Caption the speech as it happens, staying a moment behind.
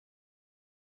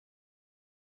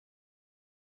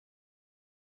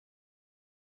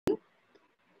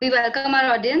We welcome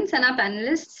our audience and our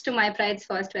panelists to My Pride's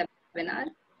first webinar.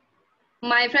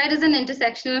 My Pride is an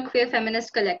intersectional queer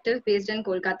feminist collective based in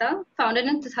Kolkata. Founded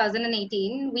in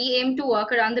 2018, we aim to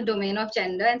work around the domain of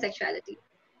gender and sexuality.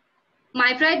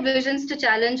 My Pride visions to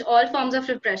challenge all forms of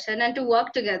repression and to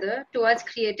work together towards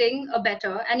creating a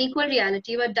better and equal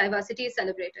reality where diversity is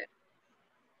celebrated.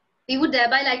 We would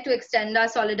thereby like to extend our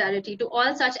solidarity to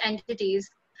all such entities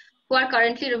who are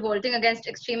currently revolting against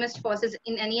extremist forces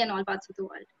in any and all parts of the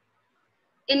world.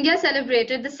 India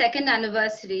celebrated the second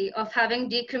anniversary of having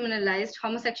decriminalized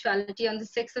homosexuality on the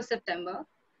 6th of September.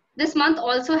 This month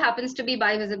also happens to be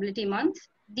Bi Visibility Month.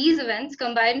 These events,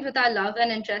 combined with our love and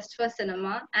interest for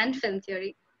cinema and film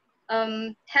theory,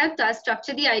 helped us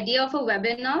structure the idea of a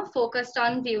webinar focused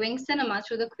on viewing cinema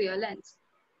through the queer lens.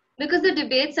 Because the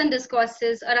debates and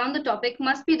discourses around the topic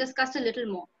must be discussed a little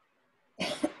more.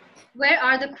 Where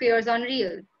are the queers on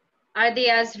real? Are they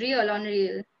as real on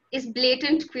real? Is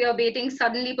blatant queerbaiting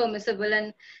suddenly permissible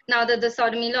and now that the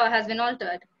sodomy law has been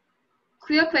altered?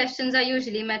 Queer questions are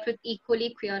usually met with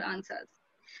equally queer answers.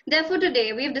 Therefore,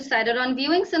 today we've decided on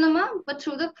viewing cinema, but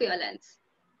through the queer lens.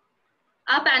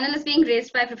 Our panel is being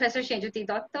graced by Professor Shenjuti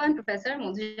Dutta and Professor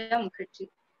Madhuja Mukherjee.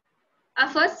 Our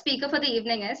first speaker for the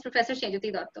evening is Professor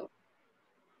Shenjuti Dutta.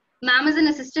 Ma'am is an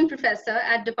assistant professor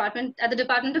at the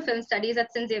Department of Film Studies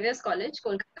at St. Xavier's College,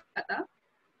 Kolkata.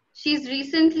 She's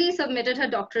recently submitted her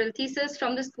doctoral thesis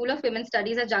from the School of Women's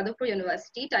Studies at Jadavpur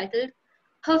University titled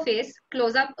Her Face,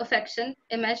 Close-Up, Affection,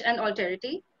 Image and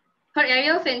Alterity. Her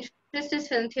area of interest is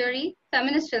film theory,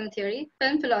 feminist film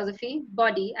philosophy,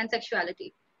 body and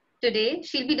sexuality. Today,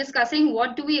 she'll be discussing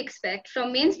what do we expect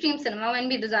from mainstream cinema when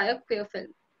we desire queer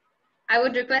film. I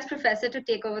would request Professor to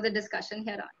take over the discussion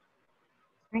here on.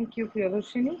 Thank you,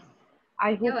 Priyadarshini.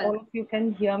 I hope all of you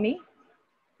can hear me.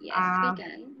 Yes, we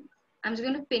can. I'm just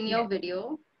going to pin your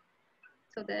video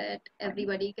so that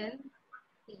everybody can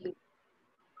see you.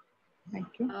 Thank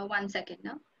you. 1 second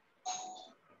now.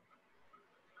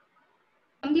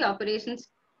 From the operations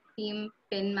team,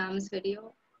 pin ma'am's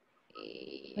video.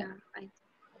 Yeah.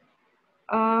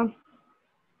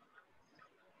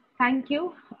 Thank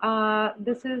you.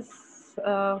 This is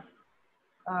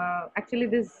actually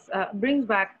this brings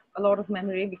back a lot of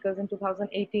memory because in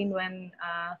 2018 when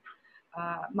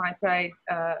My Pride,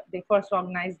 they first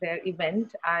organized their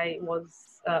event. I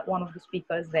was one of the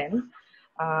speakers then.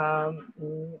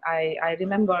 I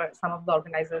remember some of the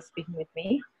organizers speaking with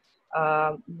me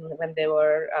when they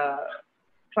were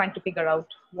trying to figure out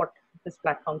what this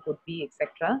platform could be,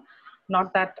 etc.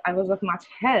 Not that I was of much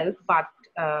help, but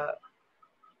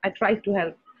I tried to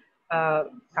help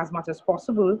as much as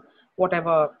possible,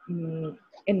 whatever in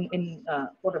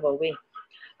whatever way.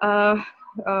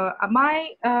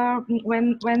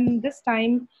 When this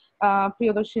time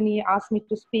Priyadarshini asked me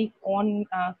to speak on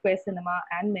queer cinema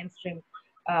and mainstream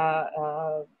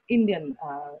Indian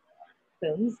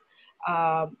films,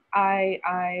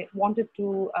 I wanted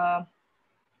to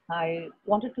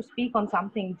speak on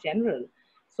something general,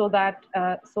 so that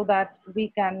we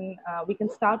can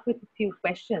start with a few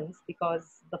questions,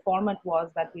 because the format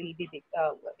was that we'll be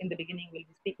in the beginning we'll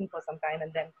be speaking for some time,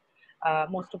 and then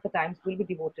most of the times will be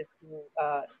devoted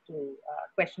to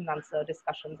question and answer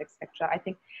discussions, etc. I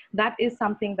think that is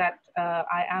something that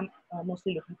I am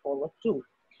mostly looking forward to,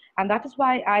 and that is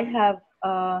why I have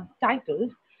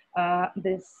titled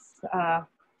this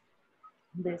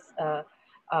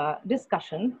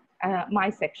discussion, my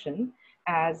section,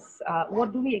 as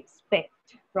what do we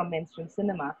expect from mainstream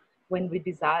cinema when we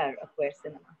desire a queer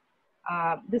cinema.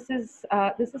 This is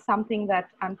something that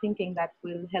I'm thinking that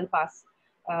will help us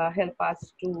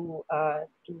to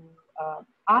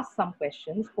ask some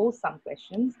questions, pose some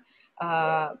questions,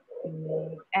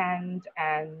 and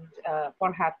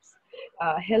perhaps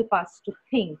help us to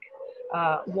think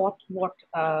what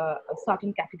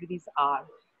certain categories are.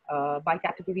 By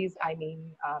categories, I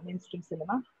mean mainstream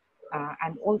cinema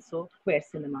and also queer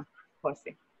cinema per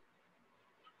se.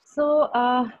 So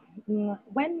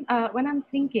when I'm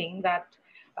thinking that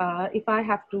if I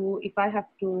have to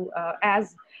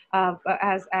as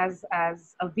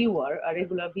a viewer, a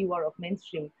regular viewer of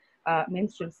mainstream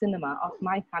cinema of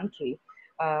my country,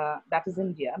 that is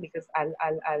India, because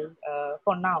I'll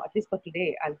for now, at least for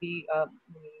today, I'll be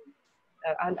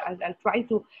I'll try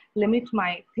to limit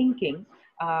my thinking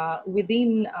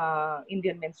within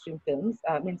Indian mainstream films,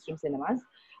 mainstream cinemas.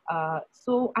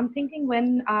 So I'm thinking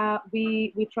when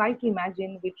we try to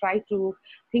imagine, we try to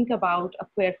think about a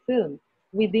queer film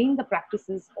within the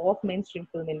practices of mainstream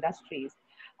film industries,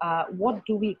 what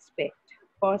do we expect?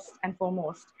 First and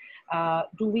foremost,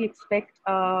 do we expect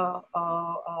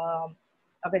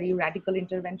a very radical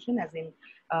intervention, as in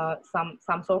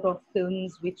some sort of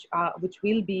films which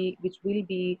will be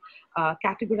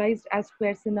categorized as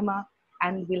queer cinema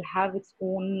and will have its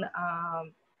own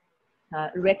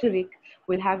rhetoric,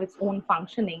 will have its own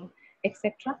functioning,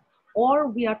 etc. Or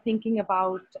we are thinking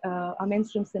about a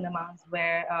mainstream cinemas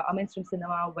where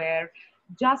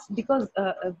just because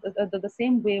the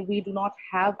same way we do not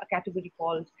have a category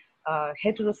called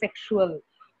heterosexual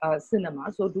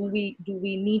cinema. So do we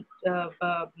need?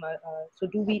 So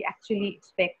do we actually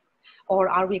expect, or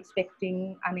are we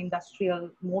expecting an industrial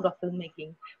mode of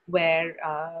filmmaking where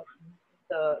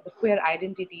the queer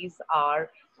identities are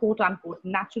quote unquote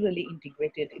naturally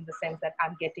integrated, in the sense that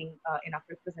I'm getting enough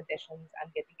representations,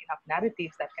 I'm getting enough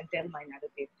narratives that can tell my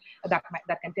narrative,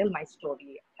 that can tell my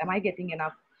story. Am I getting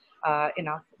enough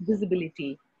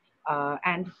visibility?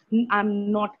 And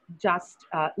I'm not just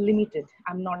limited.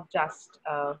 I'm not just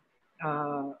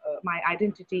my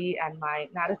identity and my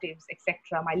narratives,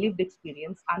 etc. My lived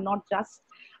experience are not just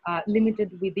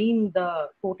limited within the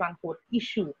quote unquote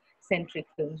issue centric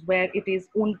films, where it is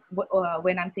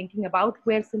when I'm thinking about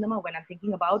queer cinema, when I'm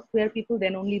thinking about queer people,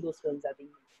 then only those films are being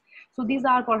used. So these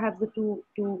are perhaps the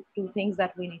two things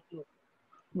that we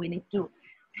need to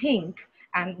think,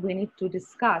 and we need to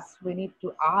discuss, we need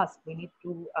to ask, we need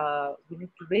to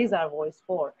raise our voice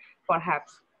for,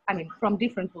 perhaps, I mean, from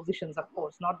different positions, of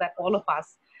course, not that all of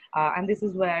us, and this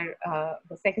is where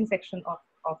the second section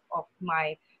of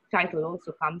my title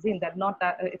also comes in, that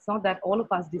it's not that all of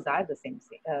us desire the same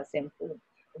film.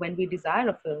 When we desire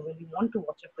a film, when we want to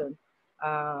watch a film,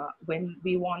 when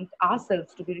we want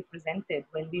ourselves to be represented,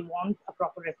 when we want a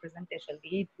proper representation,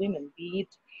 be it women, be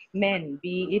it men,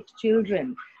 be it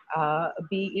children,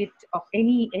 be it of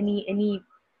any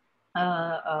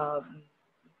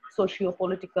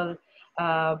socio-political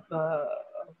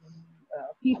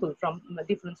people from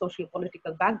different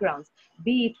socio-political backgrounds,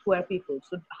 be it queer people.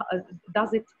 So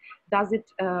does it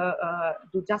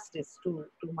do justice to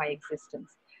my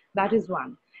existence? That is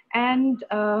one. And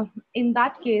in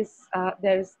that case,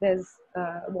 there's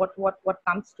what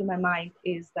comes to my mind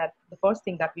is that the first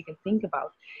thing that we can think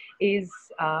about is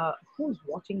who's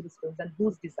watching these films and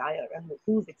whose desire and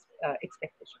whose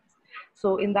expectations.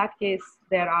 So in that case,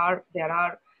 there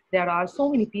are so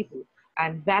many people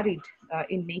and varied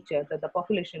in nature, that the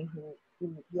population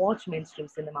who watch mainstream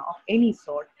cinema of any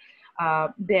sort,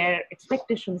 their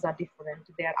expectations are different,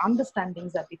 their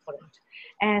understandings are different.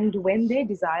 And when they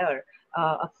desire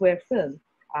a queer film,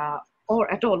 or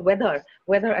at all, whether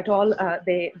at all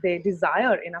they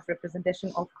desire enough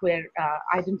representation of queer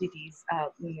identities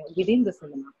within the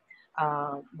cinema,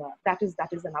 that is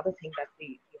another thing that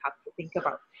we have to think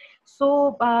about.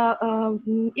 So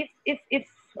if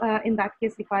in that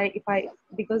case, if I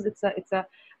because it's a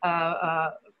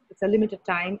limited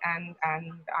time, and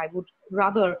I would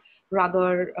rather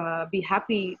be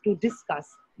happy to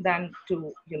discuss than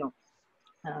to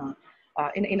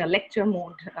in a lecture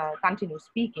mode continue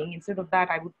speaking. Instead of that,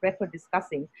 I would prefer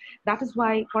discussing. That is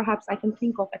why perhaps I can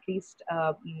think of at least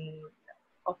of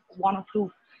one or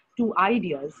two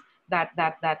ideas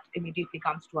that immediately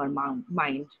comes to our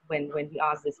mind when we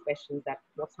ask these questions, that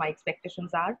what's my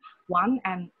expectations are, one,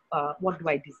 and what do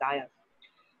I desire.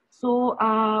 So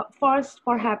first,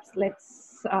 perhaps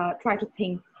let's try to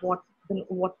think what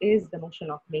is the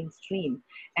notion of mainstream,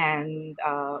 and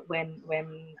when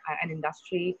an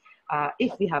industry,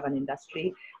 if we have an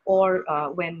industry, or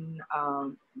when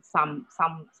some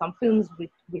films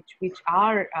which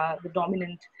are the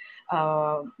dominant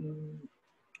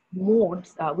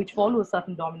modes, which follow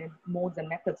certain dominant modes and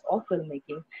methods of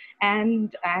filmmaking,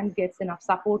 and gets enough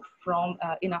support from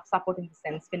enough support in the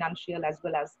sense financial, as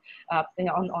well as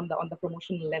on the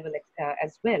promotional level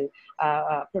as well,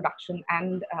 production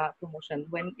and promotion.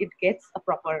 When it gets a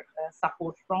proper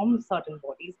support from certain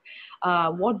bodies,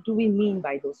 what do we mean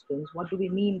by those films? What do we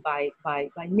mean by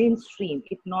mainstream,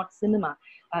 if not cinema?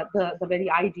 The very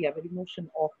idea, very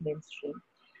notion of mainstream.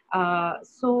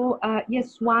 So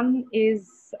yes, one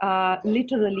is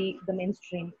literally the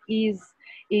mainstream is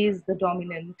the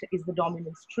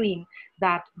dominant stream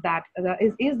that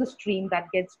is the stream that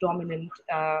gets dominant,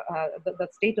 the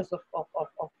status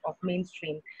of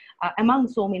mainstream among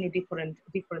so many different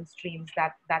streams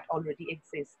that already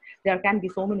exist. There can be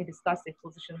so many discursive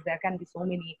positions, there can be so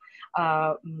many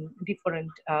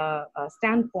different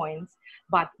standpoints,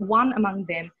 but one among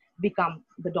them become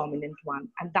the dominant one,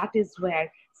 and that is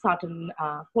where certain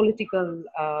political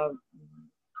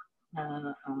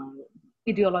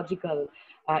ideological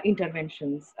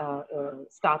interventions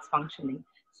starts functioning.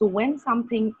 So when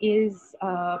something is,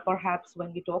 perhaps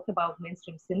when we talk about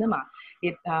mainstream cinema,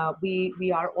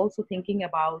 we are also thinking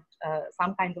about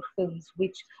some kind of films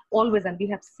which always, and we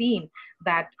have seen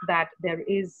that there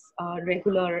is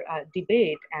regular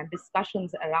debate and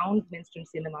discussions around mainstream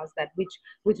cinemas that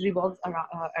which revolves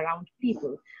around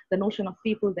people. The notion of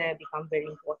people there become very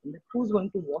important. Who's going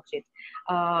to watch it?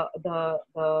 The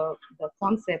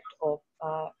concept of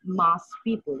mass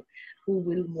people who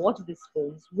will watch these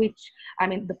films, which, I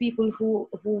mean, the people who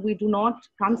we do not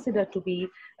consider to be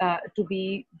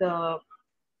the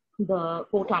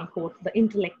quote unquote the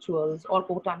intellectuals, or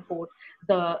quote unquote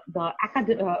the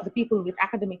people with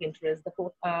academic interests,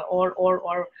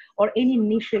 or any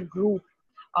niche group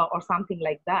or something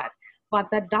like that. But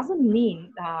that doesn't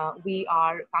mean we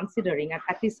are considering,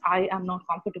 at least I am not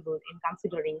comfortable in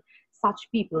considering such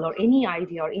people or any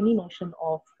idea or any notion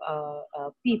of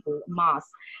people, mass,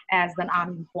 as an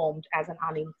uninformed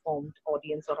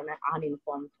audience or an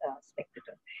uninformed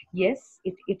spectator. Yes,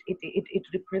 it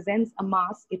represents a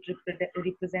mass, it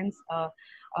represents a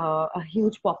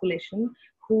huge population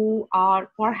who are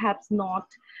perhaps not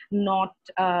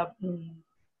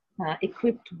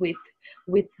equipped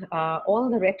with all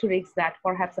the rhetorics that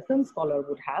perhaps a film scholar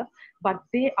would have, but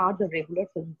they are the regular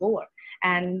film goer.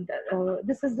 And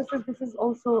this is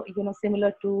also, you know,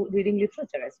 similar to reading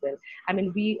literature as well. I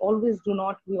mean, we always do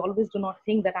not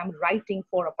think that I'm writing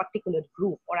for a particular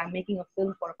group, or I'm making a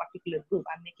film for a particular group.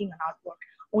 I'm making an artwork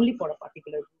only for a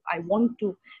particular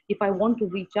group. If I want to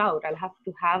reach out, I'll have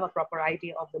to have a proper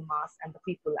idea of the mass and the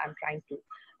people I'm trying to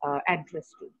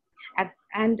address to.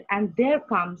 And there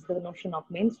comes the notion of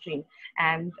mainstream,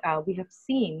 and we have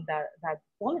seen that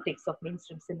politics of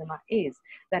mainstream cinema is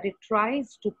that it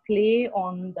tries to play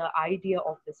on the idea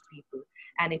of these people,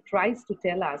 and it tries to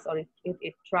tell us, or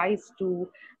it tries to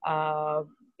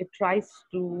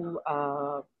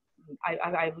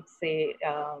I would say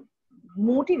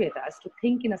motivate us to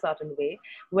think in a certain way,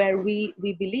 where we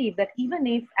believe that even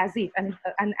if, as if,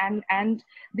 and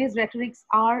these rhetorics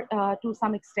are to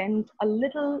some extent a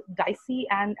little dicey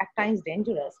and at times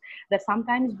dangerous, that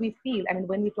sometimes we feel, I mean,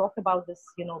 when we talk about this,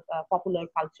 you know, popular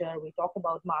culture, we talk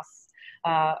about mass,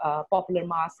 popular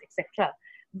mass, etc.,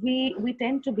 we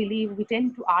tend to believe, we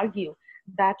tend to argue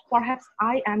that perhaps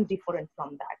I am different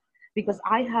from that, because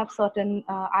I have certain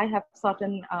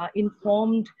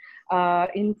informed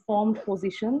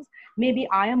positions. Maybe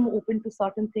I am open to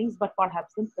certain things, but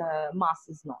perhaps the mass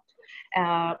is not.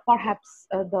 Perhaps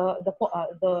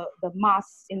the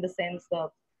mass, in the sense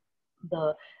the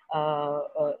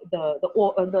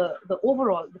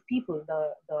overall, the people,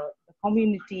 the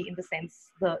community, in the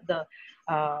sense the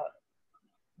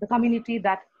community,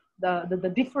 that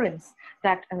the difference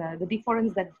that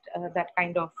that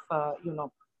kind of you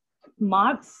know,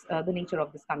 marks the nature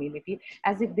of this community,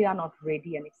 as if they are not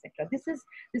ready, and etc. This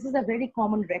is a very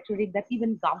common rhetoric that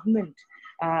even government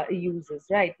uses,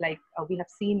 right? Like we have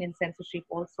seen in censorship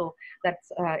also, that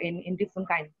in different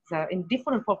kinds,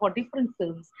 for different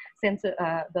films,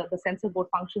 the censor board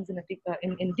functions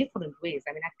in different ways.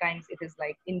 I mean, at times it is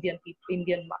like Indian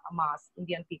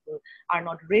people are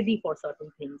not ready for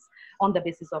certain things. On the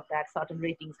basis of that, certain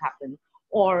ratings happen,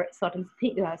 or certain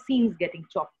scenes getting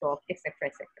chopped off, etc.,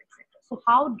 etc., etc. So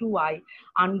how do I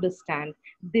understand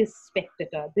this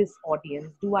spectator, this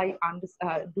audience? Do I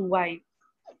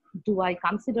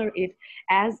consider it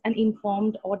as an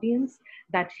informed audience,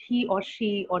 that he or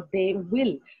she or they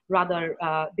will rather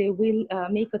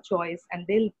make a choice, and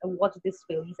they'll watch these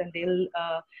films, and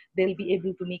they'll be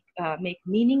able to make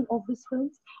meaning of these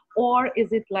films? Or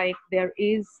is it like there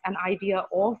is an idea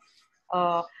of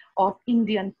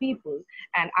Indian people,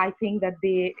 and I think that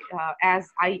they, as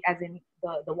in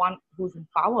the one who's in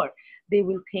power, they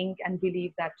will think and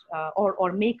believe that,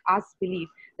 or make us believe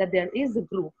that there is a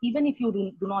group, even if you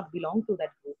do not belong to that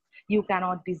group, you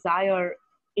cannot desire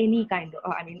any kind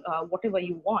of, whatever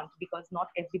you want, because not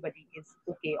everybody is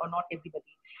okay, or not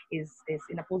everybody is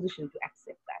in a position to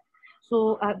accept that.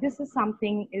 So this is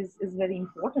something is very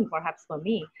important, perhaps for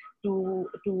me, to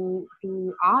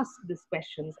ask these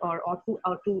questions, or to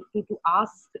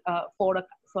ask for a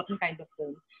certain kind of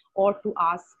film, or to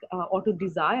ask or to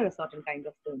desire a certain kind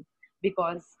of film.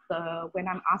 Because when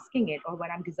I'm asking it, or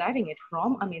when I'm desiring it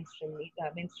from a mainstream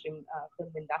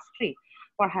film industry,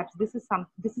 perhaps this is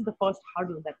the first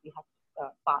hurdle that we have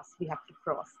to pass, we have to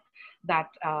cross. That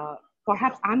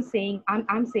perhaps I'm saying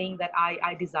that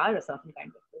I desire a certain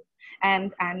kind of film,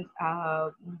 and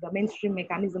the mainstream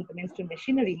mechanism, the mainstream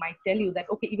machinery might tell you that,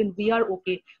 okay, even we are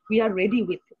okay, we are ready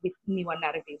with newer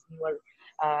narratives, newer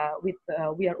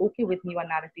we are okay with newer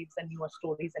narratives and newer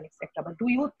stories and etc. But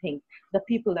do you think the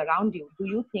people around you, do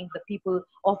you think the people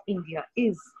of India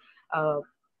uh,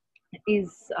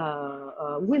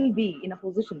 will be in a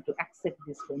position to accept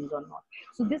these films or not?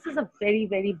 So this is a very,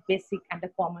 very basic and a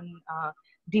common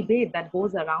debate that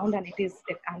goes around, and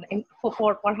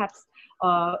for perhaps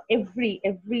every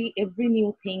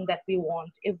new thing that we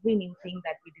want, every new thing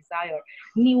that we desire,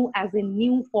 new as in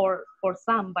new for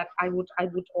some, but I would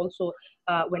also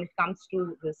when it comes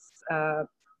to this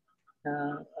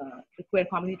queer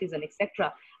communities and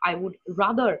etc., I would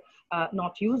rather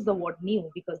not use the word new,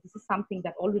 because this is something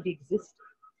that already exists.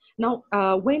 Now,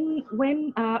 when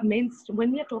we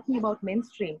are talking about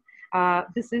mainstream,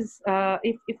 this is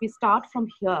if we start from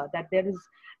here, that there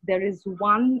is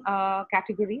one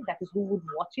category, that is who would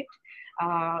watch it,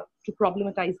 to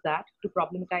problematize that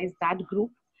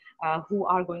group who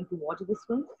are going to watch this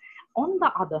film. On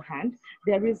the other hand,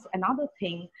 there is another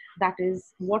thing, that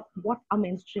is what a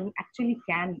mainstream actually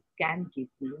can give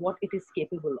me, what it is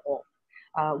capable of.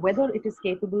 Whether it is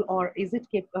capable, or is it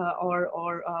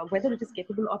whether it is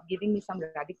capable of giving me some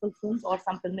radical films, or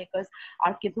some filmmakers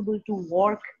are capable to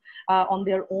work on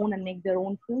their own and make their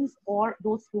own films, or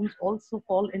those films also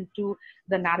fall into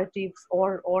the narratives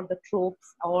or the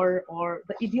tropes or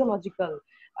the ideological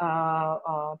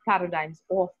paradigms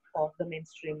of the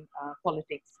mainstream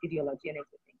politics, ideology, and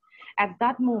everything. At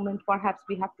that moment, perhaps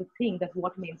we have to think that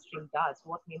what mainstream does,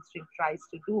 what mainstream tries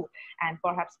to do, and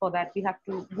perhaps for that we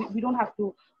don't have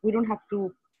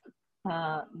to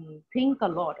think a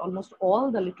lot. Almost all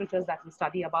the literatures that we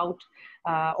study about,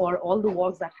 or all the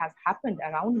works that has happened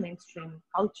around mainstream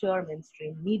culture,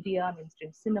 mainstream media,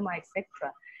 mainstream cinema,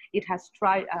 etc., it has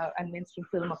tried, and mainstream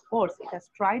film, of course, it has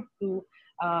tried to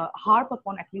harp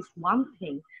upon at least one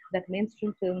thing, that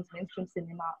mainstream films, mainstream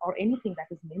cinema, or anything that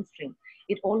is mainstream,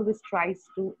 it always tries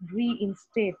to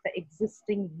reinstate the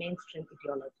existing mainstream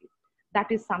ideology. That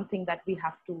is something that we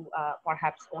have to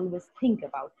perhaps always think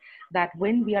about, that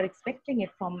when we are expecting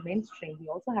it from mainstream, we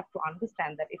also have to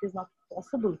understand that it is not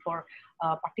possible for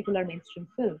a particular mainstream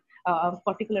film,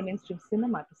 particular mainstream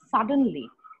cinema to suddenly,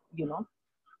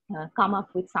 come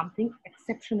up with something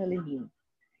exceptionally new.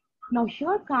 Now,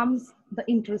 here comes the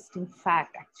interesting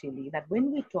fact, actually, that when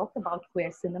we talk about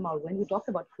queer cinema, or when we talk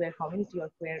about queer community or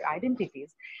queer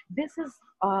identities, this is,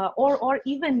 or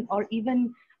even,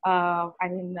 even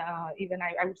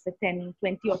I would say 10,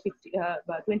 20 or 50,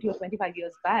 20 or 25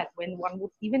 years back, when one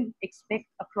would even expect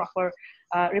a proper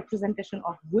representation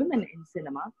of women in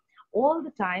cinema, all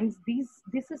the times,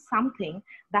 this is something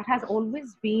that has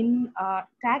always been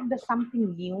tagged as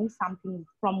something new, something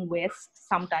from West.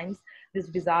 Sometimes this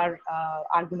bizarre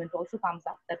argument also comes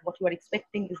up that what you are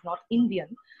expecting is not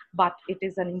Indian, but it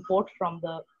is an import from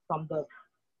the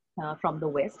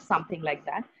West, something like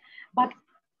that. But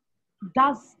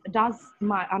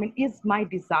is my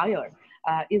desire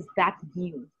is that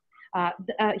new?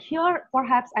 Here,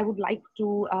 perhaps I would like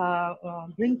to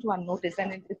bring to our notice,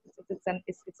 and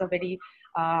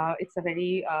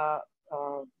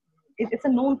it's a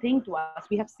known thing to us.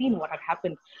 We have seen what had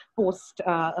happened post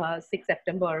 6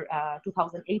 September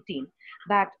 2018.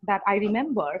 That I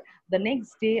remember the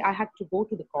next day I had to go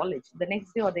to the college. The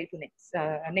next day or day to next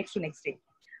day.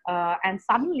 And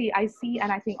suddenly I see, and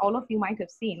I think all of you might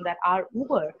have seen, that our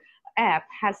Uber app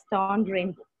has turned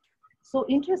rainbow. So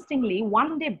interestingly,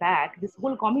 one day back, this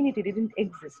whole community didn't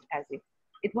exist as if.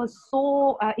 It was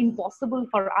so impossible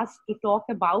for us to talk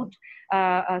about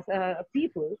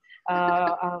people,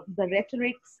 the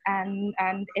rhetorics and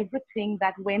everything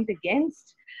that went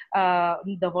against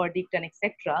the verdict and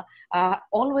etc.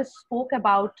 Always spoke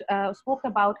about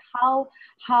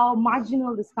how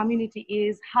marginal this community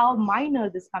is, how minor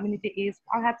this community is.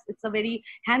 Perhaps it's a very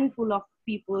handful of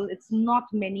people. It's not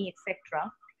many,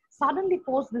 etc. Suddenly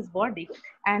post this verdict,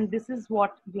 and this is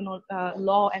what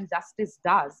law and justice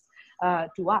does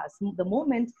to us. The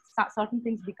moment certain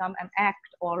things become an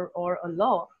act or a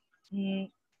law,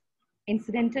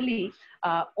 incidentally,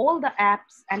 all the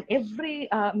apps and every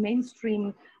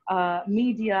mainstream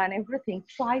media and everything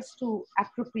tries to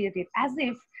appropriate it as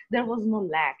if there was no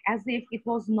lack, as if it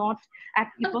was not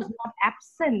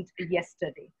absent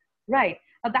yesterday, right?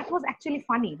 That was actually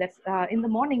funny. That's in the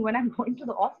morning when I'm going to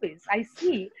the office, I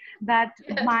see that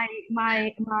my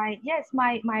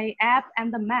app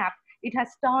and the map, it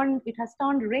has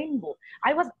turned rainbow.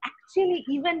 I was actually,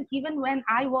 even when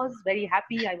I was very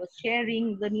happy, I was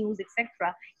sharing the news,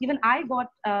 etc. Even I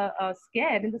got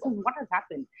scared, and this is what has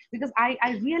happened, because I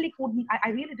really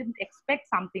didn't expect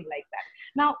something like that.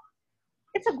 Now,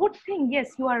 it's a good thing.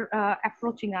 Yes, you are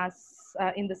approaching us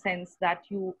in the sense that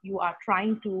you are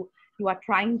trying to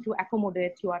trying to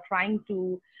accommodate, you are trying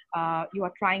to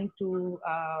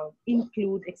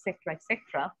include, etc.,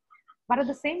 etc. But at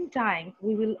the same time,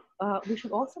 we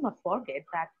should also not forget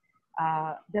that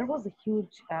there was a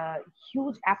huge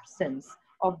absence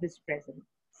of this presence.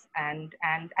 And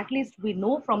at least we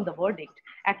know from the verdict,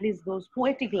 at least those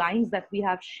poetic lines that we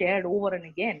have shared over and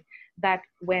again, that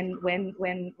when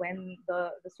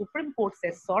the Supreme Court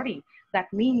says sorry,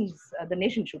 that means the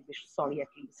nation should be sorry, at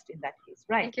least in that case,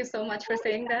 right? Thank you so much for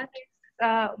saying that.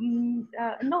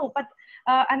 No, but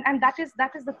and that is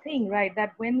the thing, right?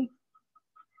 That when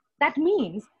that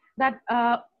means that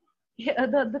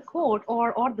the court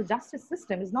or the justice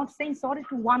system is not saying sorry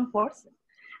to one person.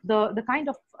 The kind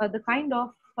of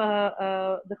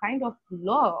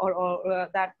law or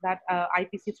that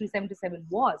IPC 377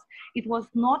 was, it was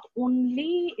not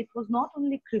only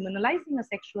criminalizing a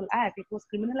sexual act, it was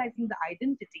criminalizing the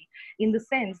identity, in the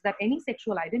sense that any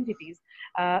sexual identities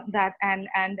that and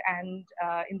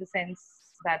in the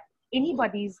sense that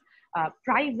anybody's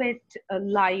private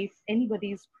life,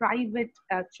 anybody's private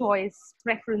choice,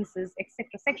 preferences,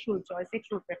 etc., sexual choice,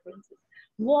 sexual preferences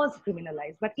was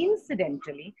criminalized. But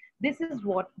incidentally, this is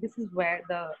where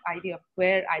the idea of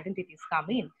queer identities come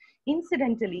in.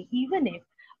 Incidentally, even if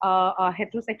a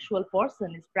heterosexual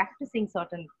person is practicing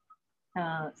certain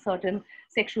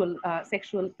sexual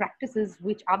practices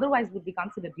which otherwise would be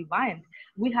considered deviant,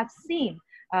 we have seen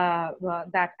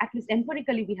that, at least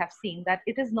empirically, we have seen that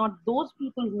it is not those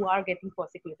people who are getting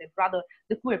persecuted, rather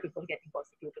the queer people getting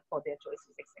persecuted for their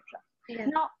choices, etc. Yeah.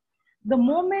 Now, the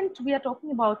moment we are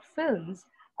talking about films,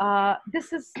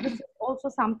 this is also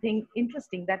something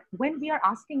interesting, that when we are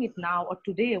asking it now, or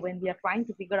today, when we are trying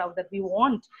to figure out that we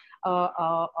want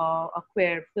a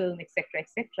queer film, etc.,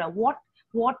 etc., what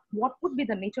would be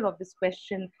the nature of this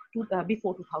question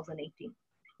before 2018?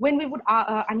 When we would,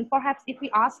 I mean, perhaps if we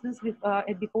ask this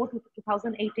before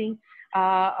 2018,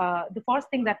 the first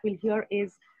thing that we'll hear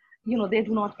is, you know, they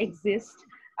do not exist,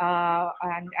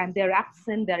 and they're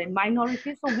absent, they're in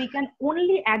minority, so we can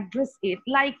only address it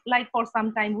like for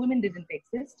some time women didn't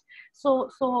exist,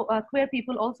 so queer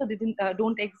people also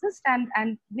don't exist,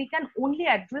 and we can only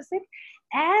address it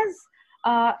as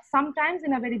sometimes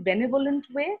in a very benevolent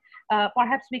way.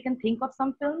 Perhaps we can think of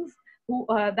some films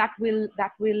that will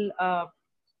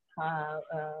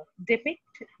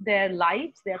depict their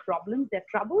lives, their problems, their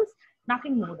troubles,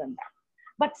 nothing more than that.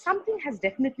 But something has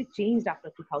definitely changed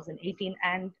after 2018.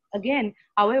 And again,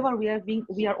 however, we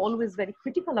are always very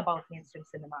critical about mainstream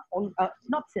cinema,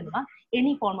 not cinema,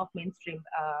 any form of mainstream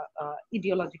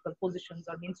ideological positions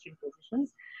or mainstream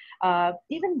positions.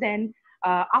 Even then,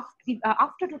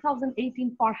 after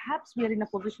 2018, perhaps we are in a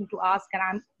position to ask, and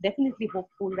I'm definitely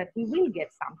hopeful that we will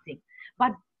get something.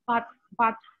 But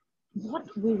what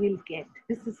we will get,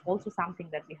 this is also something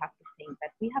that we have to think,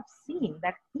 that we have seen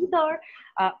that either,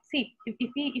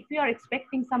 if we are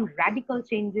expecting some radical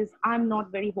changes, I'm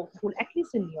not very hopeful, at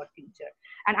least in near future.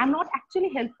 And I'm not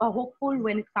actually hopeful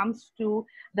when it comes to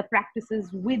the practices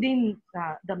within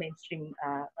the mainstream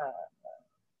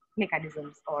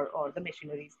mechanisms or the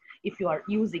machineries, if you are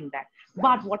using that.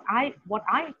 But what I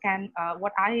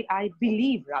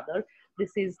believe, rather,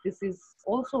 this is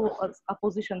also a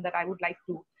position that I would like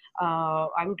to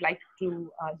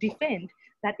defend,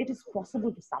 that it is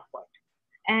possible to subvert,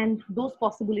 and those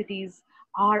possibilities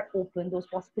are open, those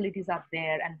possibilities are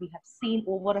there, and we have seen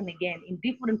over and again in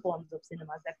different forms of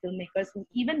cinemas that filmmakers who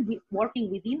even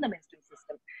working within the mainstream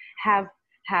system have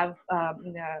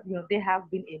they have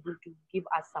been able to give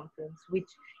us some films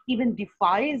which even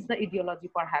defies the ideology,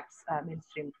 perhaps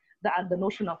mainstream, the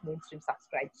notion of mainstream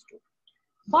subscribes to.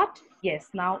 But yes,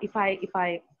 now if I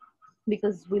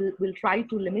because we'll try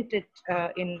to limit it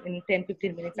in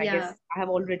 10-15 minutes. I guess I have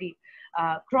already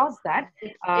crossed that.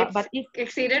 But if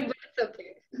exceeded, but it's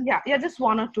okay. Yeah, just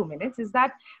 1 or 2 minutes. Is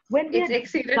that when we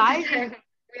exceeded time,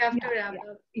 we have to wrap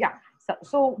up. Yeah.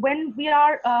 So when we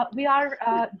are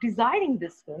designing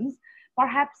these films,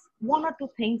 perhaps 1 or 2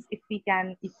 things, if we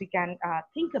can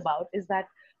think about, is that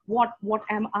what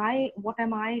am I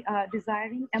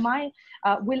desiring?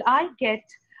 Will I get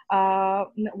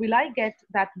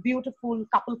that beautiful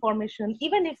couple formation,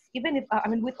 even if I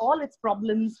mean, with all its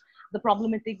problems, the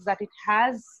problematics that it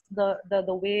has,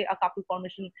 the way a couple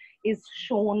formation is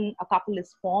shown, a couple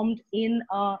is formed in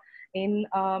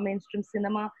mainstream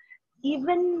cinema.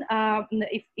 Even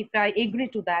if I agree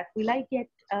to that, will I get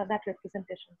that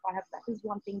representation? Perhaps that is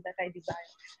one thing that I desire.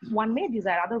 One may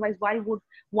desire. Otherwise, why would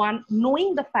one,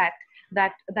 knowing the fact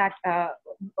that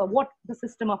what the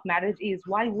system of marriage is,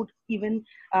 why would even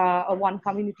one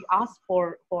community ask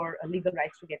for legal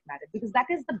rights to get married? Because that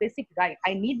is the basic right.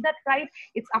 I need that right.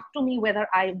 It's up to me whether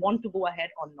I want to go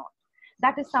ahead or not.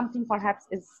 that is something perhaps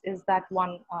is that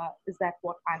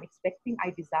what I'm expecting,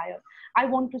 I desire. I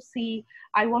want to see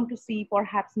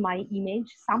perhaps my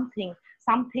image, something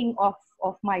of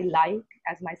my life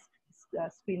as my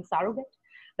screen surrogate,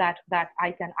 that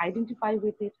I can identify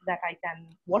with it, that I can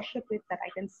worship it, that I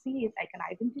can see it, I can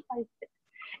identify with it.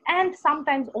 And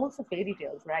sometimes also fairy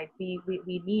tales, right? We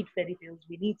need fairy tales,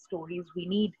 we need stories, we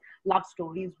need love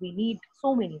stories, we need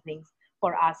so many things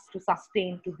for us to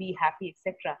sustain, to be happy,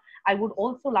 etc. I would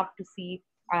also love to see,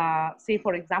 say,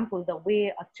 for example, the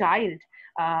way a child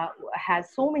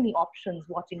has so many options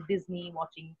watching Disney,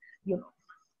 watching, you know,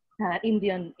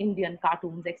 Indian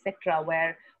cartoons, etc.,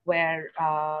 where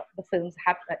the films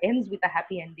ends with a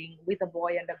happy ending, with a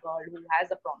boy and a girl who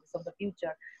has a promise of the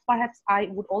future. Perhaps I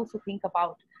would also think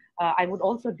about, I would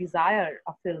also desire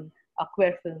a film, a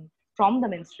queer film from the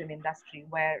mainstream industry,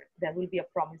 where there will be a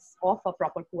promise of a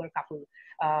proper queer couple,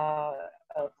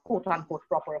 quote unquote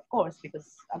proper, of course,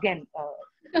 because again,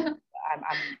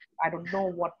 I don't know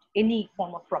what any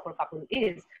form of proper couple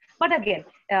is. But again,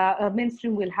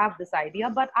 mainstream will have this idea.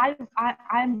 But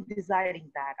I'm desiring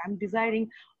that. I'm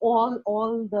desiring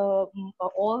all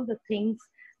the things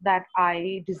that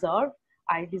I deserve.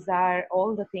 I desire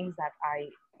all the things that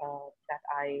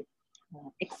I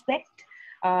expect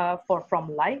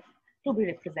from life to be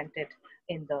represented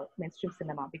in the mainstream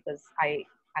cinema, because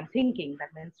I'm thinking that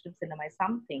mainstream cinema is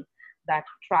something that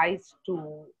tries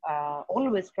to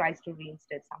always tries to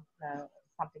reinstate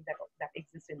something that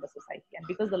exists in the society, and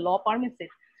because the law permits it,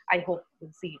 I hope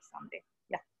we'll see it someday.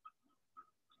 Yeah.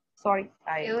 Sorry,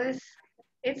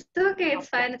 It's okay. It's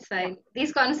fine. It's fine.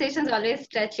 These conversations always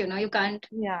stretch. You know, you can't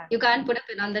put a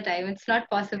pin on the time. It's not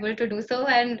possible to do so,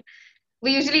 and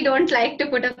we usually don't like to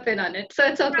put a pin on it. So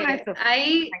it's okay.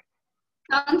 I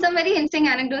found some very interesting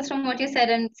anecdotes from what you said,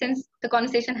 and since the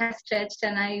conversation has stretched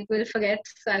and I will forget,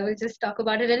 so I will just talk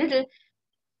about it a little.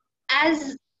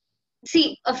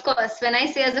 See, of course, when I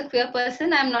say as a queer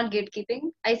person, I'm not gatekeeping.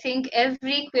 I think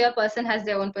every queer person has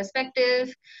their own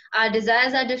perspective. Our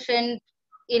desires are different.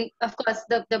 Of course,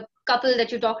 the couple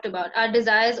that you talked about, our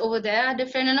desires over there are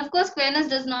different. And of course, queerness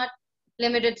does not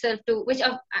limit itself to, which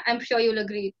I'm sure you'll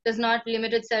agree, does not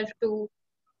limit itself to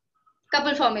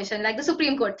couple formation, like the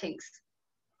Supreme Court thinks.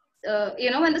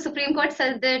 When the Supreme Court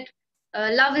says that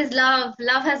love is love,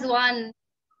 love has won,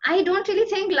 I don't really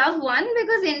think love won,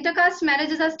 because intercaste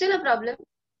marriages are still a problem.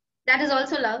 That is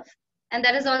also love. And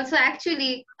that is also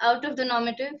actually out of the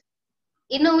normative.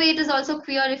 In a way, it is also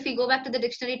queer if we go back to the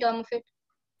dictionary term of it.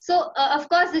 So, of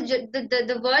course,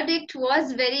 the verdict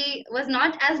was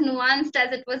not as nuanced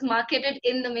as it was marketed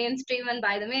in the mainstream and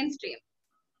by the mainstream.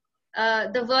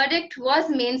 The verdict was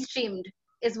mainstreamed,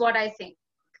 is what I think.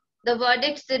 The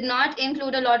verdict did not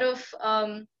include a lot of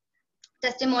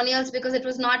testimonials, because it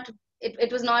was not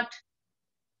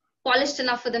polished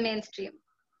enough for the mainstream.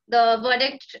 The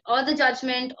verdict or the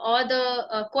judgment or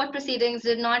the court proceedings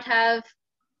did not have,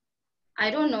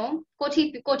 I don't know,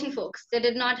 Koti folks. They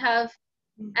did not have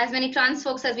as many trans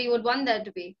folks as we would want there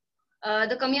to be.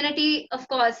 The community, of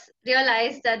course,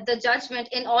 realized that the judgment,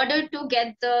 in order to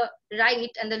get the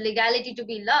right and the legality to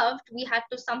be loved, we had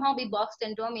to somehow be boxed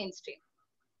into a mainstream.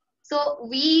 So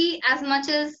we, as much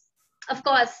as, of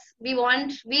course, we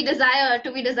desire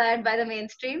to be desired by the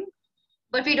mainstream,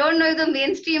 but we don't know if the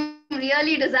mainstream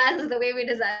really desires the way we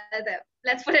desire them.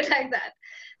 Let's put it like that.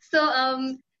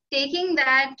 So taking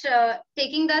that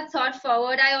thought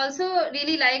forward, I also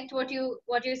really liked what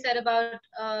you said about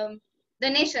the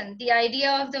nation, the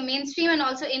idea of the mainstream, and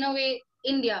also in a way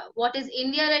India. What is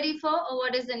India ready for, or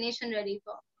what is the nation ready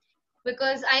for?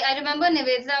 Because I remember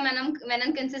Nivedita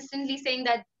Menon consistently saying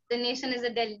that the nation is a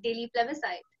daily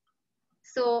plebiscite.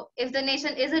 So if the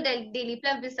nation is a daily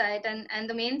plebiscite, and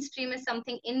the mainstream is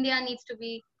something India needs to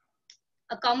be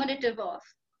accommodative of,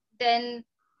 then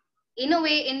in a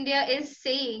way India is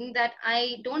saying that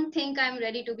I don't think I'm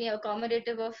ready to be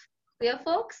accommodative of queer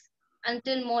folks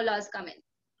until more laws come in.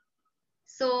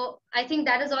 So I think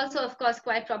that is also, of course,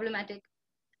 quite problematic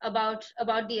about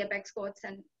the apex courts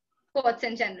and courts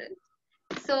in general.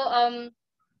 So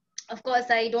of course,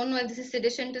 I don't know if this is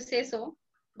sedition to say so,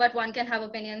 but one can have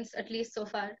opinions, at least so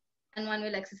far, and one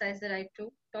will exercise the right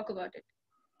to talk about it.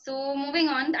 So moving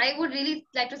on, I would really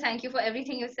like to thank you for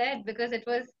everything you said, because it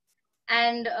was,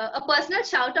 and a personal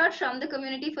shout out from the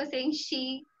community for saying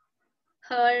she,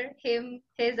 her, him,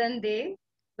 his, and they,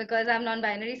 because I'm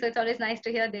non-binary, so it's always nice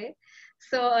to hear they.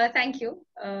 So thank you.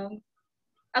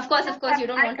 Of course, you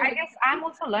don't want to. I guess I'm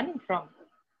also learning from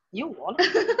you, all of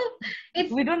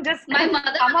you. We don't just my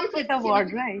mother come up with a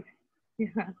word, right?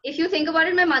 Yeah. If you think about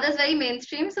it, my mother's very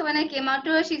mainstream. So when I came out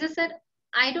to her, she just said,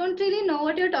 I don't really know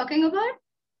what you're talking about.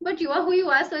 but you are who you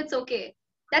are, so it's okay.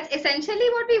 That's essentially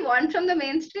what we want from the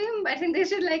mainstream. I think they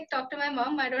should like talk to my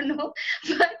mom. I don't know,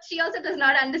 but she also does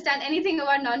not understand anything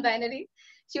about non-binary.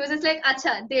 She was just like,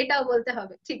 "Acha, data bolte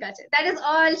hobe, theek ache." That is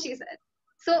all she said.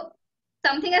 So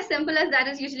something as simple as that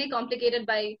is usually complicated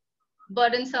by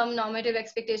burdensome normative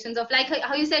expectations of, like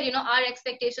how you said, our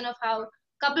expectation of how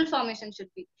couple formation should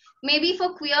be. Maybe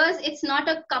for queers, it's not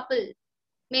a couple.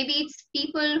 Maybe it's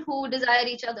people who desire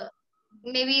each other.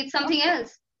 Maybe it's something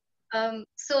else.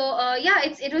 Yeah,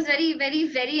 it was very, very,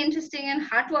 very interesting and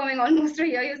heartwarming almost to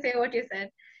hear you say what you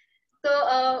said.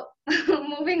 So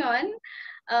moving on,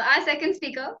 our second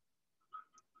speaker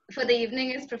for the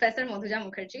evening is Professor Madhuja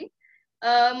Mukherjee.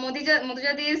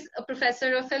 Madhuja is a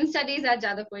professor of film studies at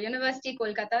Jadavpur University,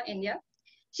 Kolkata, India.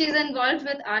 She is involved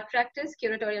with art practice,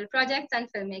 curatorial projects, and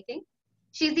filmmaking.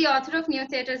 She is the author of New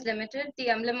Theatres Limited, The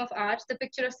Emblem of Art, The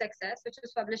Picture of Success, which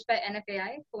was published by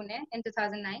NFAI, Pune, in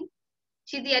 2009.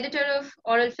 She's the editor of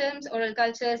Oral Films, Oral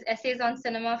Cultures, Essays on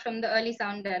Cinema from the Early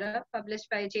Sound Era, published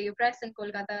by JU Press in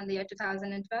Kolkata in the year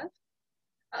 2012.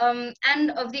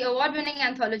 And of the award-winning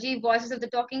anthology Voices of the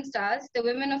Talking Stars, The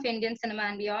Women of Indian Cinema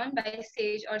and Beyond by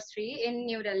Sage or Sri in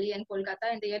New Delhi and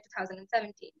Kolkata in the year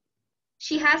 2017.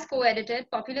 She has co-edited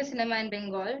Popular Cinema in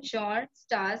Bengal, Genre,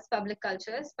 Stars, Public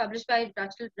Cultures, published by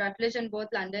Routledge in both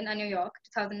London and New York,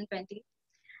 2020.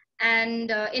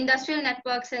 And Industrial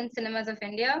Networks and Cinemas of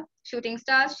India, Shooting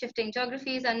Stars, Shifting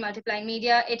Geographies, and Multiplying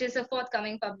Media. It is a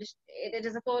forthcoming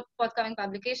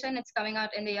publication. It's coming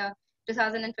out in the year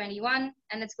 2021,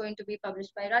 and it's going to be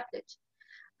published by Routledge.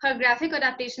 Her graphic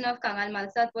adaptation of Kangal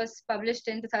Malsat was published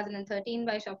in 2013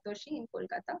 by Shoptoshi in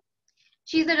Kolkata.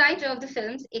 She's the writer of the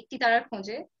films Ekti Tara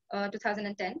Khoje,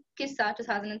 2010, Kissa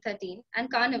 2013,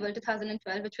 and Carnival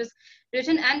 2012, which was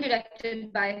written and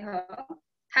directed by her,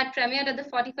 had premiered at the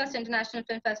 41st International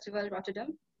Film Festival,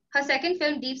 Rotterdam. Her second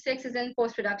film, Deep Six, is in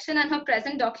post-production, and her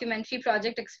present documentary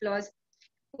project explores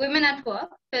women at work,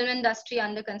 film industry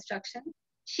under construction.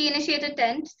 She initiated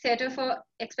TENT, Theatre for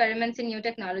Experiments in New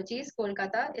Technologies,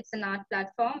 Kolkata. It's an art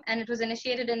platform, and it was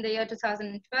initiated in the year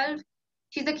 2012.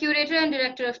 She's the curator and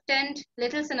director of TENT,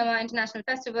 Little Cinema International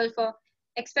Festival for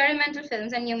Experimental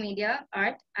Films and New Media,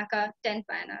 Art, aka TENT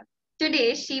Pioneer.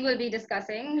 Today, she will be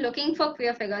discussing Looking for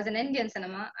Queer Figures in Indian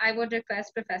Cinema. I would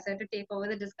request Professor to take over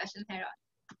the discussion here on.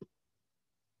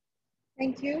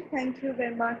 Thank you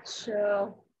very much,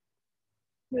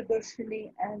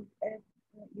 Pradarshini and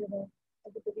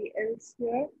everybody else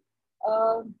here.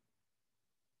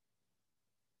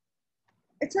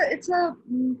 It's a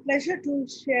pleasure to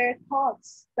share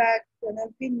thoughts that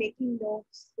I've been making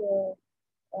notes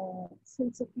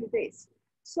since a few days.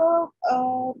 So,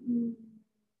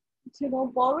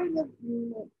 borrowing a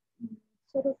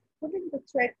sort of pulling the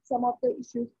thread, some of the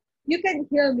issues. You can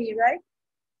hear me, right?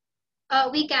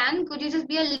 We can. Could you just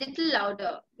be a little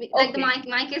louder? Like okay. The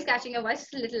mic is catching your voice,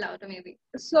 just a little louder, maybe.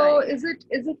 So, sorry. Is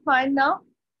it fine now?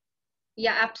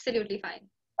 Yeah, absolutely fine.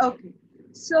 Okay.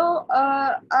 So,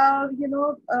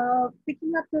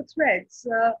 picking up the threads,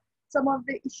 some of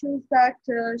the issues that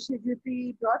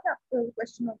Shenjuti brought up, the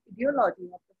question of ideology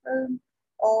of the film,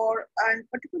 and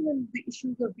particularly the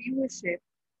issues of viewership,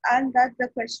 and that the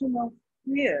question of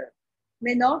queer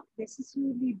may not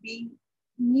necessarily be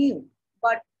new,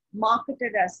 but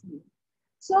marketed as new.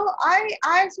 So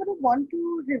I sort of want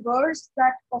to reverse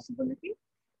that possibility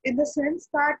in the sense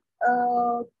that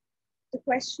the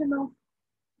question of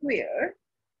queer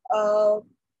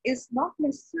is not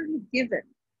necessarily given.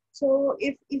 So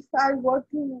if I were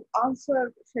to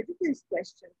answer Shenjuti's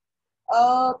question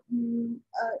and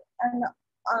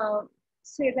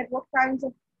say that what kinds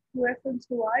of queer films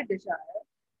do I desire,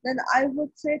 then I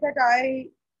would say that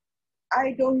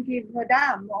I don't give a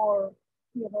damn or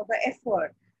the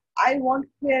effort. I want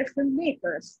queer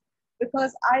filmmakers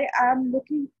because I am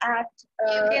looking at.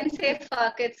 You can say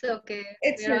fuck. It's okay.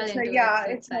 It's yeah.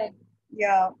 It's fine.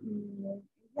 Yeah.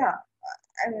 I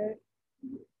mean,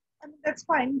 that's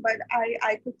fine, but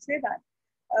I could say that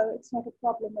it's not a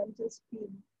problem. I'm just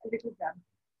being a little dumb.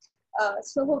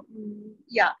 So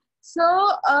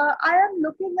I am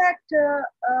looking at.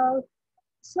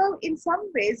 So in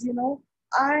some ways,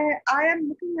 I am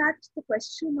looking at the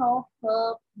question of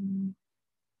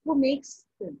who makes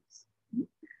films.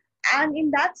 And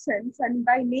in that sense, and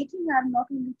by making, I'm not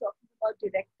only talking about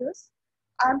directors,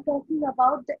 I'm talking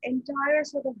about the entire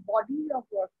sort of body of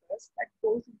workers that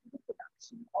goes into the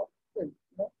production of film,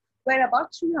 where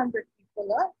about 300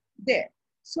 people are there.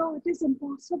 So it is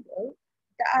impossible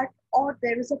that, or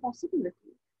there is a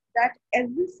possibility that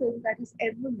every film that is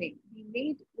ever made, be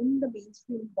made in the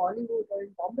mainstream Bollywood or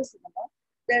in Bombay cinema,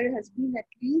 there has been at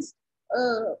least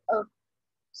a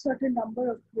certain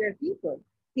number of queer people.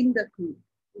 in the crew,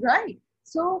 right?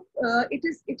 So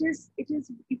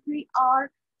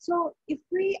if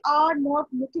we are not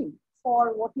looking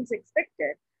for what is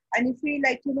expected, and if we,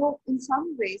 like, in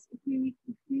some ways, if we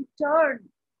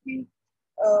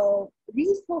uh,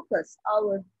 refocus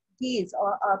our gaze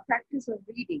or our practice of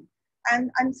reading,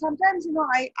 and sometimes,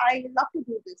 I love to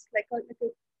do this,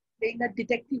 playing a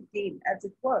detective game, as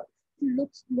it were, to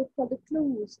look for the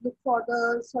clues, look for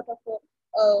the sort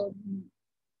of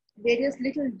various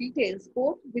little details,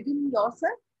 both within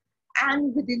yourself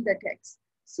and within the text.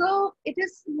 So it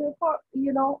is, I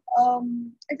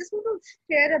just want to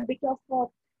share a bit of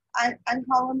and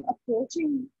how I'm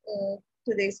approaching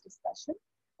today's discussion.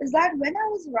 Is that when I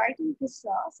was writing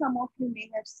Kissa, some of you may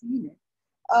have seen it,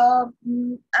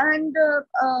 and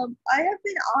I have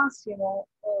been asked,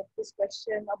 this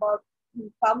question about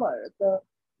Power, the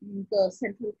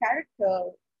central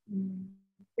character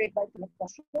played by Philip,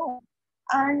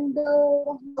 and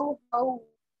how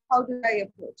did I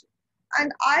approach it?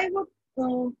 And I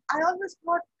always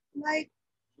thought, like,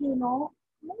 I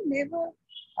never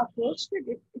approached it.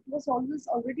 It was always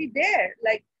already there.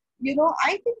 Like,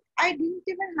 I think I didn't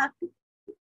even have to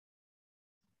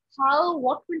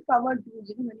what will Power do,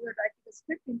 when you're writing a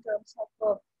script, in terms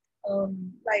of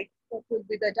like, what will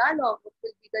be the dialogue, what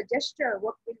will be the gesture,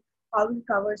 how will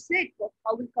Power sit,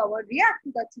 how will Power react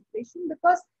to that situation,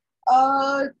 because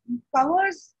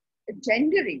Power's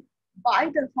gendering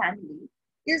by the family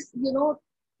is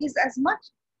as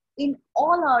much in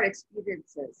all our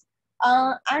experiences,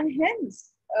 and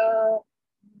hence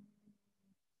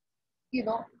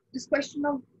this question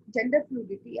of gender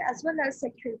fluidity as well as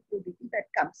sexual fluidity that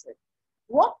comes in.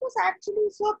 What was actually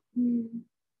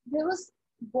there was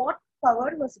what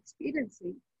Power was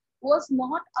experiencing was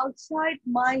not outside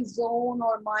my zone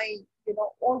or my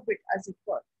orbit, as it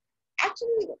were.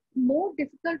 Actually, more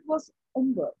difficult was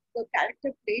Umber, the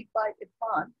character played by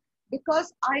Irfan,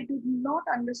 because I did not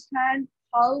understand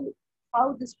how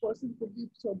this person could be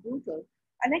so brutal.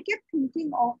 And I kept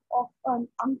thinking of an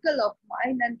uncle of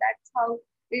mine, and that's how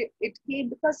it came,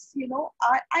 because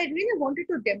I really wanted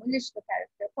to demolish the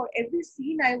character. For every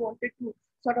scene, I wanted to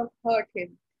sort of hurt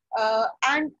him.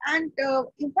 And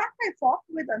in fact, I fought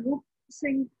with Anup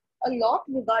Singh a lot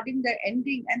regarding the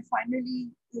ending, and finally,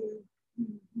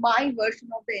 my version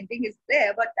of the ending is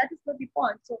there, but that is not the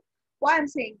point. So why I'm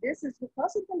saying this is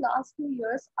because in the last 2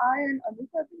 years, I and Anup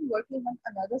have been working on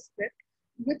another script,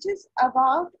 which is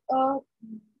about a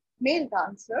male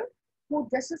dancer who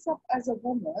dresses up as a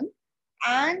woman,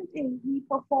 and he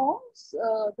performs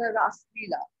the Ras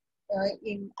Leela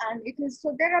and it is,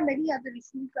 so there are many other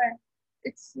issues, and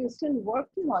it's still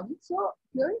working on it. So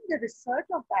during the research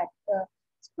of that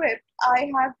script,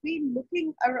 I have been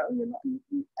looking around,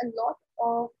 looking a lot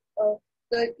of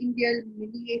the Indian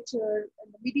miniature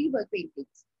and the medieval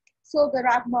paintings. So the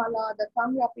Ragmala, the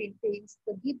Kangra paintings,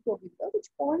 the Geet Govinda, which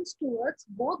points towards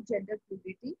both gender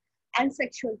fluidity and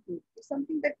sexual fluidity.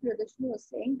 Something that Priyadashini was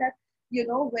saying, that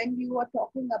when you are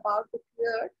talking about the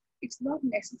queer, it's not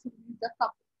necessarily the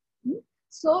couple.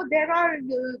 So there are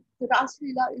the Ras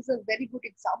Leela is a very good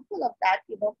example of that.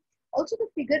 Also the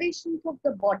figurations of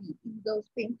the body in those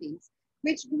paintings,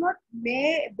 which do not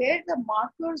bear the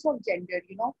markers of gender.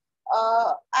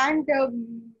 And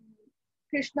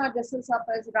Krishna dresses up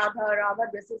as Radha, Radha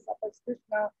dresses up as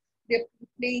Krishna. They're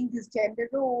playing these gender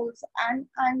roles and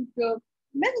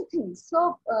many things.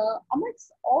 So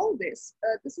amidst all this,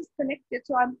 this is connected.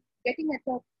 So I'm getting at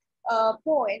a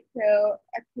point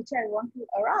at which I want to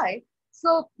arrive.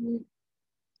 So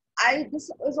this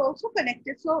is also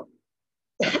connected. So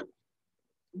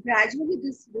gradually,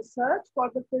 this research for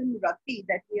the film Rati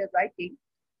that we are writing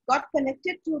got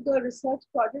connected to the research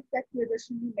project that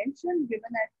Priyadashini mentioned,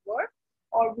 Women at Work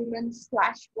or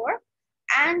Women/Work.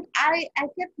 And I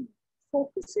kept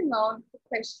focusing on the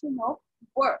question of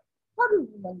work. How do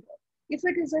women work? If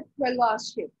it is a 12-hour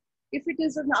shift, if it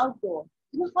is an outdoor,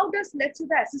 how does, let's say,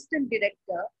 the assistant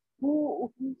director,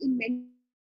 who in many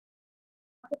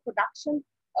the production,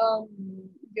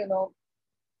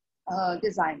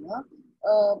 designer,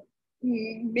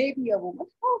 maybe a woman.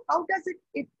 How does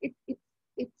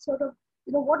it sort of,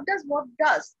 what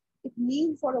does it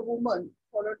mean for a woman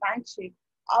for a night shift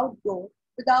outdoor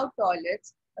without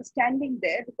toilets, standing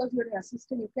there because you're an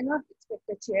assistant, you cannot expect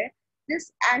a chair.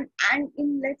 This and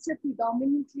in, let's say,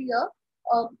 predominantly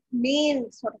a male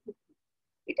sort of a thing.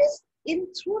 It is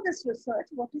through this research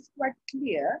what is quite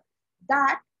clear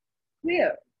that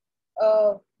queer,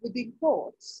 within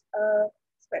quotes,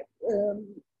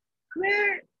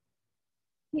 queer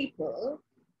people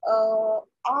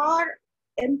are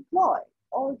employed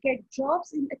or get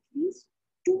jobs in at least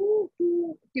two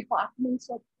departments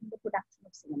of the production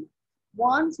of cinema.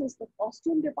 One is the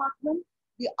costume department,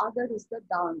 the other is the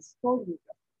dance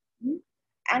choreography.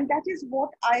 And that is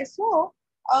what I saw.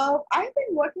 I've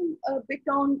been working a bit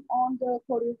on the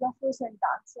choreographers and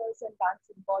dancers and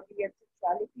dancing body and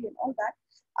sexuality and all that.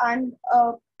 And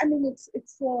I mean,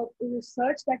 it's a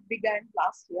research that began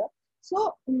last year.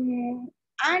 So,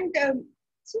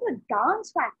 so the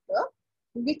dance factor,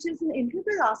 which is an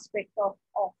integral aspect of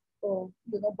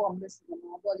Bombay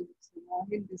cinema, Bollywood cinema,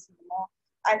 Hindi cinema,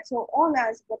 and so on,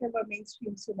 as whatever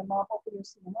mainstream cinema, popular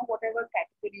cinema, whatever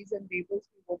categories and labels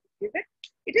we want to give it,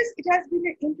 it has been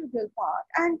an integral part.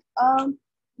 And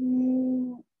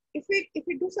if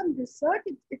we do some research,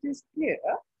 it is clear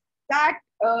that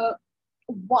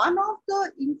one of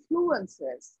the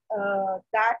influences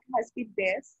that has been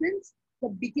there since the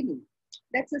beginning,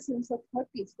 let's say since the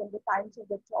 30s, from the times of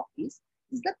the talkies,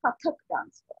 is the Kathak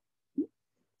dance form.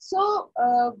 So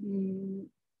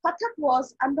Kathak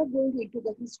was, I'm not going into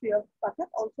the history of Kathak,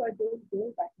 also I don't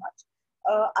know that much.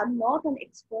 I'm not an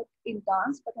expert in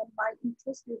dance, but my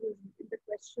interest is in the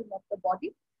question of the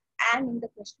body and in the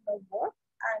question of work,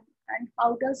 and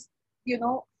how does,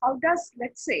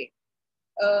 let's say,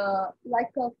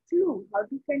 like a flu,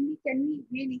 can we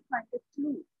really find a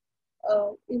flu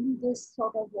in this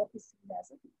sort of what is seen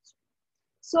as a history?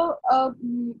 So,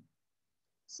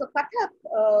 so Kathak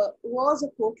was a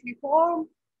courtly form.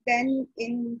 Then,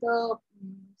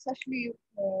 especially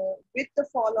with the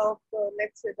fall of,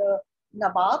 let's say, the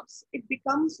Nawabs, it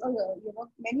becomes,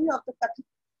 many of the Kathak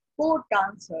court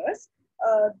dancers,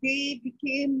 they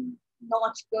became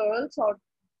nautch girls, or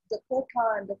the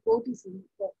kotha and the courtesan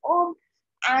form.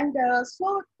 And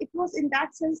so it was in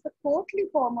that sense the courtly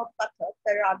form of Kathak,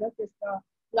 the Radha Krishna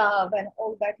love and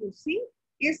all that you see,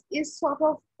 is sort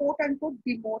of quote unquote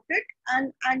demoted,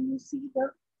 and you see the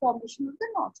formation of the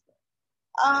nautch girl.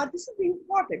 This is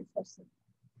important for cinema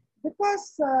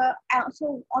because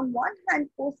so on one hand,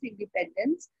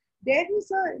 post-independence, there is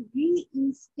a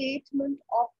reinstatement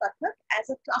of Kathak as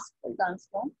a classical dance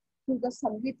form through the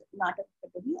Sangeet Natak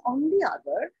category. On the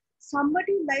other,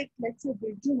 somebody like, let's say,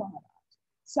 Birju Maharaj,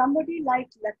 somebody like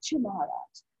Lakshmi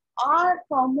Maharaj are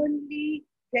commonly,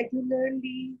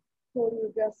 regularly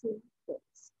choreographing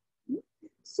films.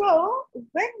 So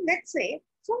when, let's say,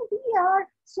 so we are,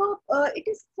 it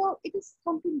is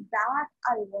something that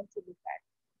I want to look at.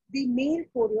 The male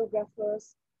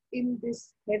choreographers in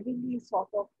this heavily sort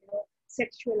of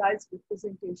sexualized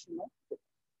representation of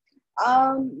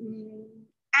film.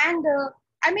 And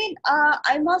I mean,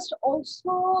 I must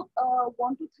also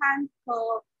want to thank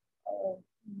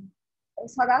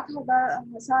Sadat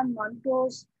Hassan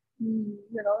Manto's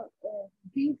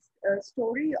brief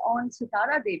story on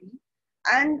Sitara Devi.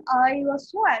 And I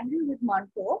was so angry with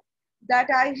Manto that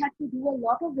I had to do a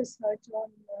lot of research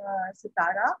on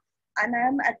Sitara, and I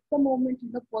am at the moment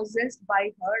possessed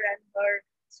by her and her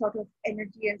sort of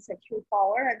energy and sexual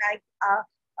power, and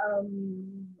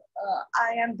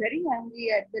I am very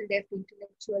angry at the left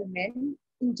intellectual men.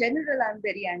 In general, I'm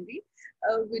very angry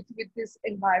with this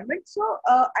environment. So,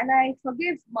 and I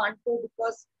forgive Manto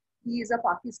because he is a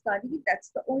Pakistani. That's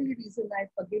the only reason I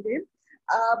forgive him.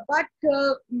 But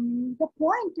the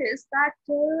point is that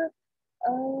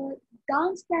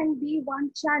dance can be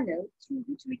one channel through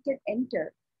which we can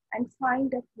enter and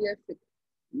find a clear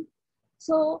figure.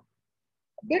 So,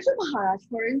 Birju Maharaj,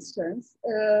 for instance,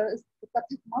 the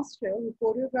Kathak master who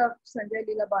choreographed Sanjay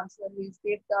Leela Bansali's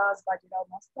Devdas, Bajirao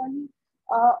Mastani,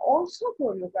 also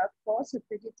choreographed for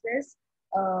Satyajit Ray's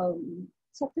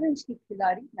Satranj Ki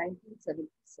Khiladi,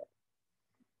 1977.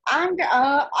 And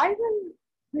I will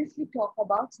briefly talk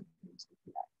about Satranj Ki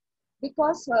Khiladi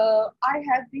because I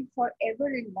have been forever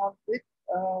in love with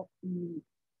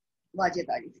Wajid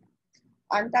Ali Shah.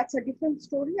 And that's a different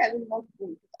story. I will not go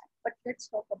into that. But let's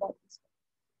talk about this one.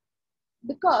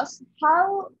 Because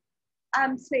how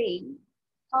I'm saying,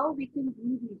 how we can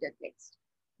reread a text.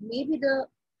 Maybe the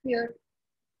queer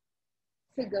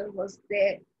figure was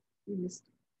there in this.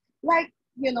 Like,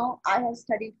 I have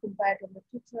studied comparative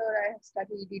literature, I have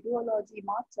studied ideology,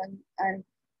 Marx, and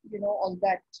all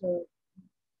that.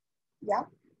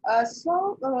 So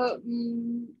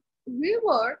we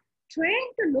were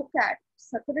trained to look at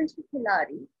Satranj Ki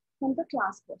Khiladi from the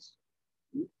class question.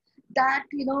 That,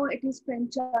 it is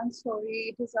Premchand's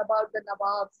story, it is about the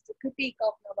Nawabs, it's a critique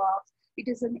of Nawabs, it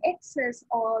is an excess,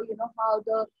 or,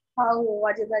 how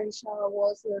Wajid Ali Shah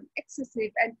was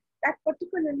excessive, and that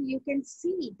particularly you can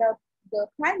see the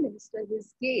Prime Minister,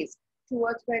 his gaze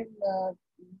towards when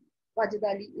Wajid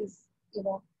Ali is,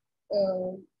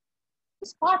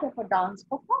 is part of a dance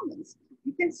performance.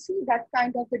 You can see that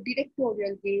kind of the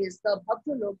directorial gaze, the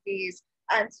Bhadralok gaze,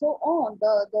 and so on,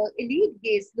 the elite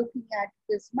gaze looking at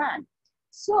this man.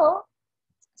 So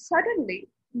suddenly,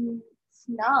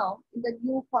 now in the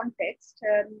new context,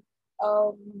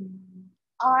 um,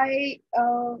 I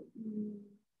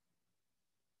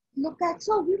look at,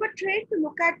 so we were trained to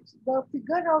look at the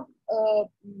figure of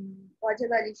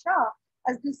Wajid Ali Shah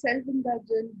as the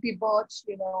self-indulgent, debauched,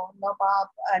 Nawab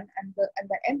and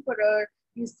the emperor.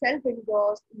 He's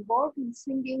self-engrossed, involved in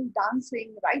singing,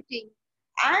 dancing, writing,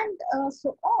 and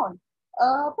so on.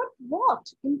 But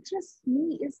what interests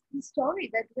me is the story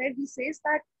that where he says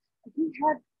that he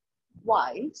had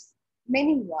wives,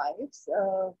 many wives,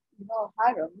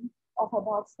 harem of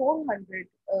about 400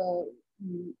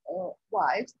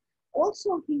 wives.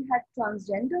 Also, he had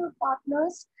transgender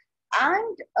partners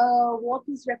and what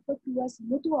is referred to as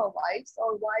Madhuja wives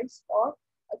or wives for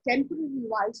temporary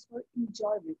wives for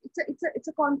enjoyment. It's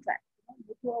a contract.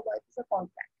 Madhuja wife is a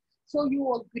contract. So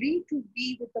you agree to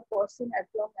be with the person as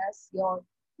long as your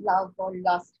love or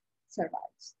lust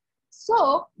survives.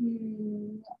 So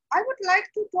I would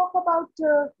like to talk about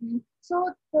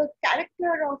so the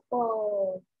character of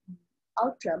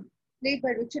Outram, played by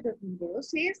Richard Attenborough,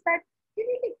 says that he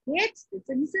really hates this,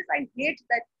 and he says, "I hate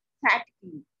that fat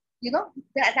king."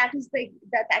 That is the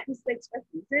expression.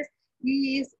 He says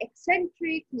he is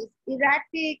eccentric, he is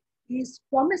erratic, he is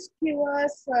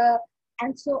promiscuous,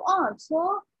 and so on.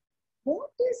 So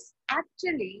what is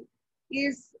actually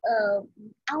is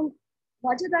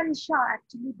Wajid Ali Shah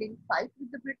actually didn't fight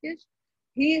with the British.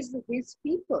 His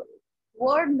people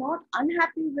were not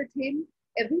unhappy with him.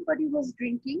 Everybody was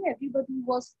drinking. Everybody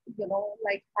was,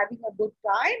 like having a good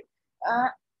time.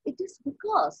 It is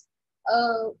because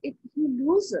he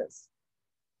loses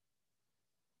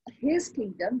his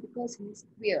kingdom because he is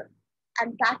queer.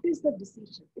 And that is the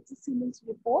decision. It's a Simmons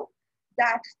report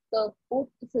that both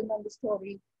the film and the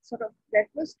story sort of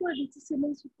refers to. It's a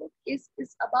Simmons report is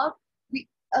about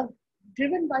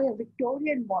driven by a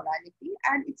Victorian morality,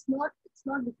 and it's not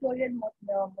Victorian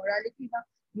morality in a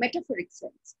metaphoric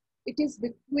sense. It is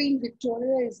Queen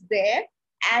Victoria is there,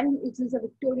 and it is a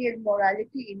Victorian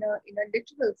morality in a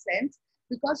literal sense,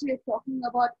 because we are talking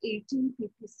about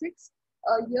 1856,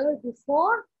 a year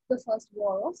before the First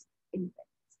War of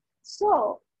Independence.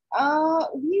 So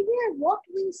what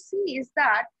we see is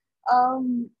that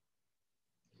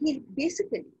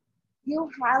you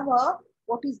have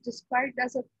what is described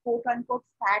as a quote unquote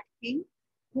fat king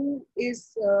who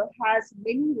has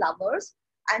many lovers,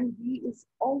 and he is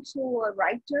also a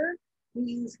writer.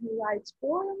 He writes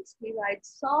poems, he writes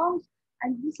songs,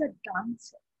 and he's a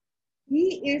dancer.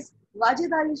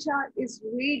 Wajid Ali Shah is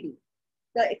really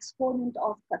the exponent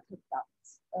of Kathak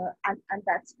dance, and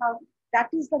that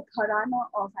is the gharana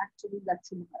of actually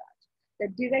Lakshmi Maharaj.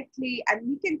 That directly, and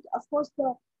we can, of course,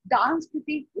 the dance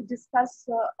critique discuss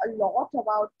a lot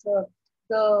about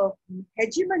the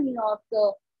hegemony of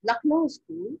the Lucknow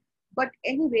school, but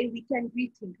anyway, we can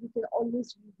rethink. We can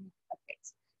always reread the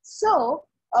text. So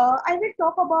I will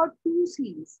talk about two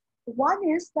scenes. One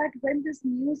is that when this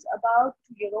news about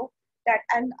that,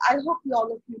 and I hope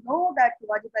all of you know that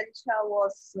Wajid Ali Shah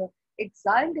was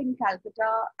exiled in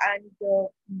Calcutta and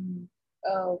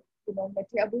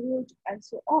Matya Buruj and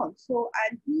so on. So,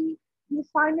 and he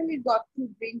finally got to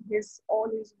bring all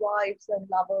his wives and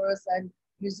lovers and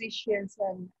musicians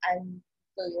and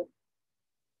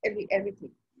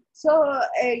everything. So,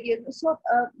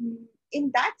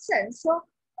 in that sense,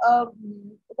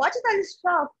 Wajid Ali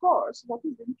Shah, of course, what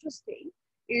is interesting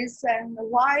is, and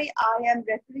why I am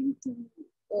referring to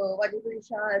Wajid Ali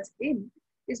Shah as him,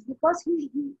 is because he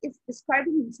is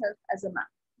describing himself as a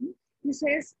man. He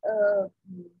says,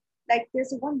 like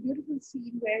there's one beautiful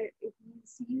scene where he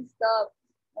sees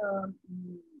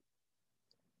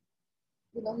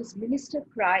his minister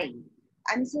crying,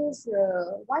 and he says,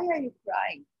 "Why are you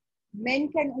crying? Men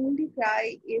can only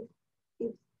cry if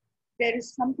there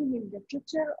is something in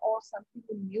literature or something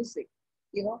in music.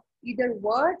 Either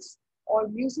words or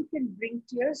music can bring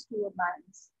tears to a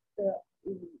man's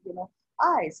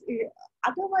eyes.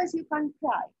 Otherwise, you can't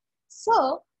cry."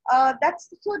 So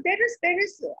there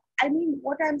is. I mean,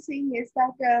 what I'm saying is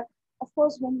that of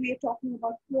course, when we are talking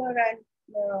about queer and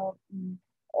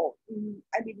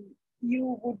I mean,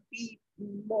 you would be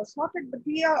more sorted, but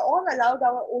we are all allowed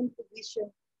our own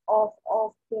position of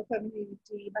the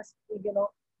femininity,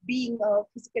 being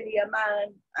physically a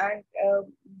man and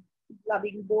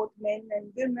loving both men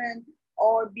and women,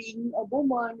 or being a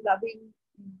woman loving,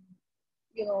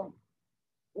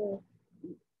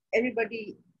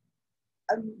 everybody.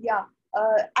 And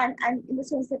in the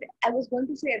sense that I was going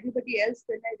to say everybody else,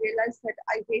 then I realized that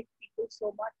I hate people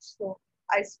so much, so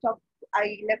I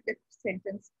left that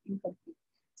sentence incomplete.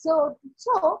 So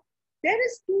there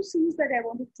is two scenes that I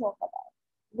want to talk about.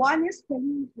 One is when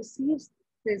he receives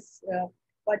this,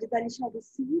 Wajid Ali Shah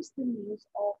receives the news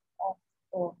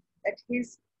of that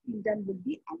his kingdom will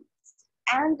be annexed,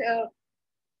 and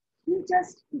he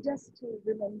just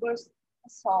remembers a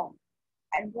song,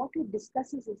 and what he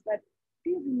discusses is that,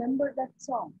 do you remember that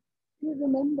song? Do you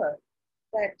remember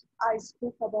that I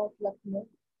spoke about Lucknow?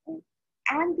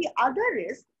 And the other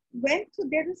is when, so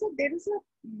there is a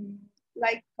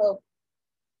like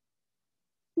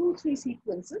 2-3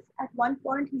 sequences. At one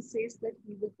point he says that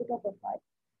he will put up a fight.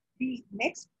 The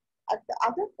next, at the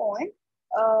other point,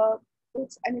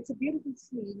 it's a beautiful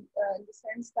scene in the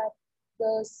sense that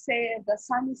the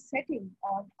sun is setting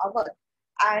on Awadh,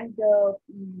 and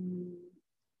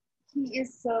he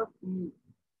is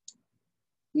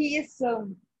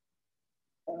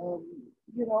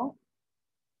you know,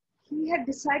 he had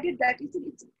decided that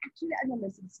it's actually an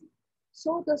emergency.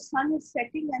 So the sun is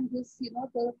setting, and this, you know,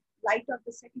 the light of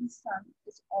the setting sun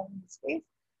is on his face,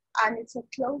 and it's a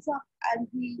close up, and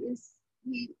he is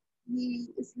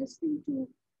listening to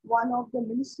one of the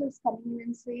ministers coming in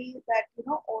and say that, you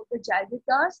know, all the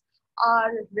Jaivikas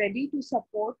are ready to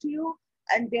support you,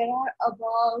 and there are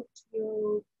about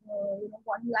 1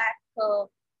 lakh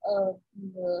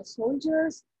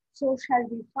soldiers. So shall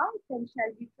we fight, and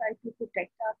shall we try to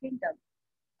protect our kingdom?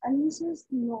 And he says,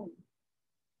 no.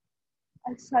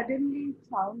 I suddenly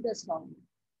found a song,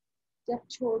 Jab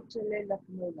Chhod Chale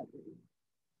Lucknow Nagari.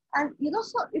 And you know,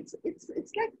 so it's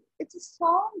like it's a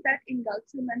song that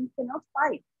engulfs him, and he cannot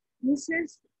fight. He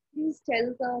says, please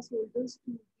tell the soldiers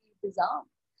to be disarmed,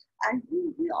 and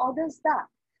he orders that.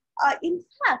 In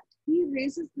fact, he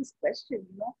raises this question,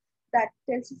 you know, that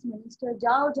tells his minister,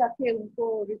 "Jao jaake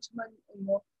unko Richmond, you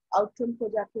know, outram ko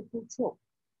jaake pucho."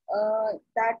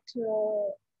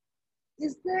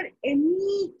 Is there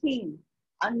any king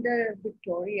under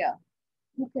Victoria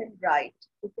who can write,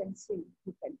 who can sing,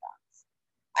 who can dance?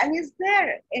 And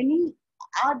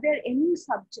are there any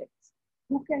subjects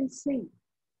who can sing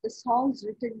the songs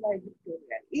written by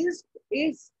Victoria?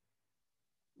 Is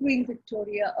Queen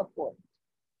Victoria a poet?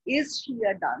 Is she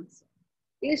a dancer?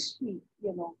 Is she,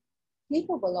 you know,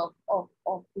 capable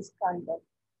of this kind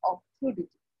of fluidity?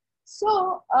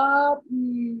 So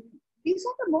these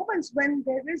are the moments when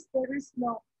there is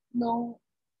no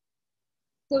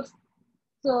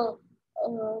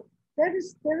there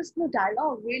is no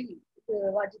dialogue really.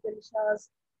 Wajid Ali Shah's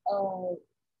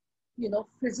you know,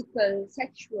 physical,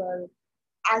 sexual,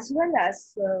 as well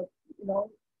as you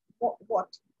know,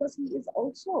 what because he is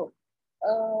also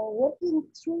working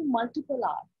through multiple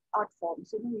art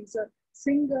forms. You know, he's a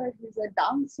singer, he's a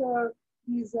dancer,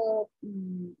 he's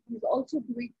also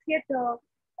doing theater,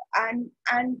 and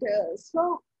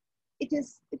so it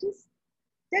is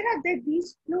there are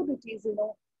these fluidities, you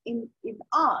know, in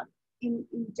art, in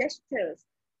gestures,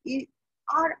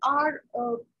 are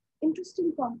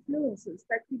interesting confluences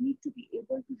that we need to be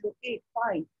able to locate,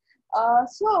 find.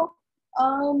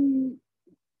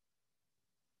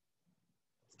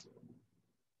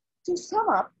 To sum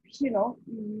up, you know,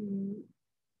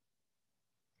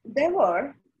 there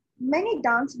were many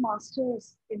dance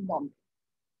masters in Bombay.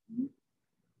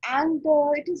 And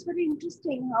it is very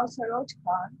interesting how Saroj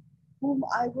Khan, whom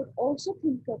I would also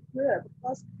think of here,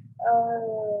 because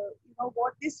you know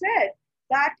what they said,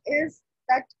 that is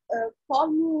that call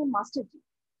me Master Ji,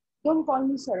 don't call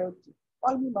me Saroj Ji,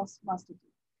 call me Master Ji.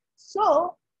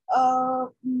 So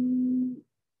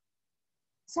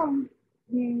some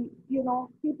you know,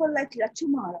 people like Lachu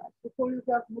Maharaj, who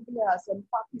choreographed Mughals and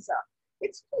Pakiza.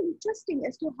 It's very interesting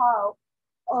as to how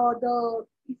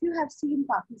if you have seen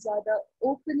Pakiza, the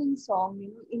opening song, you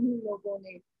know, Inni Logon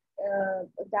Ne,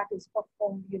 that is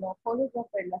performed, you know,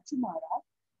 choreographed by Lachu Maharaj,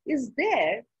 is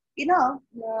there in a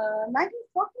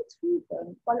 1943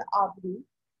 film called Abru,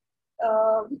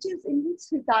 which is in which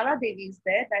Sitara Devi is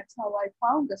there. That's how I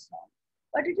found the song.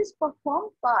 But it is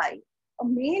performed by a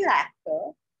male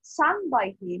actor, sung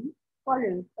by him,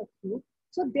 called Akyu.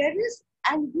 So there is,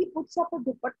 and he puts up a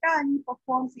dupatta and he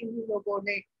performs Inni Logon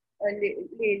Ne Le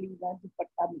Leela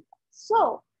Dupatta Mila.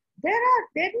 So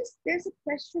there's a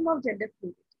question of gender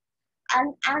fluidity,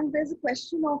 and there's a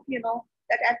question of, you know,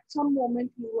 that at some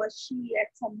moment you are she,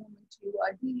 at some moment you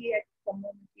are he, at some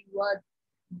moment you are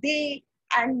they,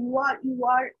 and you are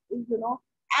you know,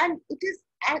 and it is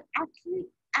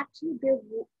actually there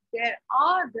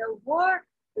were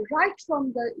right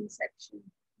from the inception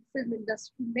film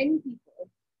industry many people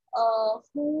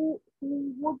who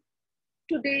would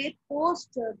today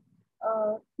post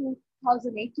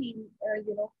 2018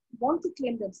 you know, want to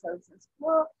claim themselves as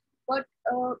poor, but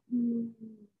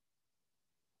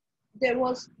there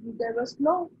was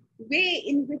no way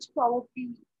in which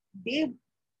probably they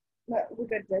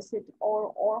would address it,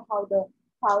 or how the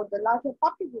larger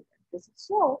public would address it.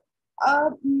 So,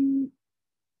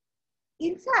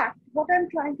 in fact, what I'm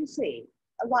trying to say,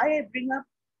 why I bring up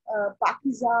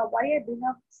Pakiza, why I bring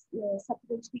up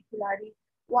Sapranjhi Kulari,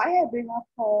 why I bring up,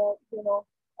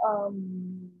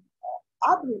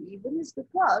 Abril even, is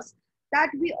because that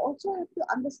we also have to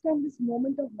understand this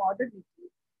moment of modernity,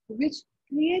 which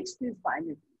creates these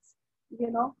binaries, you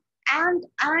know, and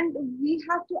we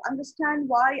have to understand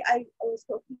why I was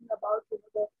talking about,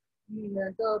 the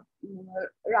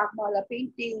Ragmala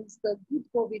paintings, the Git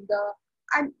Govinda,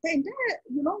 and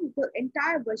the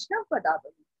entire Vaishnav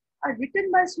Padavali are written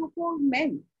by so-called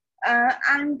men,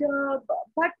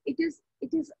 but it is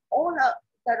all the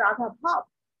Radha Bhav.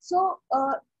 So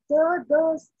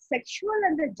the sexual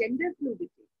and the gender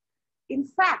fluidity, in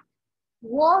fact,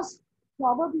 was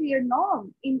probably a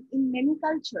norm in many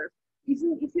cultures. If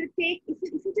you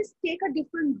just take a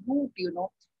different route,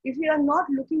 if you are not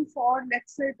looking for,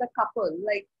 let's say, the couple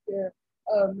like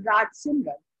Raj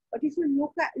Simran, but if you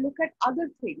look at other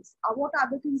things, what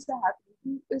other things are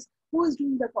happening? Who is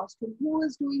doing the costume? Who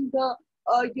is doing the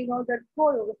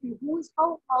choreography?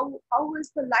 How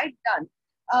is the light done?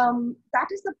 That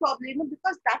is the problem,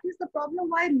 because that is the problem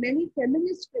why many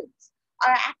feminist films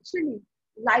are actually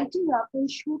lighting up and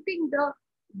shooting the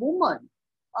woman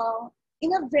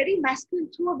in a very masculine,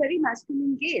 through a very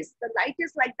masculine gaze. The light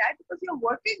is like that because you're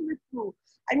working with truth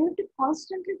and you have to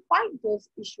constantly fight those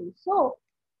issues. So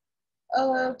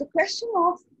the question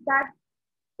of that,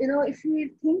 if you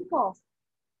think of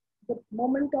the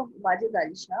moment of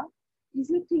Vajradalisha, if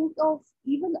you think of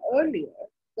even earlier,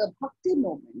 the Bhakti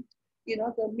moment,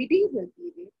 the medieval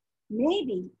period,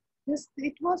 maybe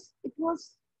it was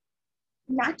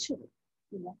natural,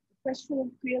 the question of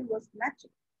queer was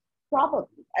natural,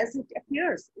 probably, as it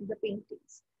appears in the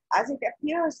paintings, as it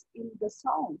appears in the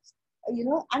songs,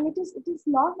 and it is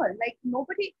normal. Like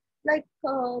nobody, like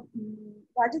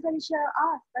Rajadalisha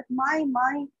asked that my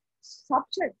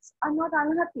subjects are not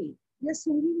unhappy. They're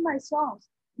singing my songs.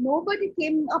 Nobody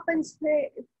came up and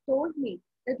told me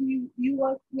that you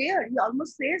are queer. He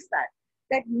almost says that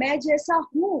मैं जैसा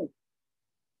हूँ,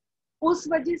 उस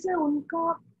वजह से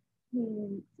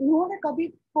उन्होंने कभी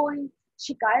कोई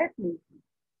शिकायत नहीं की,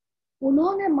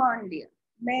 उन्होंने मान लिया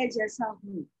मैं जैसा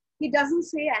हूँ. He doesn't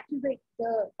say, actually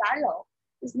the dialogue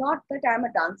is not that I'm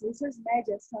a dancer. He says मैं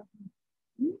जैसा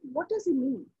हूँ. What does he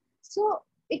mean? So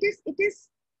it is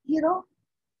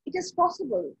it is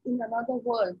possible in another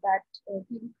world that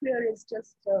being queer is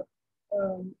just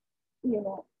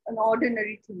an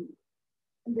ordinary thing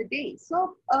in the day.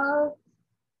 So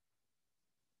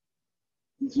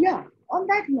yeah, on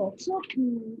that note, so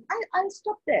I'll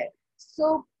stop there.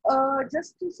 So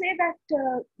just to say that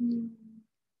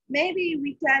maybe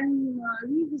we can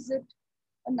revisit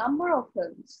a number of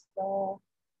films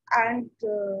and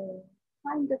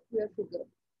find the queer figure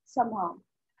somehow.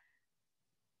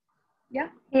 Yeah.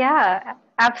 Yeah,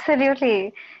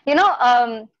 absolutely.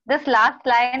 This last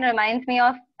line reminds me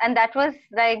of, and that was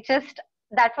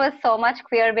that was so much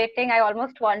queer baiting. I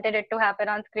almost wanted it to happen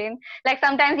on screen. Like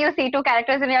sometimes you see two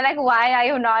characters and you're like, why are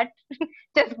you not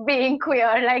just being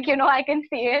queer? Like, I can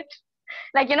see it.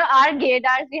 Like, our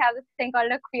gaydars, we have this thing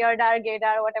called a queerdar,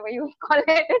 gaydar, whatever you call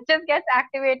it. It just gets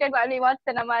activated while we watch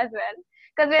cinema as well.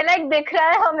 Because we're like, dikh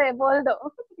raha hai hame, bol do.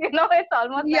 It's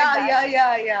almost like that.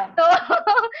 Yeah. So,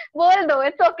 bol do,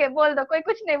 it's okay, bol do. Koi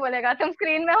kuch nahi bolega. Tum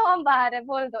screen mein ho, hum bahar hai,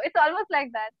 bol do. It's almost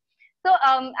like that. So,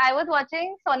 I was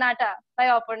watching Sonata by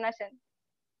Aparna Sen.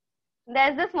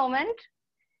 There's this moment,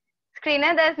 screen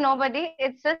hai, there's nobody.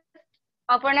 It's just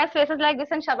Aparna's face is like this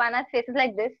and Shabana's face is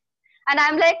like this. And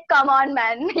I'm like, come on,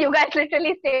 man. You guys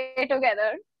literally stay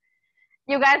together.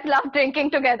 You guys love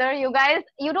drinking together. You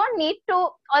don't need to.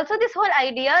 Also, this whole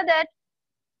idea that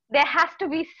there has to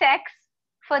be sex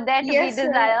for there to be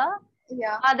desire.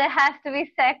 Yeah. Or there has to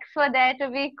be sex for there to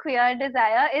be queer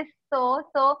desire is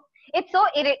it's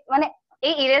so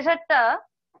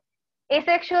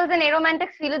asexuals and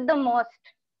aromantics feel it the most,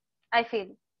 I feel.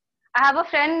 I have a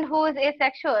friend who is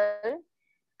asexual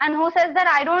and who says that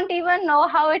I don't even know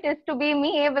how it is to be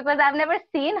me because I've never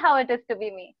seen how it is to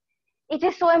be me. It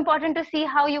is so important to see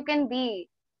how you can be,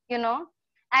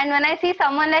 And when I see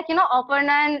someone like, Aparna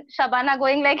and Shabana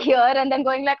going like here and then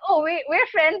going like, oh, we're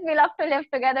friends, we love to live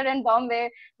together in Bombay.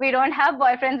 We don't have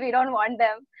boyfriends, we don't want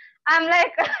them. I'm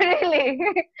like, really?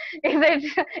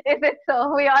 Is it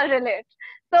so? We all relate.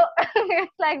 So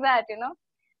it's like that,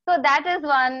 So that is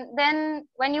one. Then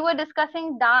when you were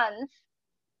discussing dance,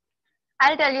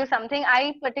 I'll tell you something.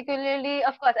 I particularly,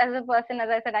 of course, as a person, as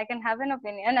I said, I can have an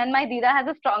opinion, and my Dida has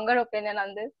a stronger opinion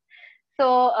on this.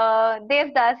 So,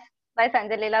 Dev Das by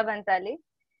Sanjay Leela Bhansali.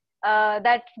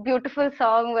 That beautiful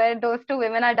song where those two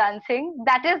women are dancing,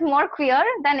 that is more queer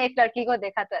than Ek Ladki Ko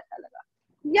Dekha To Aisa Laga.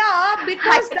 Yeah,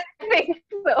 because that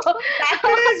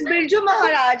is Birju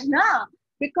Maharaj, na?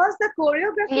 Because the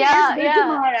choreography is Birju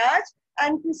Maharaj,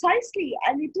 and precisely,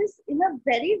 and it is in a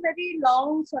very, very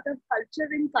long sort of culture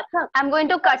in Kathak. I'm going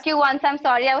to cut you once. I'm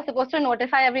sorry. I was supposed to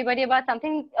notify everybody about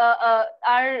something.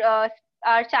 Our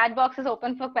chat box is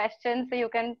open for questions, so you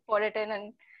can pour it in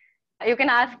and you can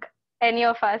ask any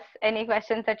of us any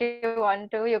questions that you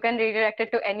want to. You can redirect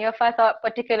it to any of us, or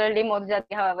particularly Madhuja,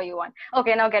 however you want.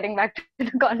 Okay, now getting back to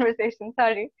the conversation.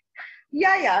 Sorry.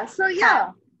 Yeah. So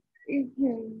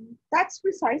that's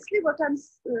precisely what I'm.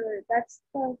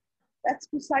 That's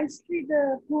precisely the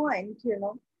point.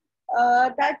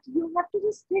 That you have to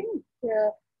just think.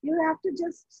 You have to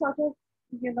just sort of,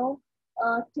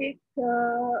 take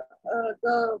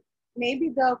maybe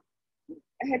the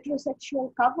heterosexual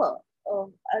cover,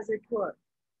 as it were.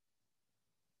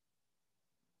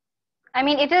 I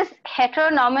mean, it is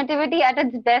heteronormativity at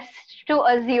its best to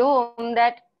assume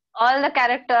that all the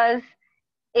characters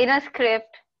in a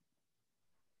script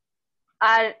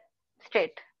are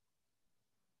straight.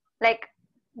 Like,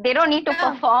 they don't need to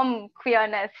perform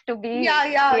queerness to be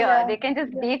queer. They can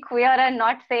just be queer and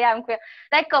not say I'm queer.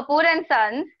 Like Kapoor and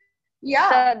Sons,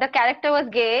 the character was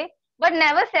gay, but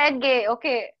never said gay.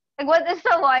 Okay. Like, was just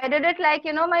avoided it like,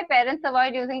 my parents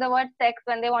avoid using the word sex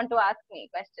when they want to ask me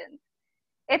questions.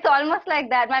 It's almost like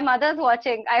that. My mother's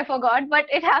watching. I forgot, but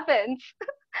it happens.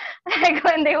 Like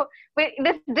when with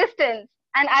this distance.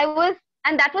 And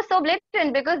that was so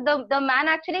blatant because the man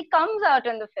actually comes out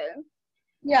in the film.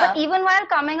 Yeah. But even while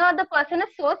coming out, the person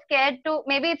is so scared to,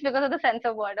 maybe it's because of the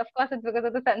censor word. Of course, it's because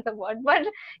of the censor word. But,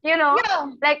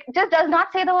 like, just does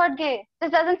not say the word gay.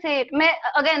 Just doesn't say it.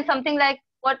 Again, something like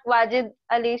what Wajid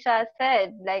Ali Shah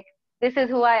said, like, this is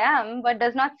who I am, but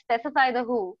does not specify the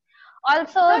who.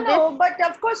 Also, no, but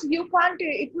of course, you can't,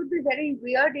 it would be very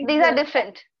weird. These are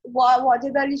different.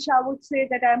 Wajid Ali Shah would say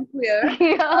that I'm queer.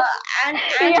 And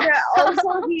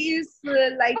also he is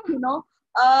like,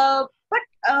 but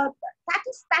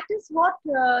that is what,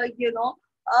 I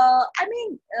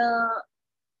mean,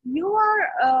 you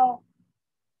are,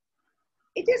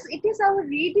 it is our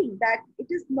reading that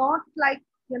it is not like,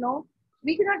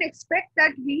 we cannot expect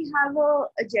that we have a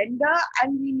agenda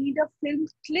and we need a film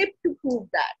clip to prove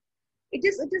that. It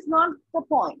is not the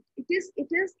point. It is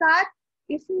that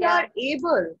if we are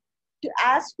able to,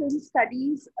 as film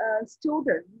studies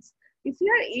students, if we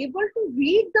are able to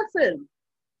read the film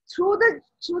through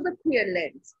the queer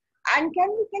lens, and can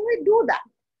we do that?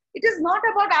 It is not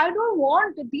about, I don't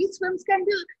want, these films can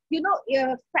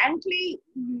be, frankly,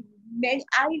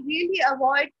 I really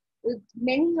avoid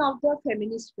many of the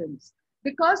feminist films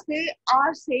because they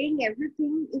are saying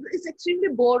everything is extremely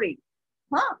boring.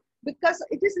 Because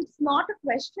it's not a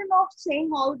question of saying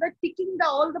ticking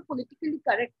all the politically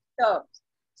correct terms.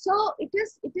 So it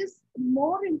is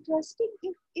more interesting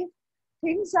if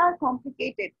things are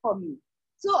complicated for me.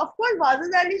 So of course,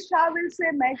 Wajid Ali Shah will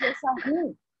say, "Main jaisa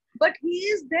hoon," but he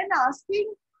is then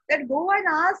asking that go and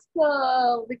ask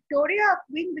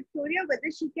Queen Victoria,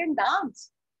 whether she can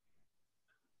dance.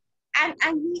 And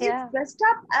he is dressed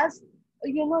up as,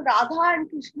 Radha and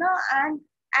Krishna,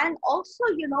 and also,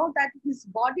 that his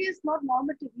body is not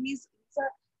normative. He's a,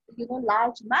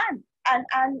 large man.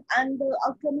 And the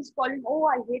outcome is calling, oh,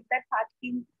 I hate that fat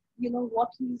king. What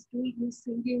he's doing, he's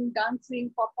singing,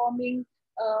 dancing, performing,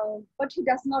 but he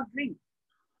does not drink.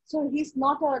 So he's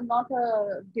not a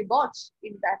debauch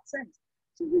in that sense.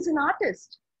 So he's an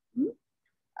artist.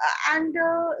 And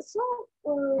so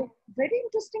very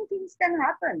interesting things can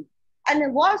happen.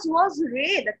 And was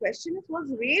Ray, the question is,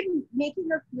 was Ray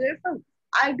making a queer film?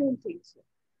 I don't think so.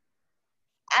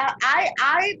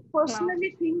 I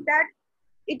personally think that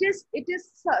it is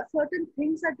certain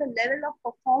things at the level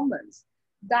of performance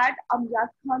that Amjad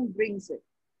Khan brings it.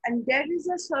 And there is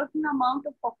a certain amount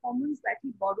of performance that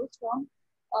he borrows from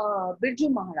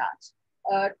Birju Maharaj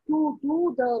to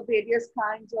do the various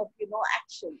kinds of,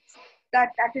 actions that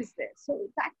is there. So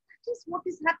that is what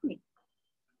is happening.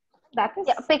 That is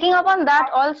picking up on that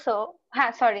also.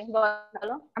 Sorry,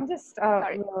 Bolo. I'm just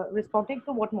responding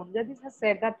to what Mukherjee has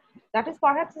said, that is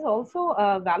perhaps also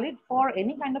valid for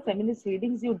any kind of feminist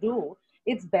readings you do.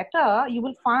 It's better, you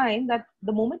will find that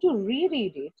the moment you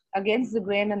reread it against the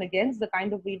grain and against the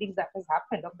kind of readings that has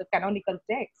happened of the canonical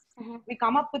text, we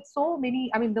come up with so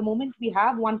many, the moment we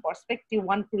have one perspective,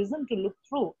 one prism to look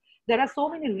through, there are so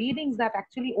many readings that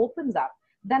actually opens up.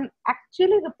 Then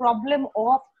actually the problem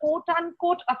of quote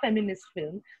unquote a feminist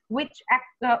film, which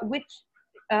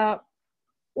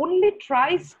only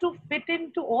tries to fit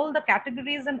into all the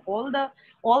categories and all the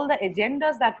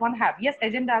agendas that one have. Yes,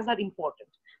 agendas are important.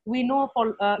 We know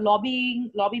for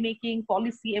lobbying, lobby making,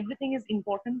 policy, everything is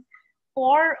important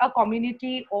for a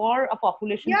community or a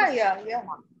population. Yeah.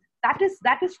 That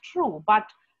is true, but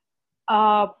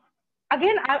uh,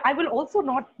 again, I will also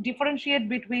not differentiate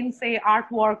between, say,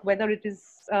 artwork, whether it is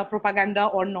propaganda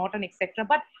or not, and etc.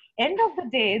 But end of the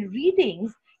day,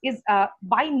 readings is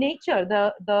by nature,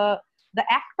 the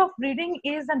act of reading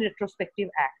is a retrospective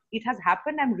act. It has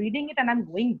happened, I'm reading it and I'm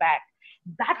going back.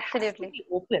 That has to be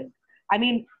open. I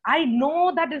mean, I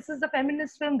know that this is a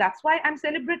feminist film, that's why I'm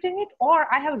celebrating it, or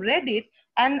I have read it,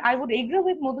 and I would agree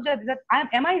with Madhuja that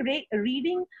am I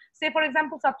reading, say, for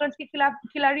example, Satranj Ki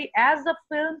Khiladi as a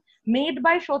film made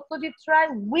by Satyajit Ray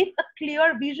with a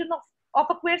clear vision of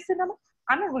a queer cinema?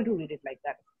 I'm not going to read it like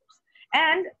that, of course.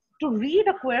 And to read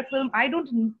a queer film, I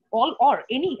don't, or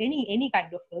any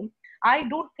kind of film, I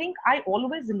don't think I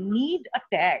always need a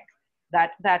tag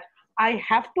that I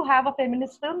have to have a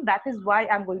feminist film. That is why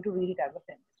I'm going to read it as a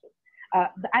feminist film.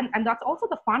 And that's also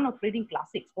the fun of reading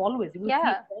classics. Always, you will see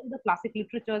all the classic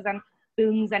literatures and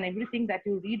films and everything that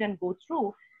you read and go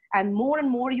through. And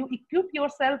more you equip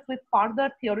yourself with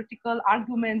further theoretical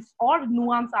arguments or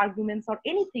nuance arguments or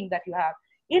anything that you have.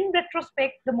 In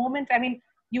retrospect, the moment, I mean,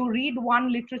 you read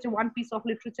one piece of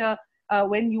literature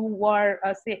when you were,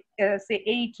 say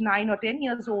 8, 9, or 10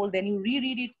 years old, then you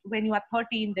reread it when you are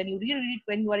 13, then you reread it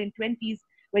when you are in 20s,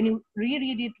 when you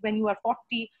reread it when you are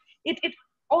 40.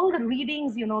 All the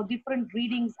readings, different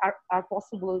readings are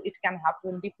possible. It can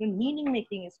happen. Different meaning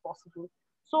making is possible.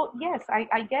 So yes,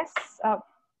 I guess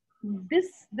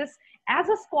this as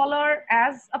a scholar,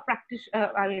 as a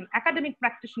practitioner, academic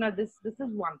practitioner, this is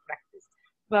one practice.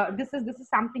 But this is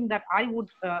something that I would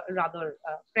rather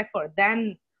prefer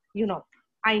than,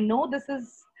 I know this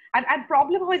is, and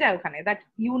problem ho jay okhane, that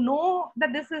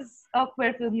that this is a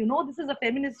queer film, this is a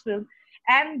feminist film,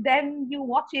 and then you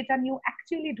watch it and you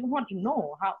actually do not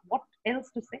know what else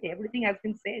to say. Everything has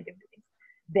been said, everything's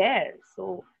there.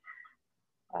 So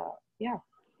yeah.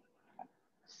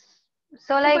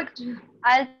 So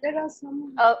there are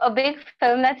some a big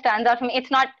film that stands out for me.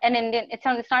 It's not an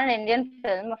Indian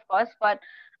film, of course, but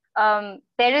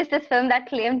there is this film that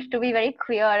claimed to be very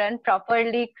queer and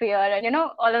properly queer and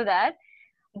all of that.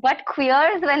 But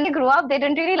queers, when they grew up, they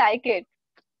didn't really like it.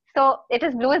 So it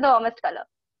is Blue is the Warmest Color.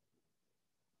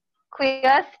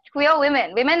 Queer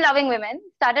women loving women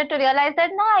started to realize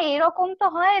that na, erokom to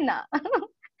hoy na.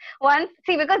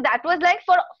 Because that was like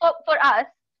for us,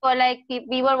 for like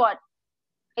we were what,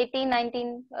 18,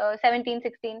 19, 17,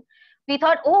 16. We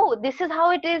thought, oh, this is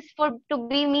how it is to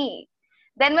be me.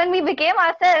 Then when we became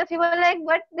ourselves, we were like,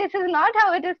 but this is not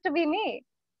how it is to be me.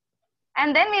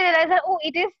 And then we realized that, oh,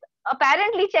 it is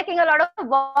apparently checking a lot of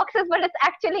boxes, but it's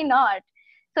actually not.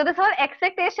 So this whole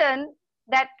expectation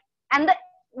that, and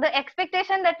the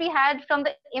expectation that we had from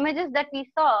the images that we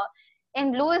saw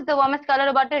in Blue is the Warmest Color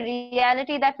about a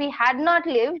reality that we had not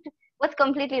lived was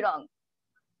completely wrong.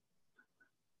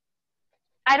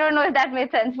 I don't know if that made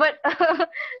sense, but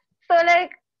so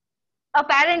like,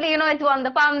 apparently, it's won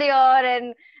the Palme d'Or,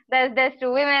 and there's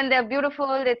 2 women, they're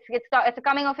beautiful, it's a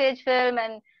coming of age film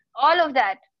and all of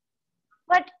that.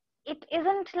 But it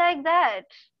isn't like that,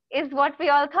 is what we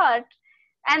all thought.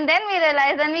 And then we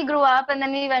realized, when we grew up and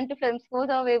then we went to film school,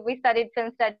 so we studied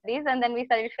film studies, and then we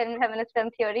studied feminist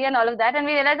film theory and all of that, and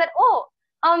we realized that, oh,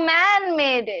 a man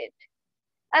made it.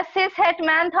 A cis-het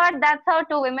man thought that's how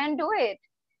 2 women do it.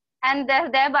 And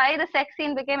thereby the sex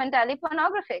scene became entirely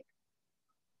pornographic.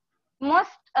 Most,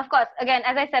 of course, again,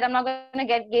 as I said, I'm not going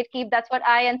to gatekeep. That's what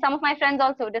I and some of my friends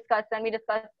also discussed when we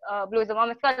discussed Blue is the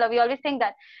Warmest Color. We always think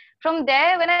that. From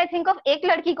there, when I think of Ek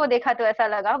Ladki Ko Dekha To Aisa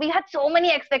Laga, we had so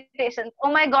many expectations.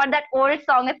 Oh my God, that old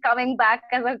song is coming back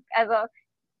as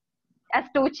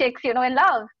 2 chicks, in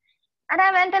love. And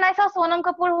I went and I saw Sonam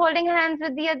Kapoor holding hands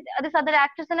with this other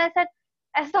actress, and I said,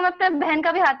 "Aisa to main apne behan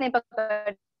ka bhi haath nahi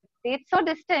pakadti. It's so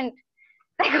distant.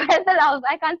 Like, where's the love?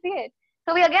 I can't see it."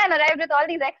 So we again arrived with all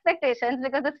these expectations,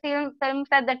 because this film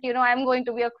said that, I'm going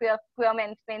to be a queer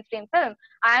mainstream film.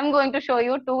 I'm going to show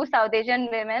you 2 South Asian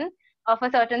women of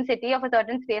a certain city, of a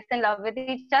certain space, in love with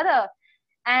each other.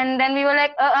 And then we were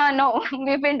like, no,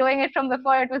 we've been doing it from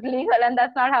before it was legal, and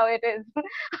that's not how it is.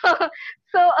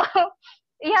 So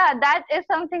yeah, that is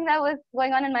something that was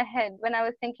going on in my head when I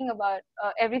was thinking about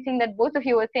everything that both of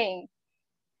you were saying.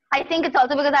 I think it's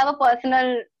also because I have a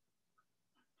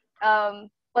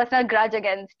personal grudge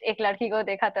against Ek Ladki Ko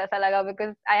Dekha To Aisa Laga,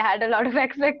 because I had a lot of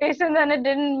expectations and it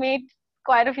didn't meet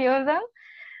quite a few of them.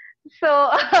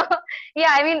 So yeah,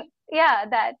 I mean, yeah,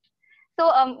 that.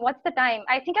 So what's the time?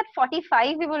 I think at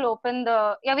 45 we will open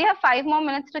the, yeah, we have 5 more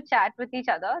minutes to chat with each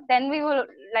other. Then we will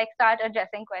like start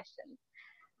addressing questions.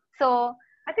 So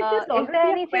I think there's is there already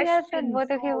a anything else that question.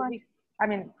 both of you So want? I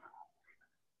mean,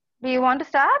 Do you want to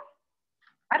start?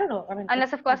 I don't know. I mean,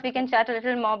 Unless of course we can chat a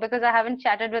little more, because I haven't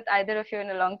chatted with either of you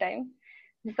in a long time.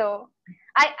 So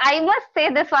I must say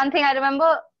this one thing. I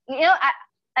remember,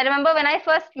 I remember when I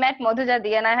first met Madhuja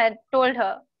and I had told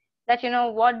her that,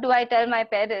 what do I tell my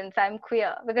parents? I'm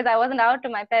queer, because I wasn't out to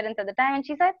my parents at the time. And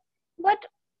she said, but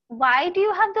why do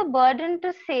you have the burden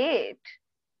to say it?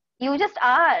 You just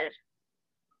are.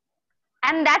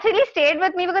 And that really stayed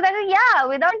with me, because I said, yeah,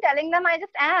 without telling them, I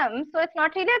just am. So it's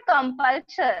not really a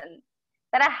compulsion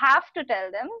that I have to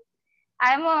tell them.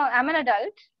 I'm an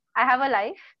adult. I have a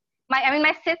life.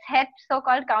 My cis het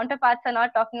so-called counterparts are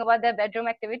not talking about their bedroom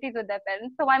activities with their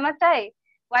parents. So why must I?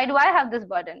 Why do I have this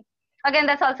burden? Again,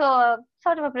 that's also a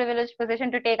sort of a privileged position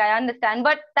to take. I understand,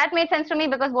 but that made sense to me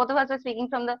because both of us were speaking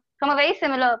from a very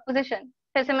similar position,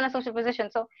 a similar social position.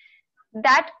 So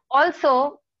that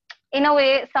also, in a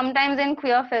way, sometimes in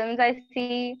queer films, I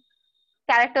see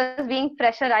characters being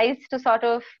pressurized to sort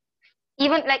of,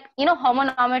 even like,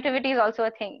 homonormativity is also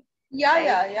a thing. Yeah,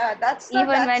 right? yeah. That's When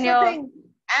the you're thing.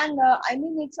 And I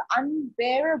mean, it's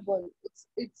unbearable.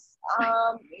 It's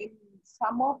in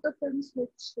some of the films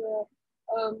which you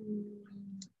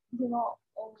know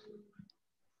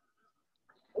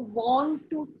want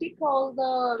to tick all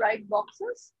the right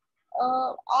boxes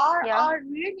are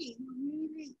really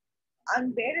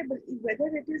unbearable.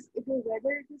 Whether it is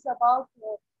about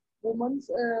women's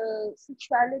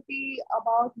sexuality,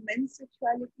 about men's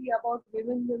sexuality, about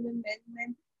women, men,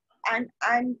 and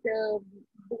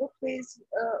both ways,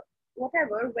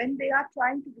 whatever. When they are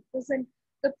trying to represent,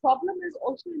 the problem is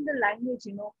also in the language.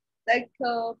 Like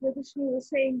Pradeshni was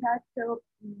saying that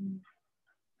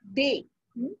they.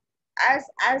 As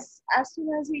soon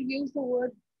as we use the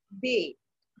word they,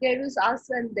 there is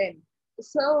us and them.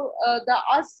 So the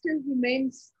us still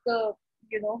remains the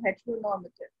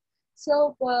heteronormative.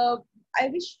 So I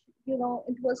wish it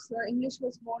was English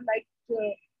was more like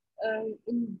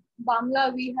in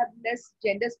Bangla we have less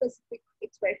gender specific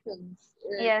expressions.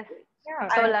 yes, yeah,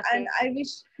 so and, lucky. and I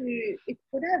wish it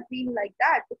could have been like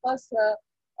that, because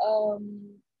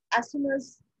as soon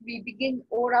as we begin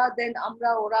ora, then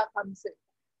amra ora comes in.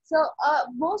 So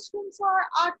most films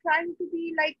are trying to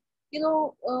be like,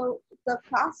 the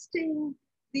casting,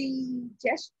 the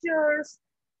gestures,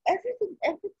 everything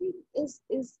is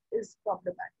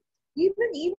problematic.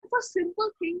 Even for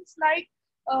simple things like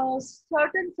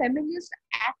certain feminist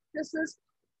actresses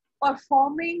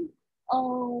performing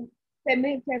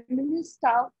feminist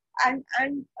stuff and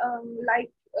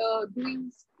like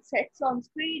doing sex on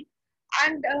screen,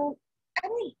 and I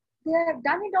mean they have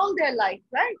done it all their life,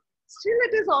 right? Still,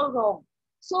 it is all wrong.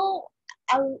 So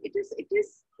it is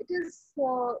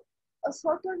a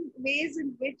certain ways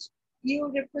in which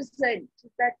you represent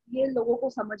that ये लोगों को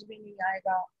समझ में नहीं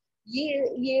आएगा,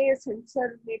 ये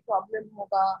sensor में problem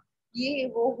होगा, ये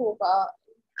वो होगा,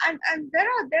 and there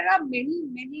are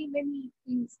many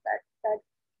things that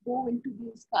go into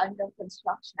these kind of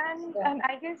constructions. And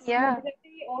I guess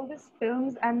definitely all these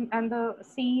films and the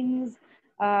scenes,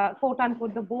 quote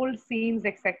unquote, the bold scenes,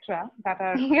 etc., that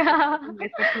are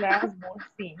referred to as bold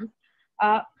scenes.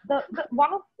 The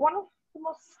one of the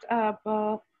most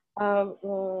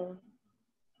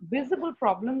visible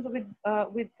problems with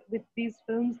these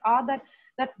films are that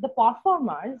the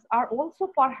performers are also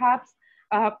perhaps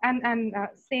and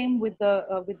same with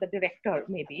the director,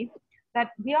 maybe,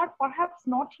 that we are perhaps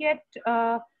not yet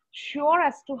sure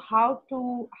as to how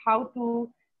to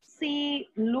see,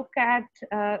 look at,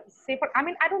 say, I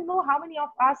mean, I don't know how many of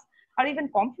us are even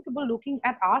comfortable looking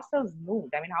at ourselves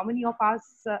nude. I mean, how many of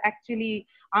us actually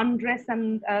undress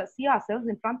and see ourselves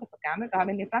in front of a camera? I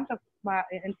mean, in front of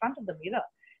the mirror.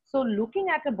 So looking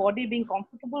at a body, being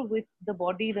comfortable with the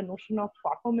body, the notion of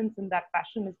performance in that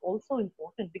fashion is also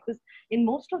important, because in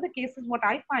most of the cases, what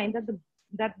I find that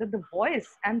the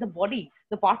voice and the body,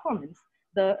 the performance,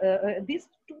 these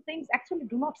two things actually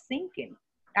do not sink in.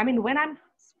 I mean, when I'm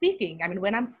speaking, I mean,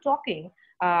 when I'm talking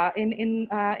in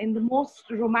the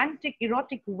most romantic,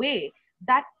 erotic way,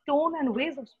 that tone and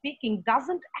ways of speaking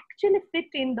doesn't actually fit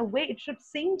in the way it should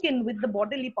sink in with the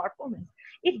bodily performance.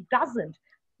 It doesn't.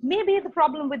 Maybe the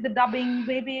problem with the dubbing,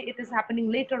 maybe it is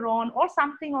happening later on, or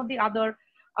something or the other.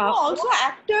 Also,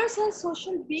 actors are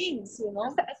social beings,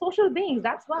 Social beings.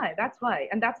 That's why,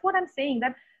 and that's what I'm saying.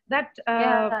 That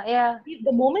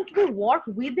the moment we work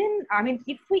within, I mean,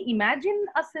 if we imagine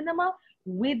a cinema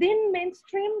within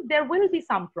mainstream, there will be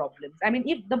some problems. I mean,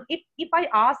 if I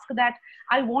ask that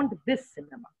I want this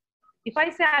cinema, If I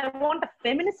say I want a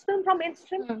feminist film from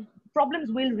mainstream,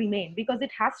 problems will remain because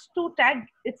it has to tag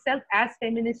itself as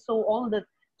feminist, so all the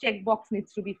checkbox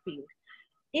needs to be filled.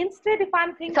 Instead, if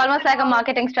I'm thinking, it's almost like a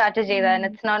marketing strategy. Then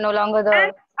it's not no longer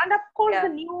the and of course the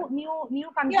new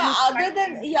countries. Yeah, other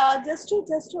than just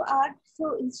to add, so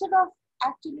instead of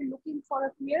actually looking for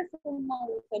a queer film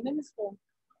or a feminist film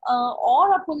or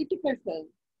a political film,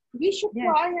 we should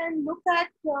try and look at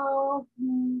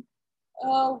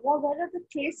what are the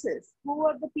traces, who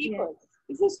are the people.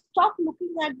 If we stop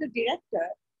looking at the director,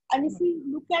 and if we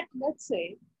look at, let's say,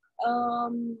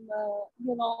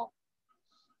 you know,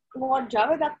 what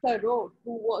Javed Akhtar wrote,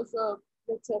 who was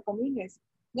let's say, a communist,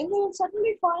 then we will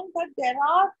suddenly find that there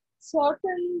are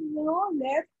certain,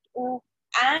 left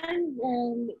and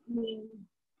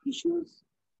issues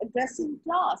addressing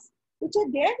class, which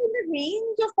are there in the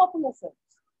range of popular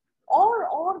films,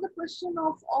 or the question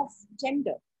of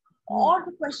gender, or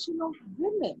the question of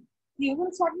women. You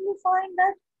will suddenly find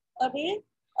that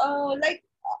like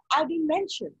I didn't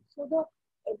mention. So the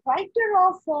writer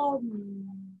of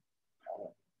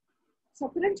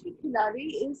Satranji Khiladi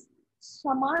is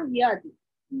Samar Yadi.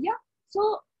 Yeah. So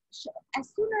as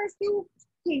soon as you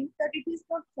think that it is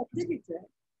not Satranji,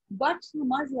 but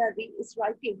Samar Yadi is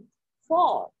writing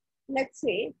for, let's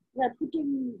say,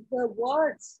 putting the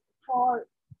words for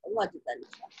Vajidali,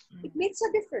 it makes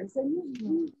a difference. And you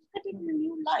look at it in a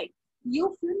new light.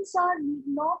 Films are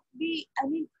not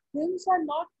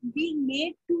being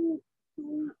made to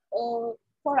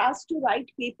for us to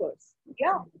write papers,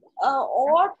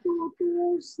 or to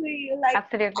say like,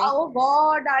 absolutely. Oh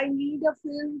God, I need a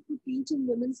film to teach in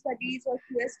women's studies or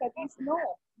queer studies. No,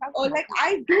 or like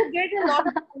I do get a lot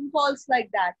of phone calls like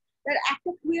that. That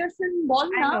একটা queer film বল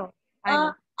না,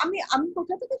 আমি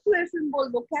কোথা থেকে queer film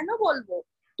বলবো, কেন বলবো,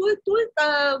 তুই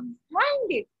find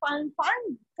it,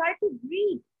 try to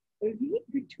read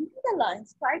between the lines,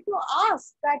 try to ask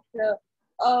that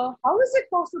how is it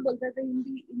possible that in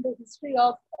the history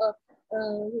of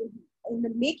in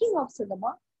the making of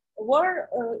cinema,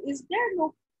 is there no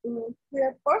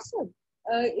queer person?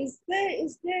 Is there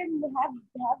have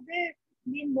there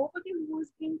been nobody who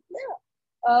is being clear?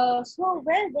 So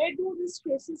where do these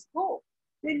traces go?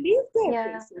 They leave their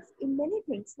traces in many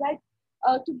things. Like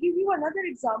to give you another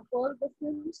example, the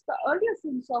earlier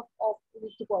films of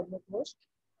Ritu Ghosh,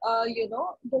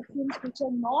 the films which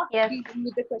are not dealing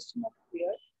with the question of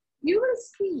queer, you will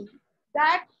see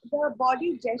that the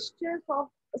body gestures of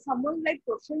someone like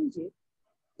Prosenjit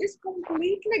is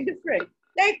completely different.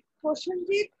 Like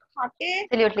Prosenjit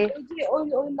ওই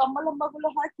লম্বা লম্বা গুলো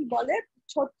হয় কি বলে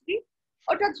ছত্রি,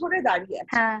 ওটা ধরে দাঁড়িয়ে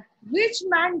আছে. Which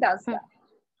man does that?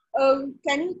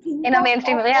 Can you think in a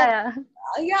mainstream?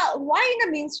 Why in a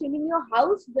mainstream? In your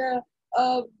house,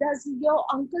 does your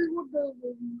uncle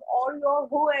or your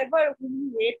whoever whom you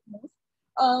hate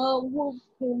most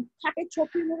খাটে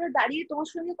ছত্রি ধরে দাঁড়িয়ে তোমার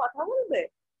সঙ্গে কথা বলবে?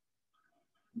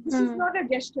 This is not a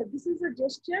gesture. This is a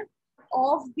gesture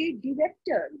of the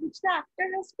director, which the actor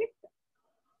has picked up,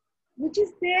 which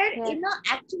is there in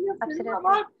actually a film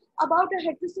about a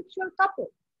heterosexual couple.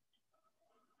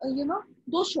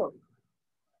 Dosho.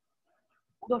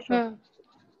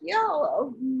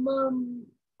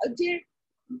 যে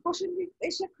প্রসেনজিৎ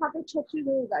এসে খাটে ছত্রি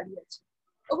ধরে দাঁড়িয়ে আছে,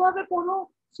 ওভাবে কোনো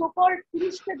সোকল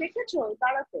পুরুষকে দেখেছো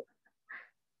দাঁড়াতে?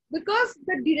 বিকজ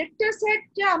দ্য ডিরেক্টর সেড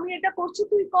যে আমি এটা করছি,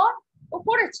 তুই কর, ও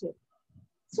করেছে.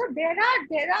 So there are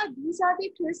these are the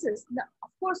traces. Now,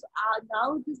 of course, now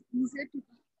it is easier to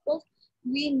do because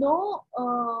we know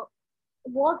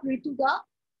what Rituda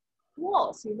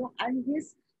was, and his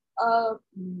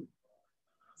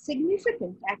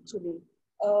significant actually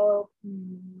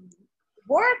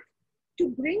work to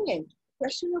bring in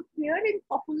question of queer in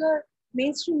popular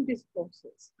mainstream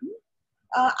discourses,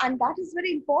 and that is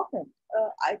very important.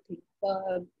 I think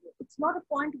it's not a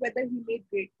point whether he made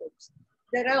great films.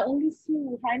 There are only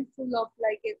handful of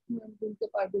like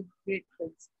great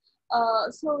films.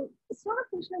 So it's not a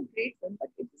question of great film, but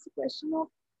it is a question of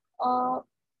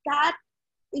that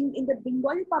in the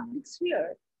Bengali public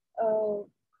sphere,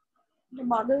 the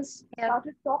mothers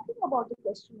started talking about the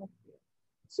question of fear.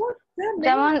 So there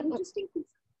are many interesting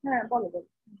things.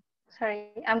 Sorry,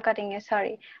 I'm cutting you.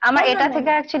 Sorry. আমার এটা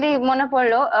থেকে actually মনে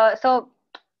পড়লো. So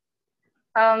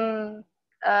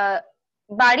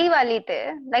Badiwalite,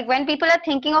 like when people are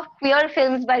thinking of queer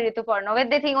films by Rituparna,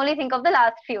 they only think of the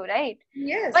last few, right?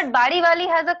 Yes. But Badiwali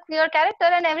has a queer character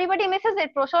and everybody misses it.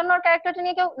 Proshanno's character,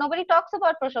 nobody talks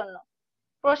about Proshanno.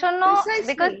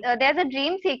 Because there's a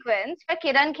dream sequence where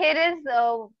Kiran Kher is,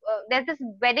 there's this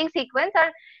wedding sequence, or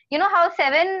you know how 7,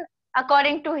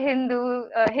 according to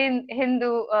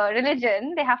Hindu religion,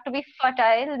 they have to be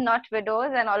fertile, not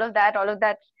widows, and all of that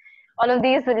all of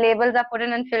these labels are put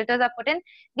in and filters are put in.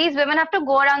 These women have to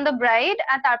go around the bride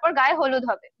and tarpor gaye holud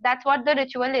hobe. That's what the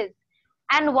ritual is.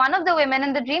 And one of the women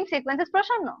in the dream sequence is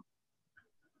Prasanna.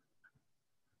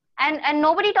 And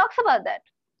nobody talks about that.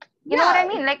 You know what I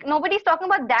mean? Like, nobody's talking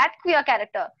about that queer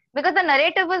character, because the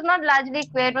narrative was not largely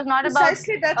queer. It was not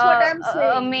precisely about that's what I'm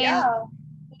saying. main.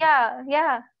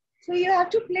 Yeah. So you have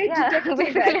to play detective.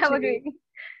 Basically, actually. I'm agreeing.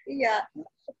 Yeah.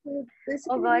 So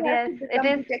basically, Oh God, we have yes, to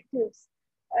become detectives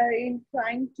in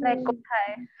trying to. Like,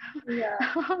 yeah.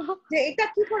 যে এটা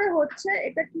কি করে হচ্ছে,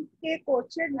 এটা কি কে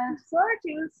করছে, search,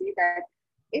 you will see that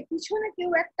এর পিছনে কেউ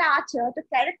একটা আছে, হয়তো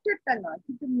ক্যারেক্টারটা নয়,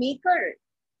 কিন্তু maker,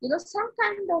 some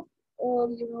kind of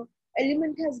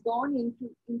element has gone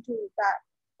into that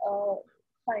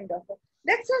kind of.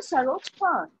 Let's say Saroj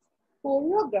Khan's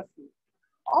choreography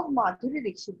of Madhuri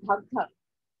Dixit, Dhak Dhak.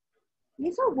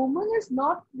 If a woman is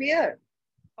not queer,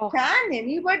 can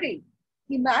anybody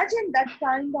imagine that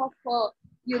kind of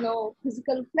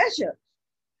physical pleasure?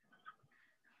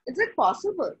 Is it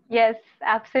possible? Yes,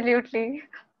 absolutely.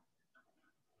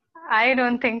 I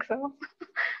don't think so.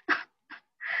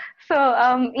 So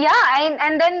yeah,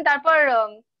 and then tarpor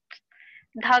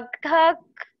Dhak Dhak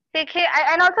dekhe,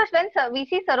 and also when we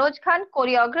see Saroj Khan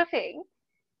choreographing,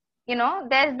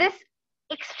 there's this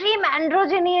extreme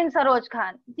androgyny in Saroj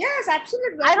Khan. Yes,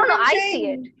 absolutely. I don't know, I see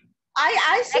it.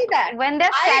 I see that. When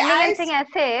they're standing and saying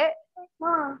essay.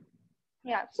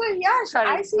 Yeah. So yes, sorry,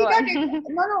 I see that.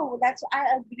 No, that's, I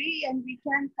agree, and we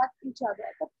can cut each other.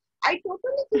 But I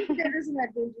totally think there is an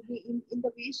androgyny in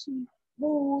the way she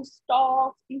moves,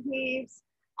 talks, behaves,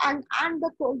 and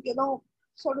the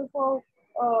sort of a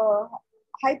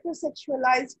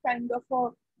hypersexualized kind of a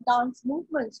dance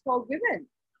movements for women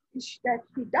that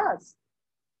he does.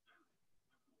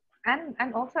 And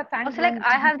also at times, also, like,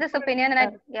 I have this opinion, and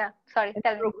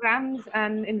programs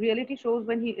and in reality shows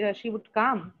when she would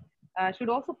come, she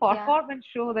would also perform and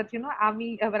show that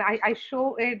when I show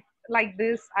it like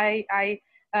this, I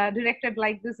directed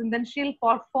like this, and then she'll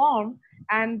perform,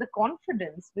 and the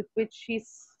confidence with which she's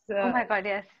oh my God,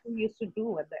 yes, used to do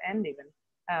at the end even.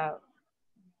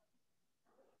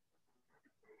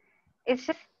 It's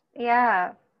just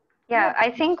I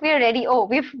think we're ready. Oh,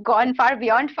 we've gone far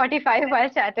beyond 45 while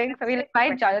chatting, so we'll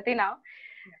invite Jayati now.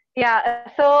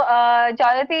 So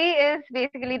Jayati is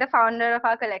basically the founder of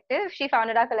our collective. She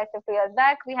founded our collective 2 years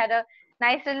back. We had a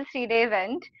nice little 3-day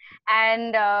event,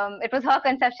 and it was her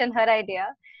conception, her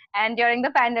idea. And during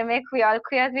the pandemic, we all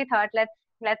queers, we thought,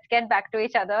 let's get back to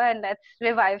each other and let's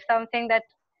revive something that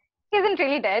isn't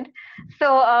really dead.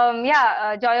 So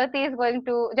Jayati is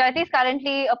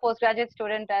currently a postgraduate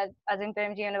student at Azim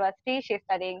Premji University. She's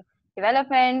studying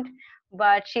development,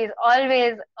 but she's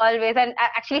always, and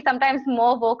actually sometimes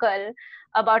more vocal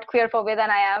about queer phobia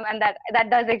than I am, and that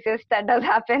does exist, that does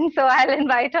happen. So I'll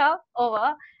invite her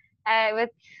over with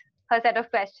her set of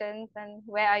questions. And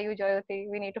where are you, Jayati?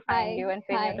 We need to find you and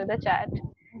pin you to the chat.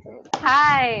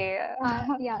 Hi.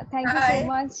 Thank you so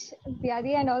much,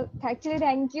 Diyadi, and actually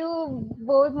thank you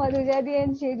both Madhuja di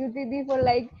and Shenjuti di for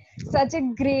like such a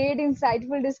great,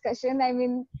 insightful discussion. I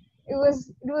mean, it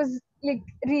was like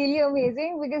really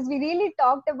amazing, because we really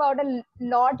talked about a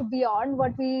lot beyond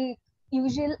what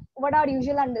our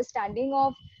usual understanding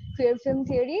of queer film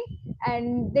theory,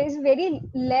 and there's very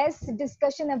less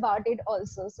discussion about it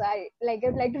also. So I'd like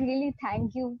to really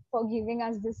thank you for giving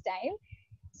us this time.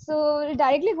 So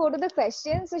directly go to the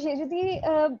question. So Shenjuti,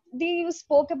 you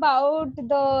spoke about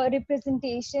the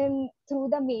representation through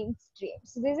the mainstream.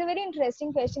 So there's a very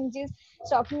interesting question which is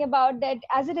talking about that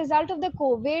as a result of the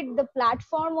COVID, the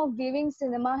platform of viewing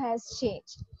cinema has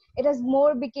changed. It has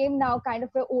more became now kind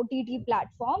of a OTT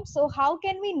platform. So how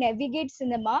can we navigate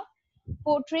cinema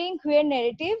portraying queer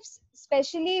narratives,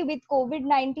 especially with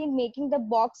COVID-19 making the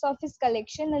box office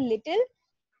collection a little,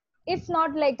 if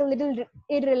not like a little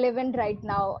irrelevant right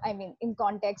now, I mean, in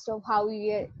context of how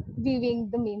we are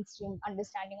viewing the mainstream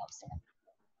understanding of cinema?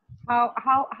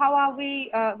 How are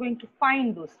we going to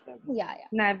find those films?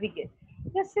 Navigate.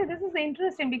 Yes, see, this is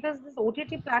interesting, because these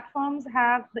OTT platforms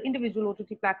have, the individual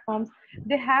OTT platforms,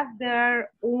 they have their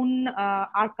own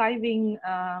archiving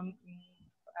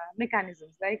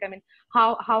mechanisms, right? I mean,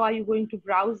 how are you going to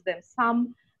browse them?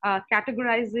 Some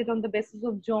categorize it on the basis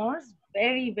of genres,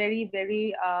 very, very,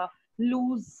 very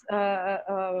loosely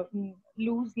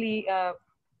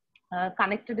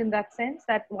connected in that sense,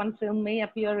 that one film may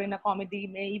appear in a comedy,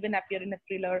 may even appear in a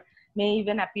thriller, may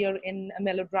even appear in a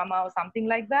melodrama or something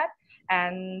like that,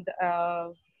 and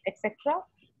etc.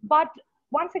 But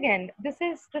once again, this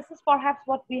is perhaps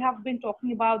what we have been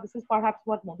talking about. This is perhaps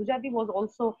what Madhuja was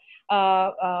also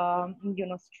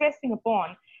stressing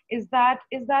upon, is that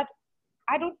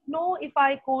I don't know if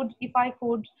I could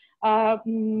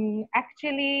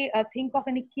actually think of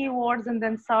any keywords and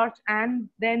then search, and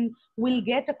then we'll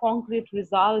get a concrete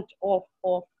result of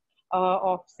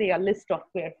say a list of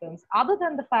queer films, other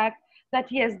than the fact that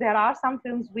yes, there are some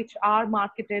films which are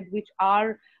marketed, which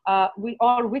are which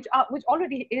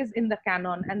already is in the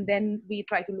canon, and then we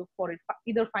try to look for it,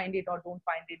 either find it or don't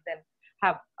find it, then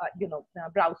have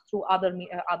browse through other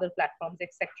platforms,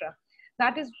 etc.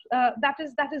 That is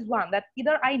one, that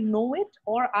either I know it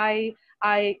or I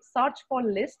search for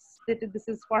lists. This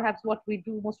is perhaps what we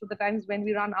do most of the times when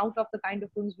we run out of the kind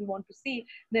of films we want to see.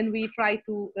 Then we try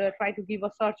to give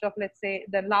a search of, let's say,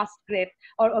 the last great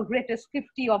or greatest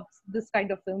 50 of this kind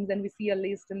of films, and we see a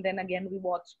list, and then again we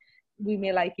watch. We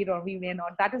may like it or we may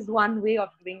not. That is one way of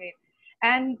doing it.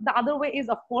 And the other way is,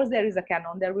 of course, there is a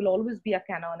canon. There will always be a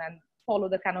canon, and follow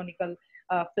the canonical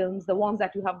films, the ones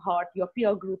that you have heard, your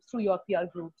peer groups, through your peer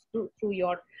groups, through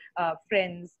your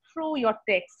friends, through your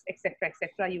texts, etc.,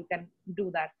 etc. You can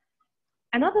do that.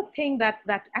 Another thing that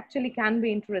actually can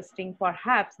be interesting,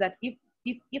 perhaps, that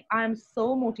if I'm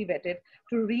so motivated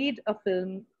to read a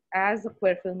film as a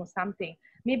queer film or something,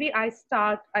 maybe I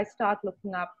start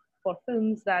looking up for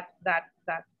films that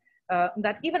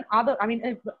even other, I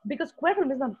mean, because queer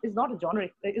film is not a genre,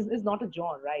 is not a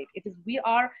genre, right? It is, we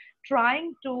are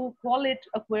trying to call it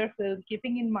a queer film,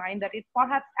 keeping in mind that it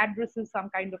perhaps addresses some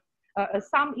kind of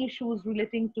some issues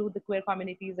relating to the queer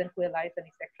communities and queer life and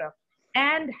etc.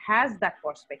 And has that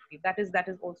perspective. That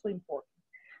is also important.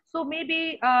 So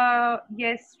maybe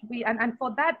yes, and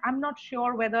for that, I'm not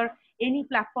sure whether any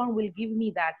platform will give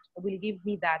me that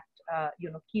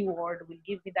keyword, will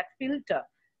give me that filter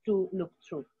to look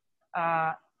through.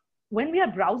 When we are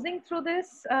browsing through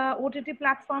this OTT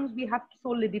platforms, we have to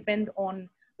solely depend on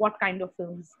what kind of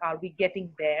films are we getting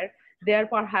there. There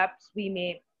perhaps we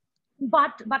may,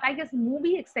 but I guess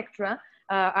movie, etc.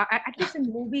 At least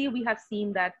in movie, we have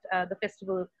seen that the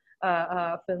festival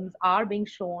films are being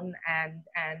shown, and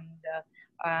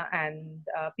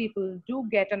people do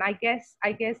get. And I guess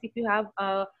if you have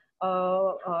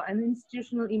an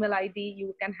institutional email ID,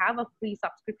 you can have a free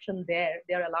subscription there.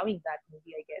 They're allowing that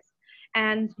movie, I guess,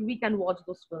 and we can watch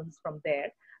those films from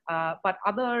there. But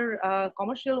other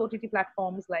commercial OTT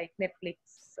platforms like Netflix,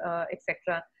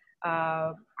 etc.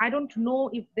 I don't know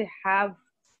if they have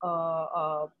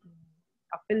a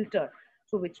filter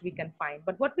through which we can find.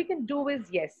 But what we can do is,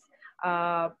 yes,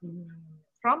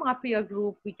 from our peer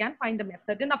group, we can find a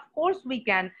method. And of course, we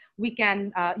can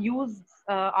use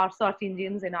our search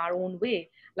engines in our own way,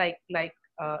 like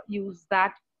use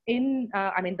that in,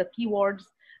 I mean, the keywords,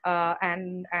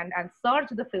 and search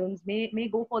the films, may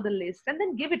go for the list, and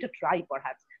then give it a try.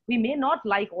 Perhaps we may not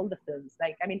like all the films.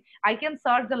 Like, I mean, I can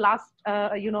search the last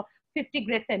 50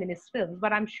 great feminist films,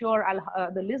 but I'm sure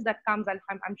the list that comes,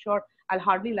 I'm sure I'll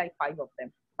hardly like 5 of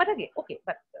them. But again, okay,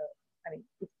 but I mean,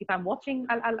 if I'm watching,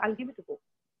 I'll give it a go.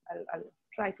 I'll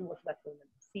try to watch that film and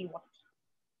see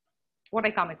what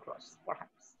I come across,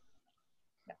 perhaps.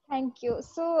 Yeah. Thank you.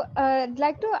 So I'd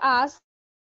like to ask,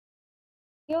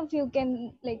 if you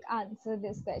can like answer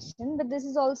this question, but this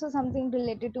is also something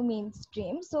related to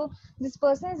mainstream. So this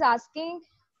person is asking,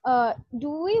 do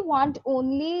we want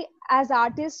only as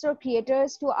artists or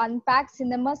creators to unpack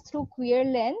cinemas through queer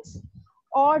lens,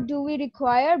 or do we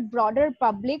require broader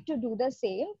public to do the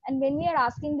same? And when we are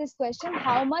asking this question,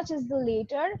 how much is the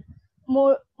latter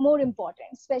more important,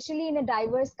 especially in a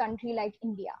diverse country like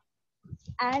India?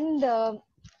 And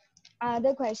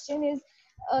the question is,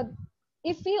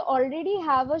 if we already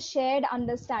have a shared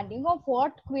understanding of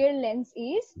what queer lens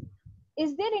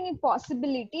is there any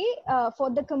possibility for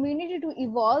the community to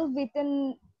evolve with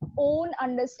an own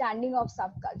understanding of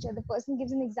subculture? The person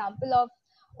gives an example of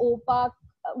OPA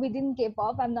within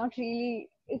K-pop. I'm not really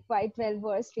quite well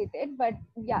versed with it, but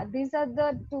yeah, these are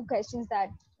the 2 questions that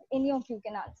any of you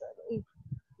can answer. If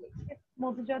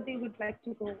Madhuja, they would like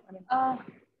to go. I mean,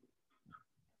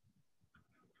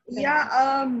 yeah,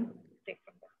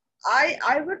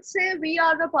 I would say we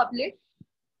are the public,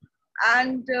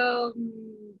 and a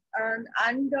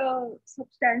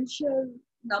substantial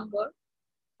number,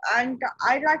 and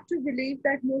I like to believe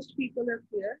that most people are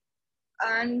queer,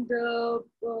 and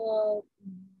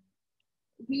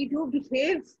we do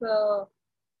behave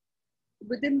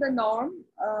within the norm,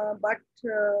 but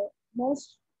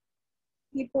most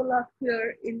people are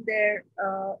queer in their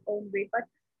own way. But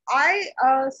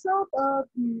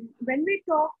when we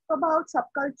talk about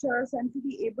subcultures and to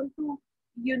be able to,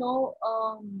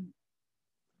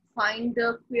 find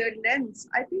the queer lens,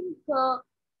 I think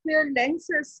queer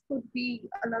lenses could be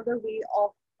another way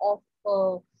of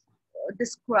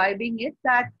describing it,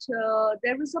 that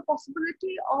there is a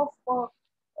possibility of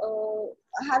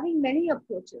having many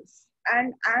approaches,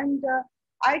 and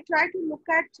I try to look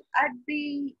at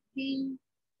the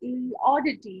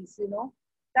oddities,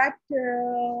 that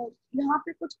यहाँ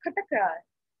पे कुछ खटक रहा है,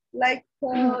 like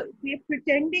we're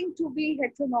pretending to be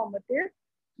heteronormative,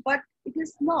 but it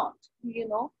is not,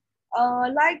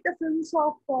 like the films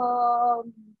of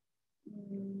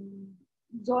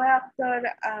Zoya Akhtar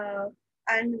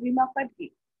and Rima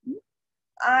Kadgi.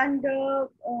 And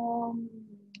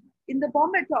in the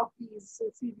Bombay Talkies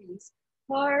series,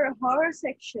 her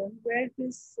section where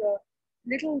this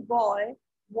little boy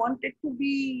wanted to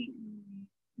be,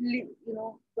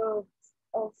 the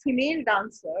female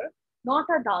dancer, not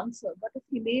a dancer, but a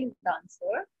female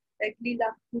dancer, like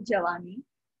Leela Pujawani,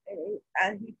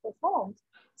 and he performs.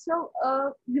 So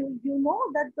you know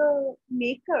that the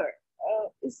maker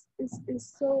is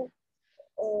so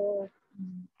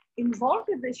involved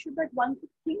with the issue that one could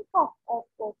think of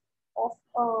a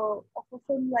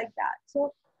film like that.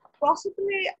 So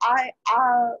possibly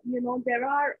there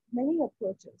are many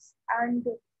approaches, and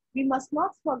we must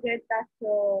not forget that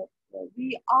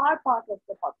we are part of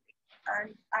the public,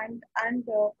 and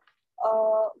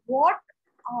what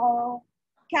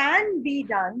can be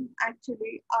done.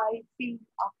 Actually, I feel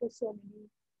after so many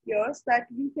years that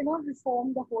we cannot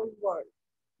reform the whole world.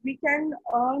 We can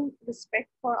earn respect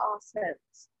for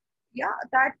ourselves. Yeah,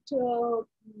 that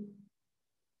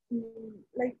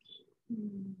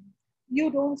you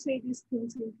don't say these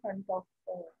things in front of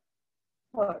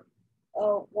her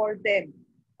or them.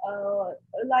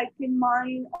 Like in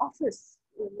my office,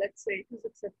 let's say it is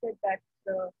accepted that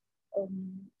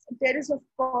there is of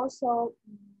course a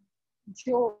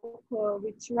joke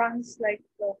which runs like,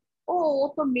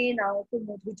 oh, to me now, to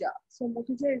Madhuja. So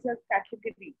Madhuja is a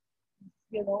category,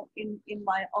 in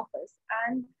my office,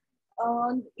 and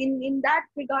in that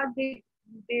regard, they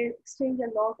exchange a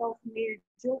lot of male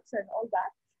jokes and all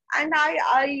that, and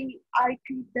I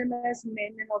treat them as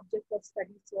men and object of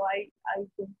study, so I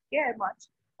don't care much.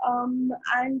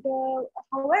 And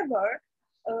however,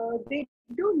 they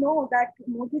do know that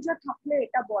Madhuja thakle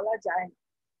eta bola jay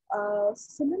na.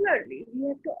 Similarly, we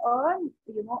have to earn,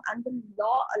 and the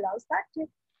law allows that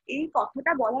ei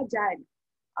kothata bola jay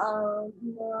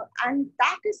na. And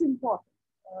that is important.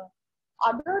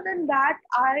 Other than that,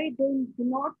 I do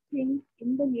not think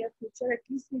in the near future, at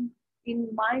least in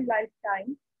my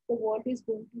lifetime, the world is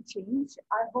going to change.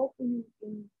 I hope in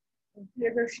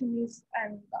Priyadarshini's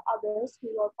and others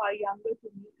who are far younger to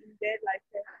me, in their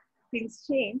lifetime, things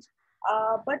change.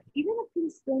 But even if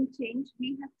things don't change,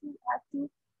 we have to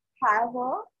have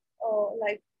a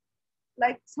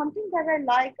like something that I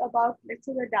like about, let's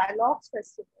say, the Dialogues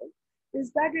Festival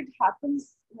is that it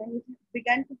happens when it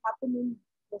began to happen in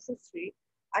the history,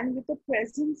 and with the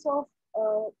presence of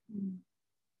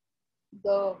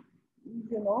the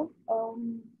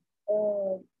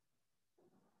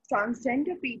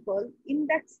transgender people in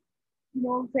that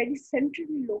very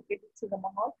centrally located cinema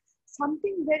hall,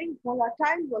 something very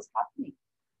volatile was happening.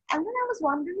 And then I was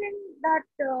wondering that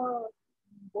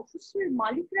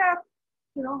Malikra,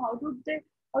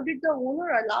 how did the owner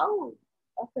allow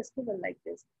a festival like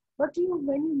this? But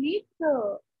when you meet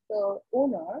the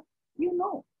owner,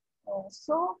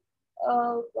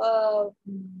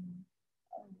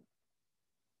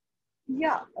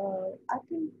 I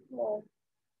think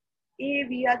A,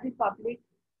 we are the public.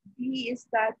 B is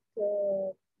that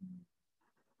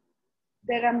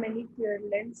there are many clear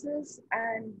lenses,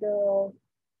 and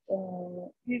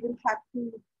we will have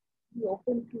to be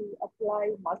open to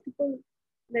apply multiple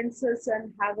lenses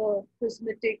and have a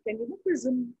prismatic, and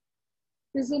prism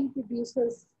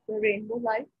produces the rainbow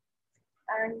light,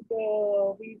 and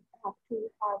we have to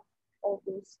have all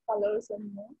those colors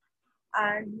and more,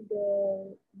 and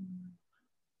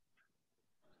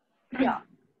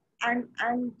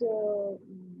and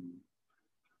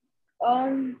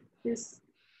earn this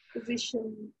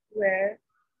position where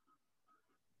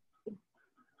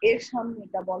the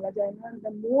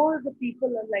more the people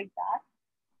are like that,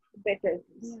 the better it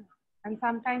is. Yeah. And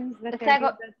sometimes they tell you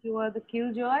that you are the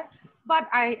killjoy, but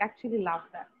I actually love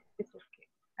that. It's okay.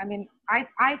 I mean,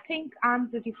 I think I'm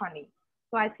pretty funny.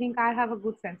 So I think I have a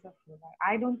good sense of humor.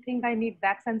 I don't think I need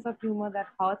that sense of humor that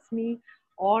hurts me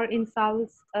or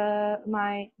insults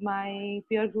my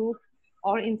peer group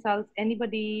or insults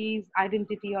anybody's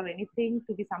identity or anything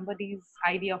to be somebody's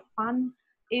idea of fun.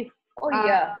 If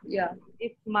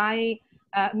if my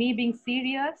me being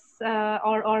serious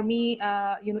or me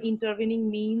intervening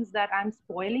means that I'm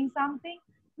spoiling something,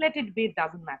 let it be. It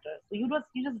doesn't matter. So you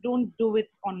just don't do it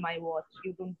on my watch.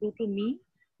 You don't do to me.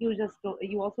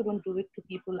 You also don't do it to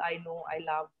people I know, I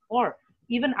love, or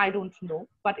even I don't know,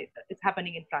 but it's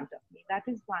happening in front of me. That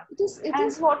is one. It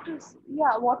is what is,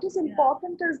 yeah, what is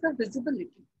important is the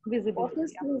visibility.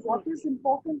 Visibility. What is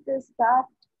important is that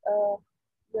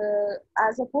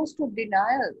as opposed to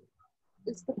denial,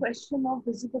 it's the question of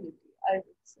visibility, I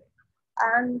would say.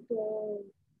 And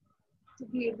to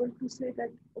be able to say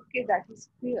that, okay, that is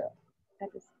clear. That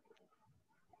is.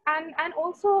 And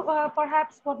also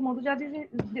perhaps what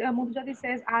Madhuja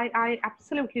says, I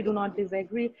absolutely do not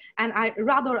disagree, and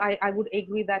I would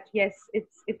agree that yes,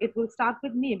 it will start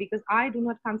with me, because I do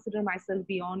not consider myself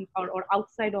beyond or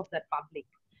outside of that public.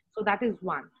 So that is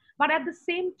one. But at the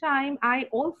same time, I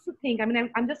also think, I mean,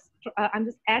 I'm just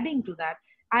adding to that.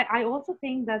 I also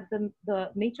think that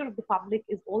the nature of the public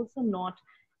is also not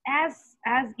as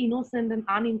innocent and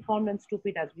uninformed and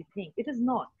stupid as we think. It is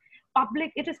not.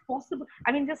 Public, it is possible.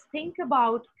 I mean, just think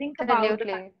about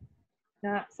Absolutely.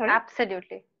 Sorry.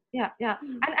 Absolutely. Yeah.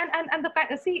 And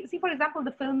the see for example,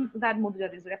 the film that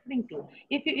Madhuja is referring to.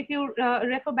 If you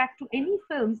refer back to any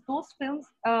films, those films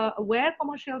were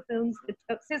commercial films.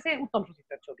 Say Uttam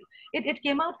Suchitra Chobi. It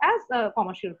came out as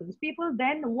commercial films. People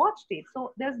then watched it.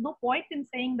 So there's no point in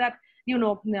saying that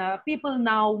people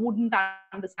now wouldn't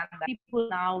understand that. People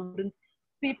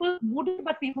wouldn't,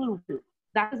 but people will.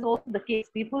 That is also the case.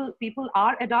 People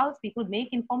are adults. People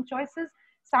make informed choices.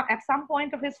 At some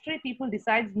point of history, people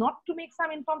decide not to make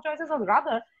some informed choices, or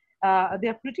rather, they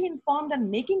are pretty informed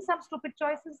and making some stupid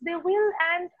choices. They will,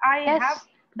 and I have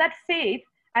that faith.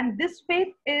 And this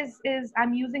faith is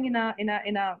I'm using in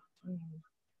a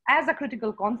as a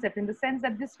critical concept, in the sense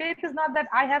that this faith is not that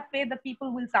I have faith that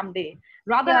people will someday.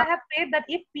 Rather, I have faith that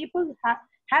if people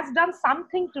has done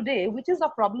something today which is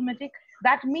problematic,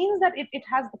 that means that it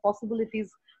has the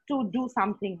possibilities to do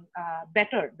something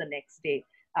better the next day.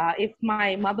 If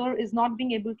my mother is not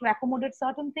being able to accommodate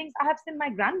certain things, I have seen my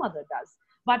grandmother does.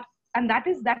 And that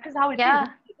is how it is.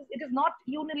 It is not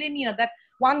unilinear that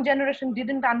one generation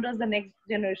didn't under the next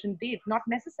generation did. Not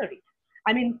necessary.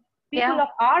 I mean, people of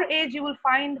our age, you will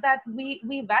find that we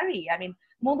vary. I mean,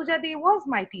 Madhuja was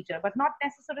my teacher, but not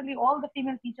necessarily all the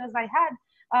female teachers I had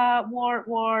were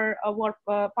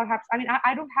perhaps. I mean,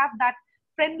 I don't have that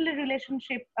friendly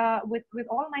relationship with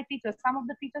all my teachers. Some of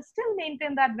the teachers still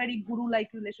maintain that very guru-like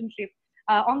relationship.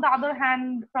 On the other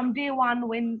hand, from day one,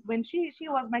 when she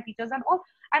was my teachers and all,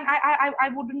 and I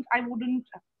wouldn't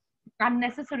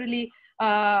unnecessarily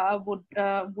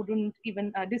wouldn't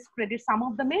even discredit some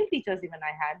of the male teachers even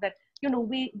I had, that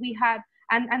we had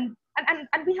and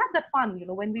we had that fun,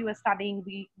 when we were studying.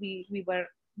 We were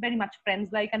very much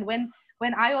friends like. And when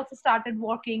I also started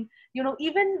working,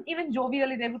 even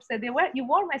jovially they would say, you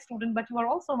were my student, but you are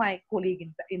also my colleague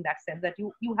in that sense, that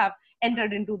you have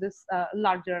entered into this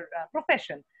larger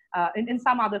profession. In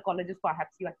some other colleges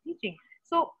perhaps you are teaching.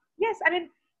 So yes, I mean,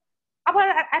 but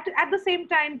at the same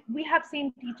time, we have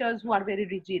seen teachers who are very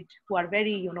rigid, who are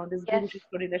very, this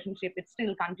guru-shishya relationship, it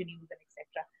still continues, and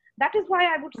etc. That is why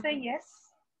I would say,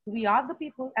 yes, we are the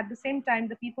people. At the same time,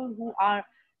 the people who are,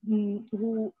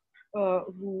 who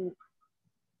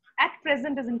at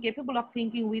present is incapable of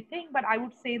thinking, we think, but I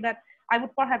would say that I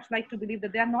would perhaps like to believe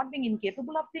that they are not being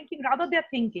incapable of thinking, rather they're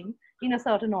thinking in a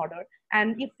certain order.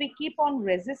 And if we keep on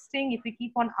resisting, if we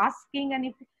keep on asking,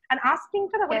 and asking,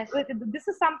 this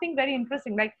is something very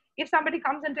interesting. Like if somebody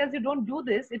comes and tells you don't do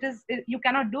this, you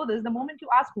cannot do this. The moment you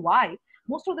ask why,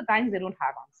 most of the times they don't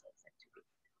have answers actually.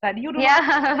 That you do not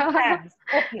hold hands.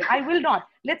 Okay, I will not.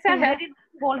 Let's say I'm ready to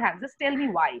hold hands. Just tell me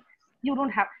why. You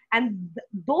don't have, and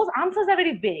those answers are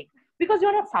very vague because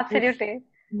you're not supposed. Absolutely.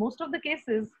 Most of the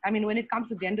cases, I mean, when it comes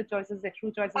to gender choices,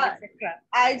 sexual choices, etc.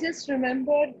 I just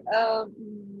remembered,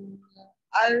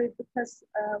 because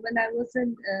when I was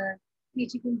in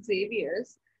teaching in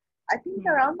Xavier's, I think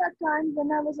around that time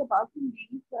when I was about to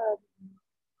leave,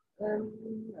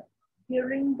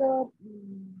 during the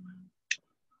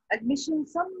admission,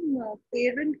 some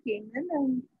parent came in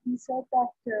and he said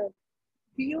that,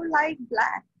 do you like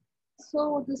black?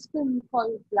 So this film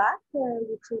called Black,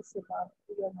 which is about,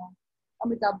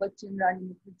 Amitabh Bachchan, Rani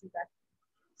Mukherjee, that.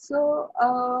 So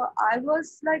I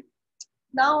was like,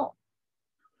 now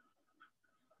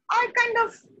I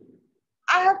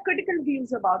have critical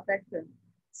views about that film.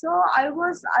 So I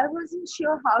wasn't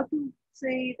sure how to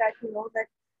say that,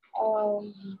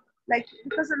 like,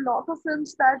 because a lot of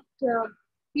films that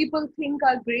people think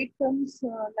are great films,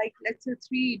 like let's say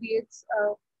Three Idiots,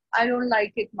 I don't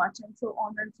like it much, and so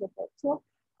on and so forth. So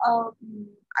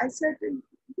I said,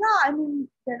 yeah, I mean,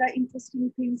 there are interesting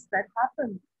things that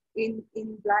happen in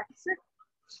Black. I said,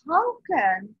 how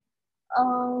can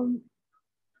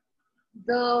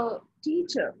the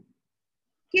teacher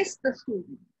kiss the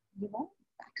student?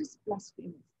 That is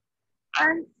blasphemous.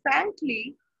 And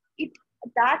frankly,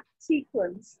 that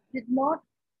sequence did not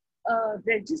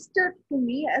register to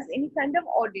me as any kind of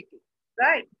oddity,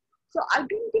 right? So I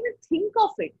didn't even think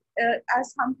of it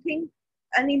as something,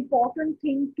 an important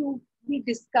thing to be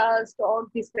discussed or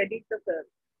discredit the film.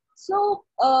 So,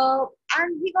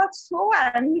 and he got so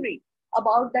angry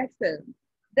about that film.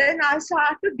 Then I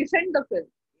started to defend the film,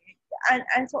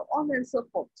 and so on and so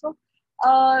forth. So,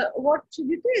 what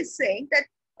Shenjuti is saying that,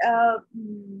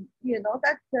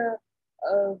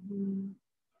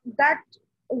 that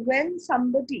when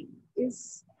somebody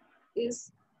is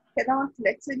cannot,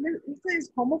 let's say is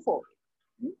homophobic,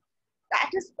 that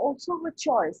is also a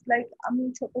choice. Like আমি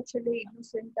ছোট ছেলে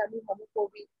innocent, আমি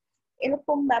homophobic,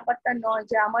 এরকম ব্যাপারটা নয়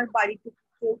যে আমার বাড়িতে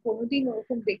কেউ কোনোদিন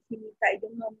ওরকম দেখিনি তাই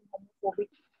জন্য আমি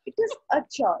homophobic. It is a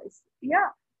choice. Yeah.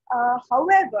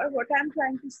 However, what I'm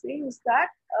trying to say is that,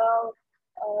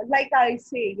 like I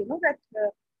say, that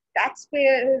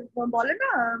taxpayer, বলে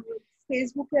না,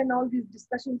 Facebook and all these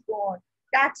discussions go on.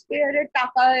 Taxpayer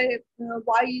টাকায়,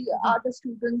 why are the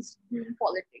students doing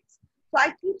politics? So I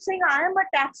keep saying I am a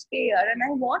taxpayer and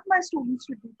I want my students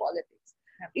to do politics.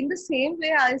 In the same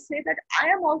way, I say that I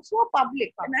am also a public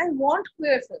and I want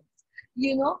queer films,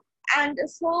 And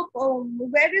so,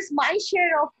 where is my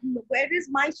share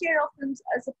of films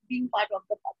as being part of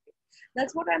the public?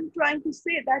 That's what I'm trying to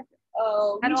say. That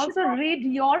and also read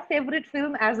your favorite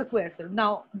film as a queer film.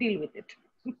 Now deal with it.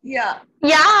 Yeah,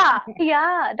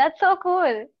 that's so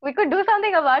cool. We could do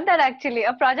something about that, actually,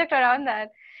 a project around that.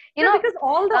 Because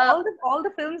all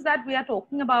the films that we are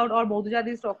talking about, or Madhuja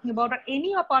is talking about, or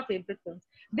any of our favorite films,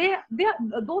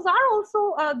 those are also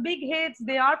big hits.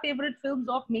 They are favorite films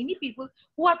of many people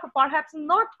who are perhaps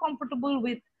not comfortable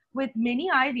with many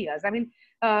ideas. I mean,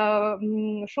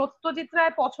 Satyajit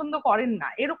Ray পছন্দ করেন না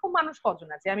এরকম মানুষ কজন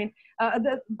আছে? I mean,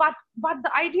 but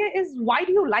the idea is, why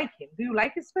do you like him? Do you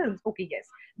like his films? Okay, yes.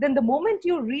 Then the moment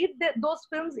you read those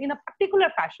films in a particular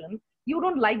fashion, you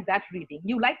don't like that reading.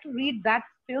 You like to read that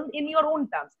film in your own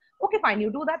terms. Okay, fine, you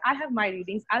do that. I have my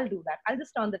readings. I'll do that. I'll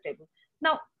just turn the table.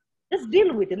 Now, just deal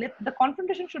with it. The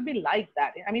confrontation should be like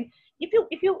that. I mean, if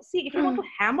you want to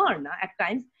hammer at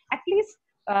times, at least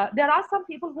there are some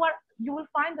people you will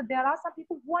find that there are some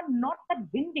people who are not that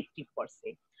vindictive per se,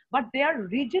 but they are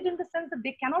rigid in the sense that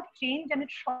they cannot change, and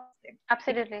it shocks them.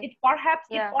 Absolutely. It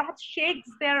perhaps shakes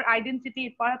their identity.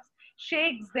 It perhaps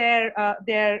shakes their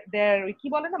কি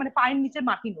বলে না, মানে পায়ের নিচে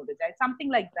মাটি নড়ে যায়, something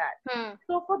like that.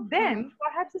 So for them,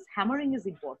 perhaps this hammering is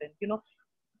important.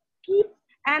 Keep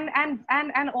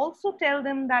and also tell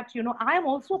them that I am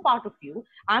also part of you.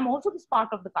 I'm also this part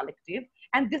of the collective,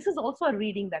 and this is also a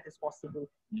reading that is possible.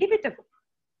 Give it a go.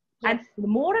 Yes. And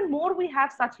the more and more we have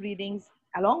such readings,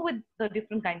 along with the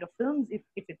different kind of films,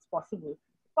 if it's possible,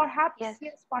 perhaps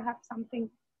perhaps something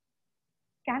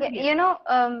can be.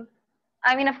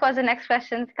 I mean, of course, the next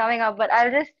question's coming up, but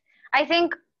I think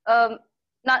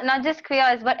not just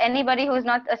queers, but anybody who's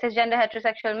not a cisgender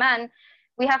heterosexual man,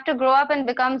 we have to grow up and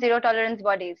become zero tolerance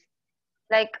bodies.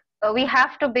 Like, we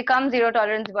have to become zero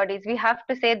tolerance bodies. We have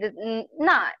to say,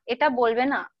 na, eta bolbe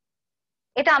na,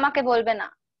 eta amake bolbe na,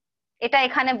 eta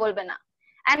ekhane bolbe na.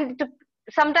 And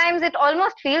sometimes it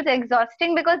almost feels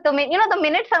exhausting, because the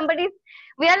minute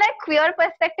we are like, queer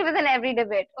perspective is in every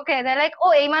debate. Okay, they're like,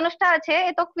 oh, ei manushta ache,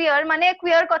 e to queer, mane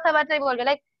queer kotha batai bolbe.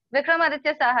 Like,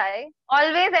 Vikramaditya Sahai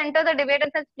always enter the debate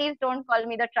and says, please don't call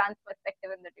me the trans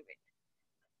perspective in the debate.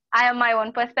 I have my own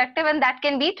perspective, and that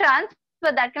can be trans,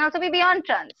 but that can also be beyond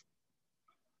trans.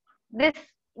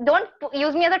 Don't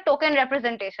use me as a token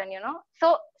representation, So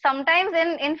sometimes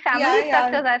in family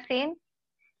structures, I've seen,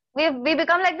 we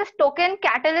become like this token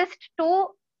catalyst to,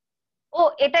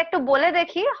 এটা একটু বলে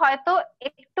দেখি, হয়তো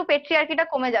একটু পেট্রিয়ার্কিটা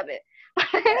কমে যাবে।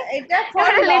 এটা for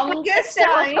the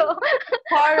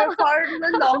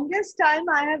longest time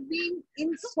I have been in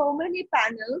so many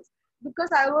panels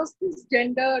because I was this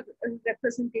gender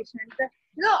representation.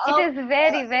 It is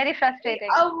very, very frustrating.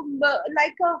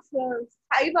 Like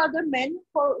 5 other men,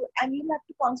 and you have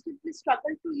to constantly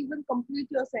struggle to even complete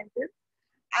your sentence.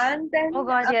 And then, oh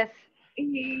God, yes.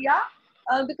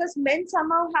 Because men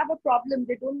somehow have a problem.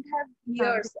 They don't have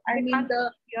ears. I mean, the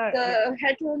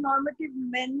heteronormative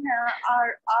men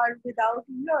are without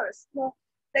ears. So,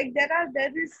 like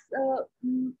there is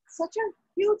such a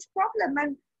huge problem,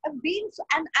 and I've been,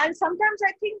 and sometimes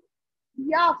I think,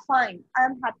 yeah, fine,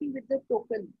 I'm happy with the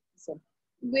tokenism.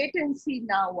 Wait and see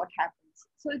now what happens.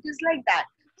 So it is like that.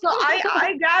 So I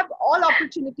grab all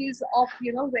opportunities of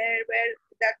where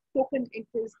that token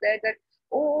is there, that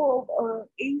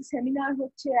এই seminar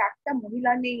হচ্ছে, একটা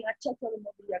মহিলা নেই, আচ্ছা চলো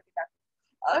মহিলাকে ডাকো।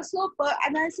 So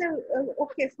and I say,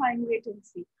 okay, fine, wait and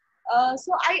see.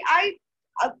 So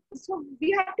So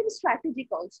we have to be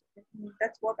strategic also.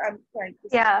 That's what I'm trying to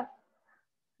say. Yeah.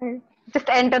 Just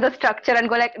enter the structure and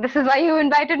go like, this is why you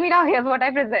invited me now. Here's what I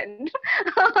present.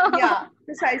 Yeah,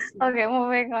 precisely. Okay,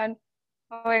 moving on.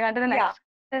 Moving on to the next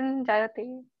question,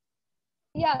 Jayati.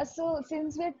 Yeah, so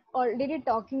since we're already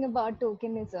talking about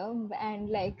tokenism and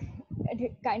like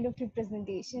a kind of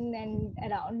representation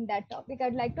and around that topic,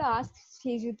 I'd like to ask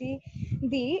Shenjuti,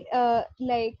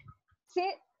 like,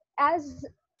 say, as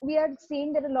we are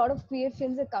seeing that a lot of queer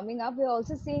films are coming up, we're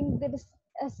also seeing there is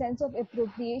a sense of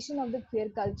appropriation of the queer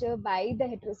culture by the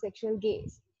heterosexual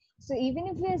gaze. So even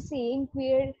if we are seeing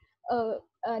queer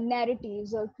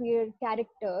narratives or queer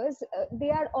characters,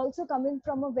 they are also coming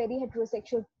from a very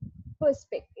heterosexual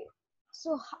perspective.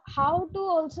 So how to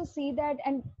also see that,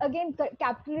 and again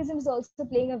capitalism is also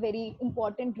playing a very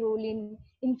important role in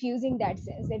infusing that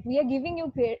sense that we are giving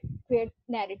you queer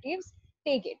narratives,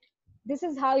 take it, this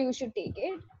is how you should take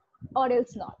it or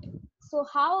else not. So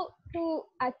how to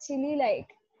actually like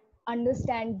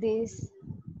understand this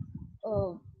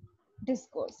uh,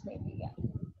 discourse maybe?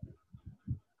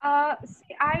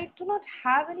 See, I do not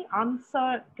have any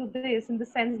answer to this in the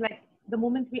sense like the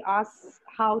moment we ask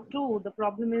how to, the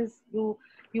problem is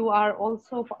we are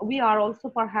also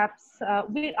perhaps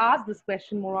we ask this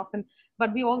question more often,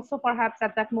 but we also perhaps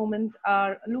at that moment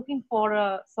are looking for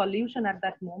a solution at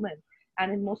that moment.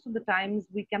 And in most of the times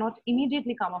we cannot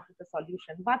immediately come up with a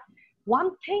solution. But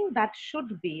one thing that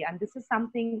should be, and this is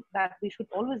something that we should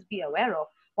always be aware of,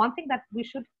 one thing that we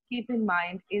should keep in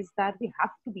mind is that we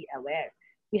have to be aware.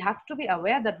 We have to be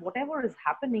aware that whatever is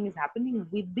happening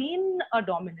within a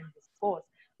dominant discourse,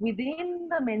 within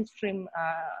the mainstream,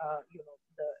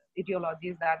 the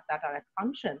ideologies that are at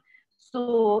function.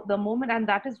 So the moment, and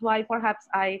that is why perhaps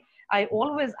I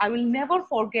will never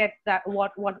forget that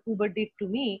what Uber did to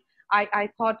me. I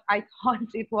thought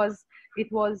it was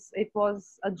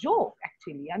a joke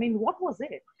actually. I mean, what was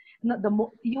it?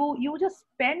 You just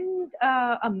spend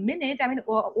a minute. I mean,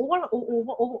 over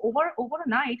a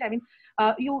night. I mean,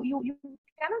 you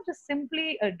cannot just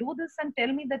simply do this and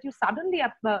tell me that you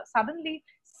suddenly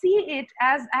see it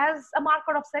as a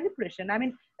marker of celebration. I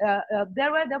mean,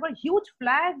 there were huge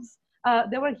flags.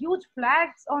 There were huge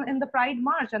flags in the Pride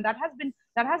March, and that has been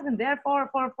there for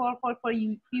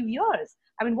few years.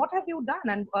 I mean, what have you done?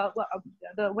 And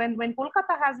when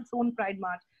Kolkata has its own Pride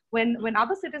March, when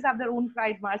other cities have their own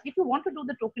Pride March, if you want to do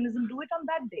the tokenism, do it on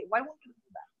that day. Why won't you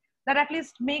do that? That at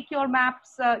least make your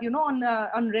maps,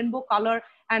 on rainbow color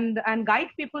and guide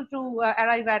people to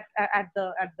arrive at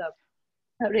the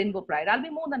Rainbow Pride. I'll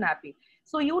be more than happy.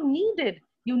 So you needed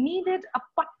a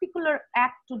particular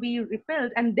act to be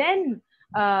repelled, and then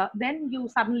you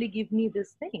suddenly give me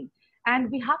this thing.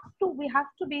 And we have to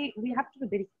be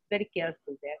very, very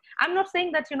careful there. I'm not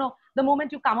saying that the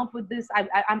moment you come up with this,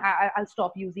 I'll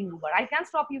stop using Uber. I can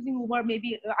stop using Uber.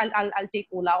 Maybe I'll take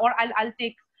Ola, or I'll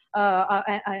take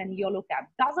a YOLO cab.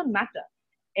 Doesn't matter.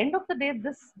 End of the day,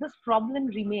 this problem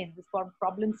remains. This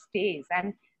problem stays,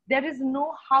 and there is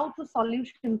no how to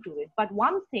solution to it. But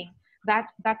one thing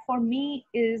that for me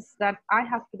is that I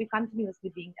have to be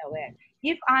continuously being aware.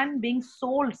 If I'm being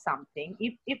sold something,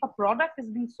 if a product is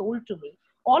being sold to me,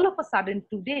 all of a sudden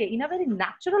today, in a very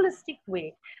naturalistic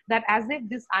way, that as if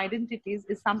this identity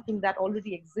is something that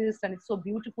already exists and it's so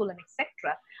beautiful and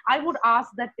etc., I would ask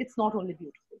that it's not only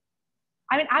beautiful.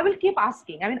 I mean, I will keep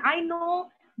asking. I mean, I know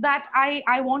that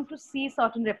I want to see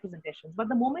certain representations, but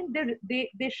the moment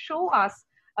they show us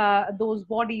those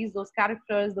bodies, those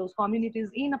characters, those communities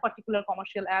in a particular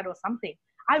commercial ad or something,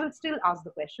 I will still ask the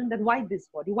question that why this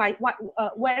body? Why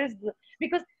where is the,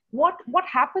 because what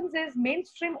happens is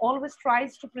mainstream always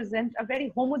tries to present a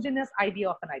very homogeneous idea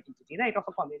of an identity, right, of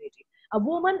a community. A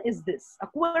woman is this, a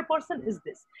queer person is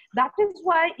this. That is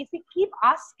why if we keep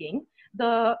asking,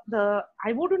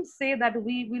 I wouldn't say that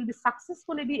we will be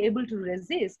successfully be able to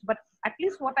resist, but at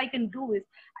least what I can do is,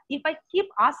 if I keep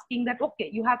asking that, okay,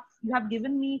 you have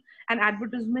given me an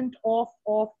advertisement of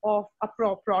a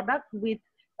product with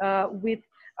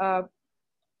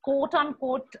quote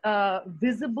unquote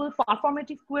visible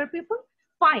performative queer people,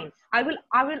 fine. I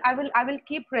will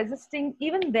keep resisting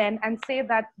even then and say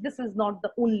that this is not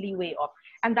the only way of.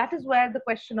 And that is where the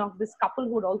question of this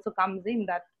couplehood also comes in,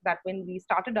 that when we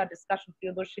started our discussion,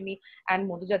 Priyadarshini and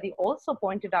Madhuja also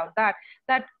pointed out that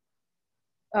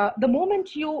the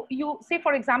moment you say,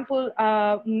 for example,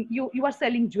 you are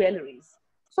selling jewelries.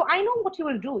 So I know what you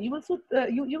will do. You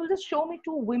will just show me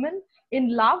two women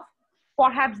in love.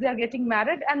 Perhaps they are getting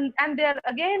married and they're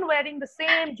again wearing the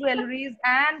same jewelries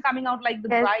and coming out like the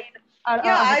bride.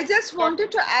 I just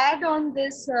wanted to add on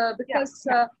this because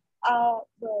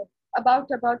about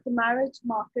the marriage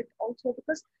market also,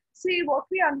 because see, what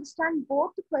we understand,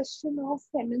 both the question of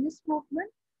feminist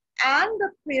movement and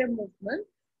the queer movement,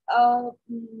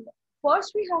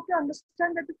 first we have to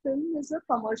understand that the film is a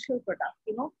commercial product,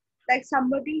 like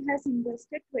somebody has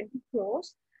invested 20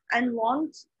 crores and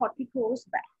wants 40 crores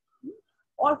back,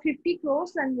 or 50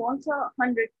 crores and wants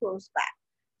 100 crores back.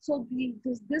 So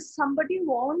this somebody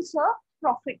wants a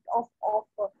profit of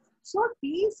so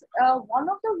these one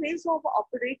of the ways of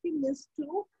operating is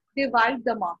to divide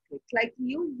the market. Like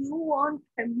you want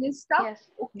feminist stuff,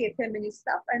 yes. Okay, feminist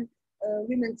stuff, and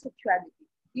women's sexuality.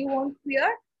 You want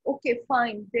queer, okay,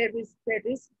 fine. There is a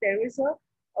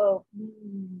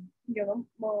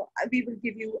we will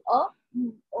give you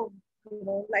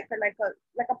like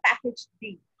a package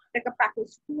deal, like a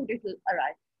package food. It will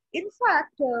arrive. In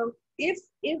fact, if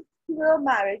queer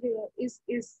marriage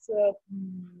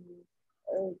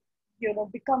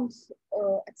becomes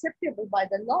acceptable by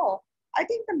the law, I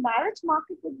think the marriage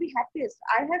market would be happiest.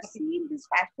 I have seen this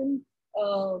fashion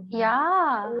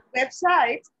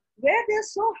websites where they're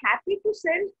so happy to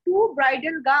sell 2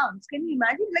 bridal gowns. Can you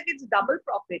imagine? Like it's double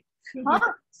profit.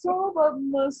 So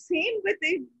same with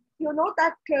it,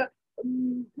 that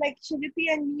like Shenjuti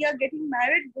and me are getting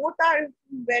married. Both are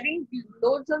wearing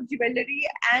loads of jewelry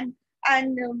and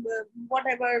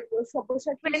whatever. 20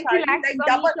 lakhs like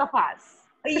double of us.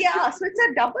 Yeah, so it's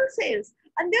a double sales,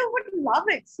 and they would love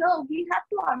it. So we have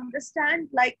to understand,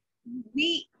 like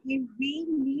we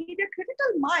need a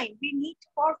critical mind. We need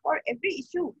for every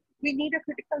issue, we need a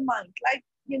critical mind. Like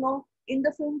in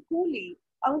the film Coolie,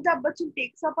 Amitabh Bachchan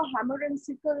takes up a hammer and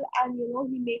sickle, and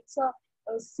he makes a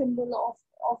symbol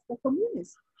of the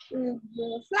communist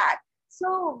flag.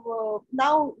 So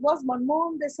now, was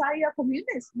Manmohan Desai a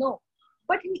communist? No,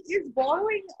 but he is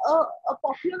borrowing a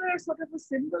popular sort of a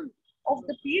symbol of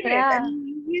the period,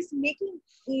 and he's making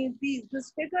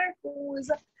this figure who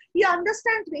is he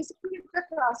understands basically the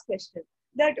class question,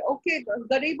 that okay,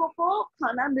 गरीबों को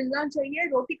खाना मिलना चाहिए,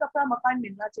 रोटी कपड़ा मकान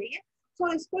मिलना चाहिए,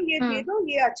 so इसको ये दे दो,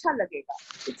 ये अच्छा लगेगा.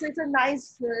 It's a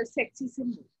nice sexy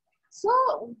symbol. So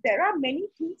there are many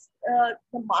things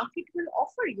the market will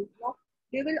offer you.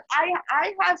 They will.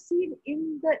 I have seen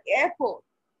in the airport,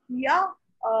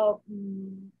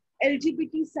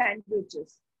 LGBT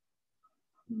sandwiches.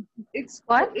 It's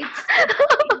what?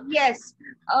 Yes.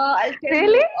 I'll tell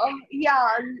really? you.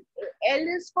 L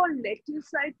is for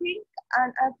lettuce, I think,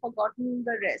 and I've forgotten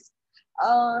the rest.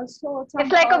 So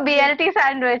it's like a BLT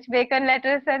sandwich, bacon,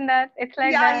 lettuce, and that. It's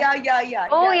like that. Yeah.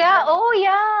 Oh yeah.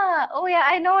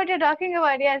 I know what you're talking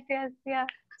about. Yes. Yeah.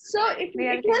 So it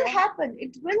will happen.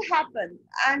 It will happen,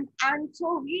 and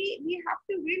so we have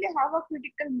to really have a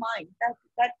critical mind that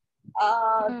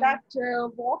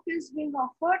what is being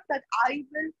offered, that I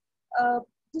will.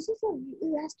 We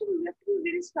have to be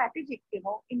very strategic,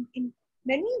 in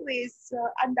many ways,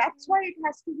 and that's why it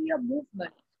has to be a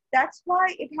movement. That's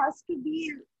why it has to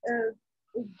be to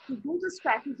do the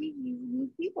strategy. You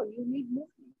need people. You need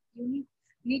movement. You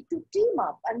need to team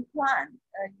up and plan.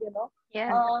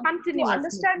 To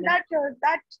understand that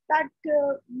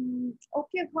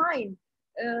okay, fine.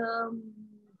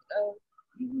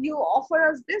 You offer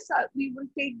us this, we will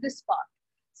take this part.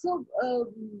 So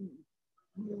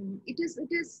it is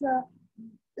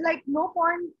like no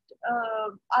point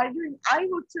arguing. I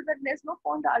would say that there's no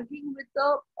point arguing with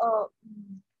the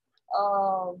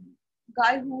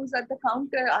guy who's at the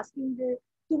counter asking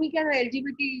 "Tumi kya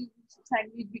LGBT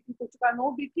sandwich bikri koch ka?"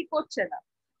 No, bikri koch na.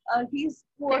 He's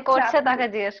poor.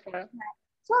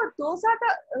 So those are the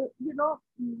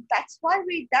that's why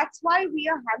we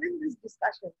are having this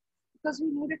discussion, because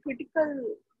we need a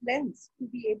critical lens to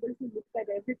be able to look at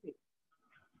everything.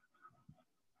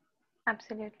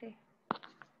 Absolutely.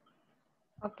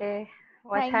 Okay.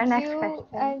 What's our next question?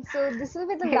 And so this will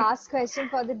be the last question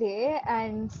for the day.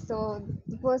 And so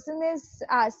the person is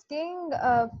asking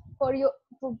for your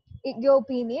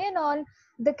opinion on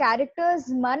the characters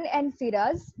Man and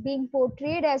Firaz being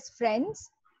portrayed as friends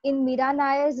in Meera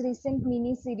Nayar's recent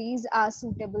mini-series Are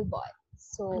Suitable Boy.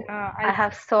 So I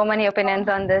have so many opinions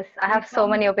on this.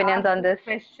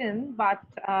 Question, but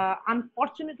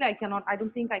unfortunately I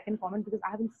don't think I can comment because I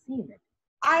haven't seen it.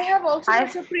 I have also,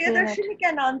 so Priyadarshini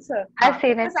can answer. I've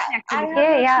seen it.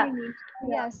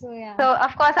 So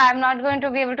of course I'm not going to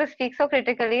be able to speak so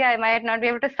critically. I might not be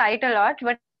able to cite a lot,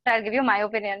 but I'll give you my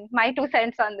opinion, my 2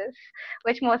 cents on this,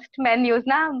 which most men use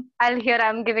now.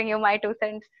 I'm giving you my 2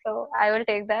 cents. So I will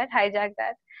take that, hijack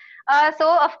that.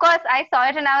 So of course I saw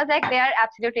it and I was like, they are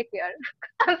absolutely queer.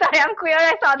 I'm sorry, I'm queer.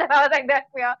 I saw that, I was like, they're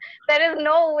queer. There is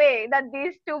no way that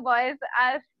these 2 boys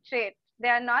are straight. They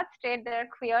are not straight, they're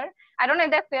queer. I don't know if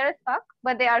they're queer as fuck,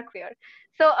 but they are queer.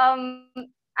 So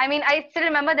I mean, I still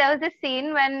remember there was this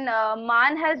scene when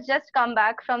Man has just come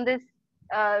back from this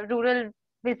rural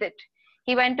visit.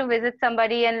 He went to visit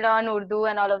somebody and learn Urdu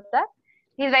and all of that.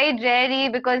 He's very dreary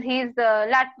because he's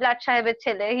lat with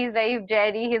chile. He's very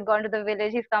dreary. He's gone to the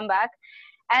village. He's come back.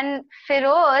 And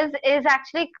Feroz is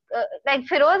actually like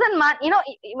Feroz and Man. You know,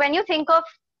 when you think of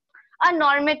a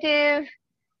normative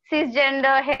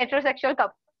cisgender heterosexual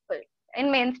couple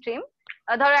in mainstream,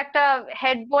 ধর একটা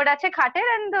headboard আছে খাটের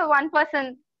and the one person,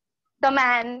 the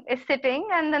man, is sitting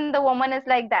and then the woman is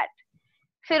like that.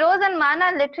 Feroz and Man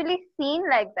are literally seen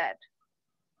like that.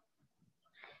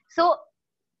 So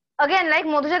again, like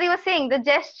Madhuja was saying, the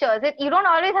gestures, you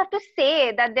don't always have to say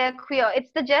that they're queer.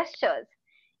 It's the gestures.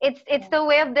 It's the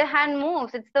way of their hand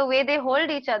moves. It's the way they hold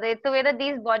each other. It's the way that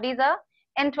these bodies are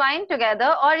entwined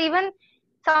together, or even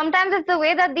sometimes it's the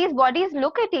way that these bodies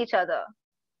look at each other.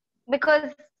 Because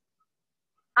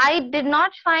I did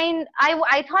not find,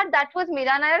 I thought that was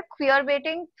Meera Nair queer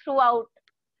baiting throughout.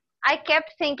 I kept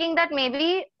thinking that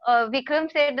maybe Vikram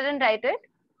Seth didn't write it,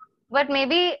 but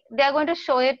maybe they are going to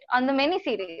show it on the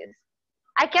mini-series.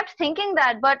 I kept thinking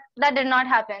that, but that did not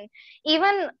happen.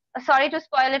 Even, sorry to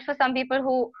spoil it for some people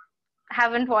who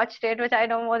haven't watched it, which I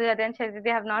know more than they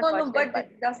have not watched it. No, but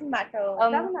it doesn't matter.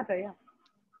 Doesn't matter, yeah.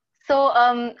 So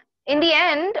in the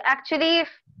end, actually,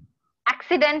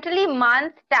 accidentally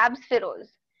Man stabs Feroz.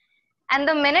 And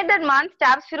the minute that Man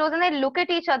stabs Feroz and they look at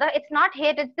each other, it's not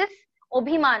hate, it's this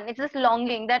obhiman, it's this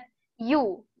longing that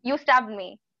you stabbed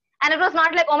me. And it was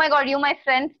not like, oh my God, you, my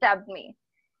friend, stabbed me.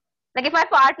 Like if my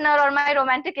partner or my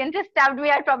romantic interest stabbed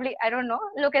me, I'd probably, I don't know,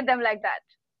 look at them like that.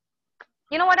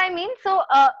 You know what I mean? So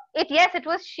yes, it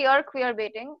was sheer queer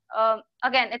baiting.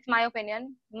 Again, it's my opinion.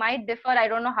 Might differ. I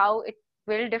don't know how it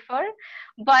will differ,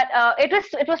 but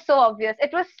it was so obvious.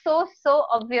 It was so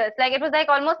obvious. Like it was like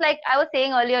almost like I was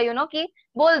saying earlier, you know, ki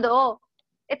bol do.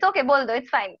 It's okay, bol do. It's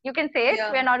fine. You can say it.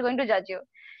 Yeah. We're not going to judge you.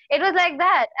 It was like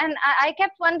that, and I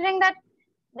kept wondering that,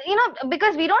 you know,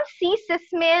 because we don't see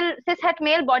cishet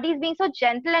male bodies being so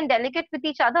gentle and delicate with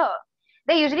each other.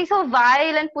 They're usually so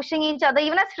vile and pushing each other.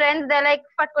 Even as friends, they're like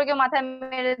fat korke matha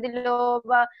mere dilo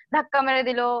ba dhakka mere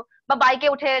dilo ba bike e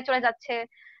uthe chole jacche.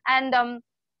 And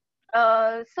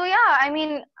so yeah, I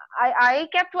mean, I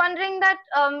kept wondering that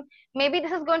maybe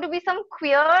this is going to be some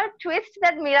queer twist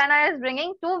that Meera Nair is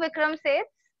bringing to Vikram Seth's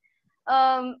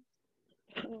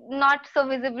not so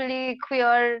visibly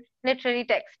queer literary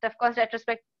text. Of course,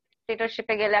 retrospective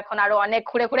গেলে এখন আরো অনেক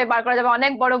ঘুরে ঘুরে বার করা যাবে,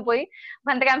 অনেক বড় বই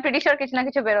ওখান থেকে। I'm pretty sure কিছু না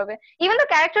কিছু বেরোবে। Even the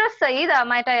character of Saida,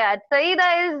 might I add,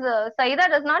 Saida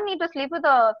does not need to sleep with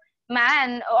a man,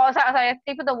 or sorry,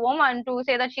 sleep with a woman to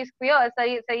say that she's queer.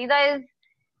 Saida is,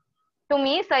 to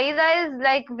me, Saida is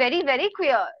like very, very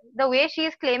queer. The way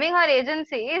she's claiming her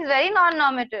agency is very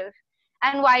non-normative.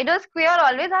 And why does queer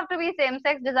always have to be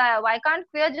same-sex desire? Why can't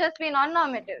queer just be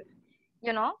non-normative?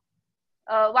 You know,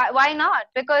 why not?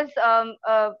 Because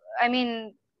I mean,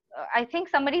 I think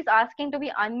somebody's asking to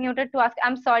be unmuted to ask.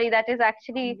 I'm sorry, that is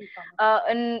actually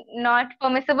not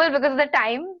permissible because of the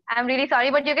time. I'm really sorry,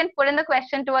 but you can put in the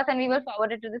question to us and we will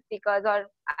forward it to the speakers, or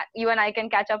you and I can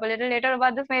catch up a little later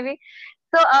about this maybe.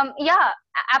 So yeah,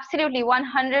 absolutely,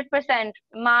 100%.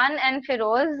 Man and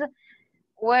Feroz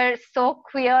were so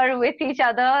queer with each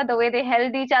other, the way they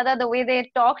held each other, the way they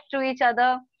talked to each other,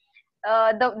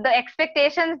 the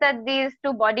expectations that these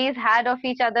two bodies had of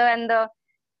each other, and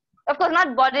of course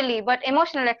not bodily but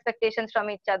emotional expectations from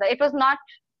each other. It was not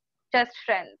just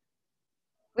friends.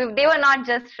 They were not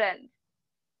just friends.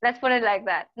 Let's put it like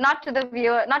that. Not to the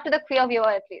viewer, not to the queer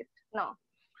viewer at least. No.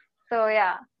 So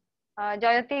yeah.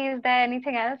 Jayati, is there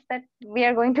anything else that we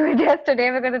are going to address today,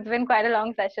 because it's been quite a long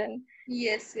session?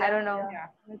 Yes. I don't know. Yeah.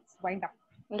 Let's wind up.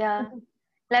 Yeah.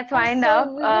 Let's wind up.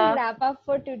 We will wrap up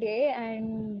for today,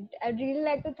 and I'd really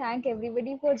like to thank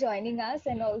everybody for joining us,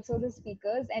 and also the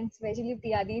speakers, and especially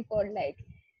Tiyadi for like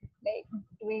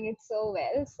doing it so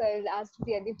well. So I'll ask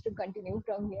Tiyadi to continue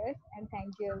from here, and thank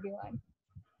you everyone.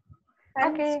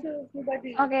 Thanks to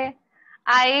everybody. Okay.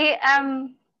 I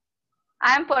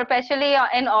am perpetually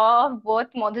in awe of both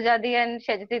Madhuja and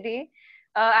Shenjuti.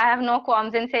 I have no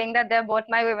qualms in saying that they're both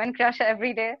my women crush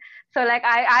every day. So like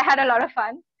I had a lot of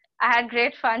fun. I had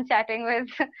great fun chatting with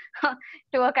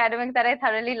two academics that I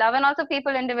thoroughly love, and also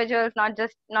people, individuals, not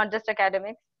just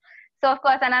academics. So of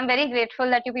course, and I'm very grateful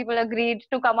that you people agreed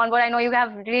to come on board. I know you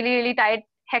have really, really tight,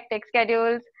 hectic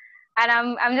schedules, and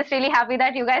I'm just really happy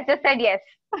that you guys just said yes.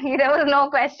 There was no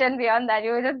question beyond that.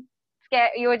 You were just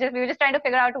scared. We were just trying to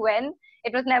figure out when.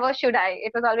 It was never should I.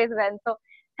 It was always when. So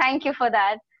thank you for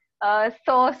that.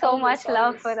 So much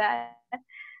love for that.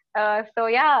 So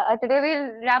yeah, today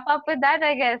we'll wrap up with that,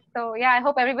 I guess. So yeah, I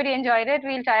hope everybody enjoyed it.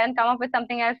 We'll try and come up with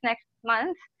something else next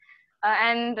month,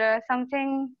 and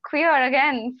something queer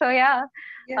again. So yeah,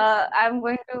 Yes. I'm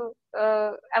going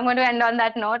to end on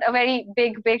that note. A very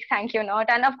big thank you note,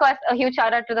 and of course a huge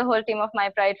shout out to the whole team of My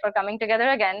Pride for coming together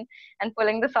again and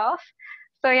pulling this off.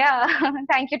 So yeah,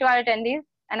 thank you to our attendees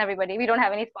and everybody. We don't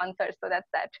have any sponsors, so that's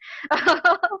that.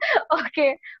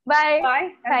 Okay, bye. Bye.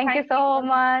 Thank you so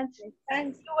much.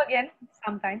 Thanks. See you again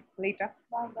sometime later.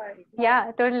 Bye.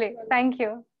 Yeah, totally. Thank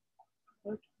you.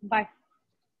 Okay. Bye.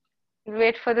 We'll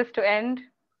wait for this to end.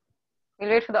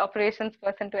 We'll wait for the operations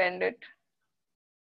person to end it.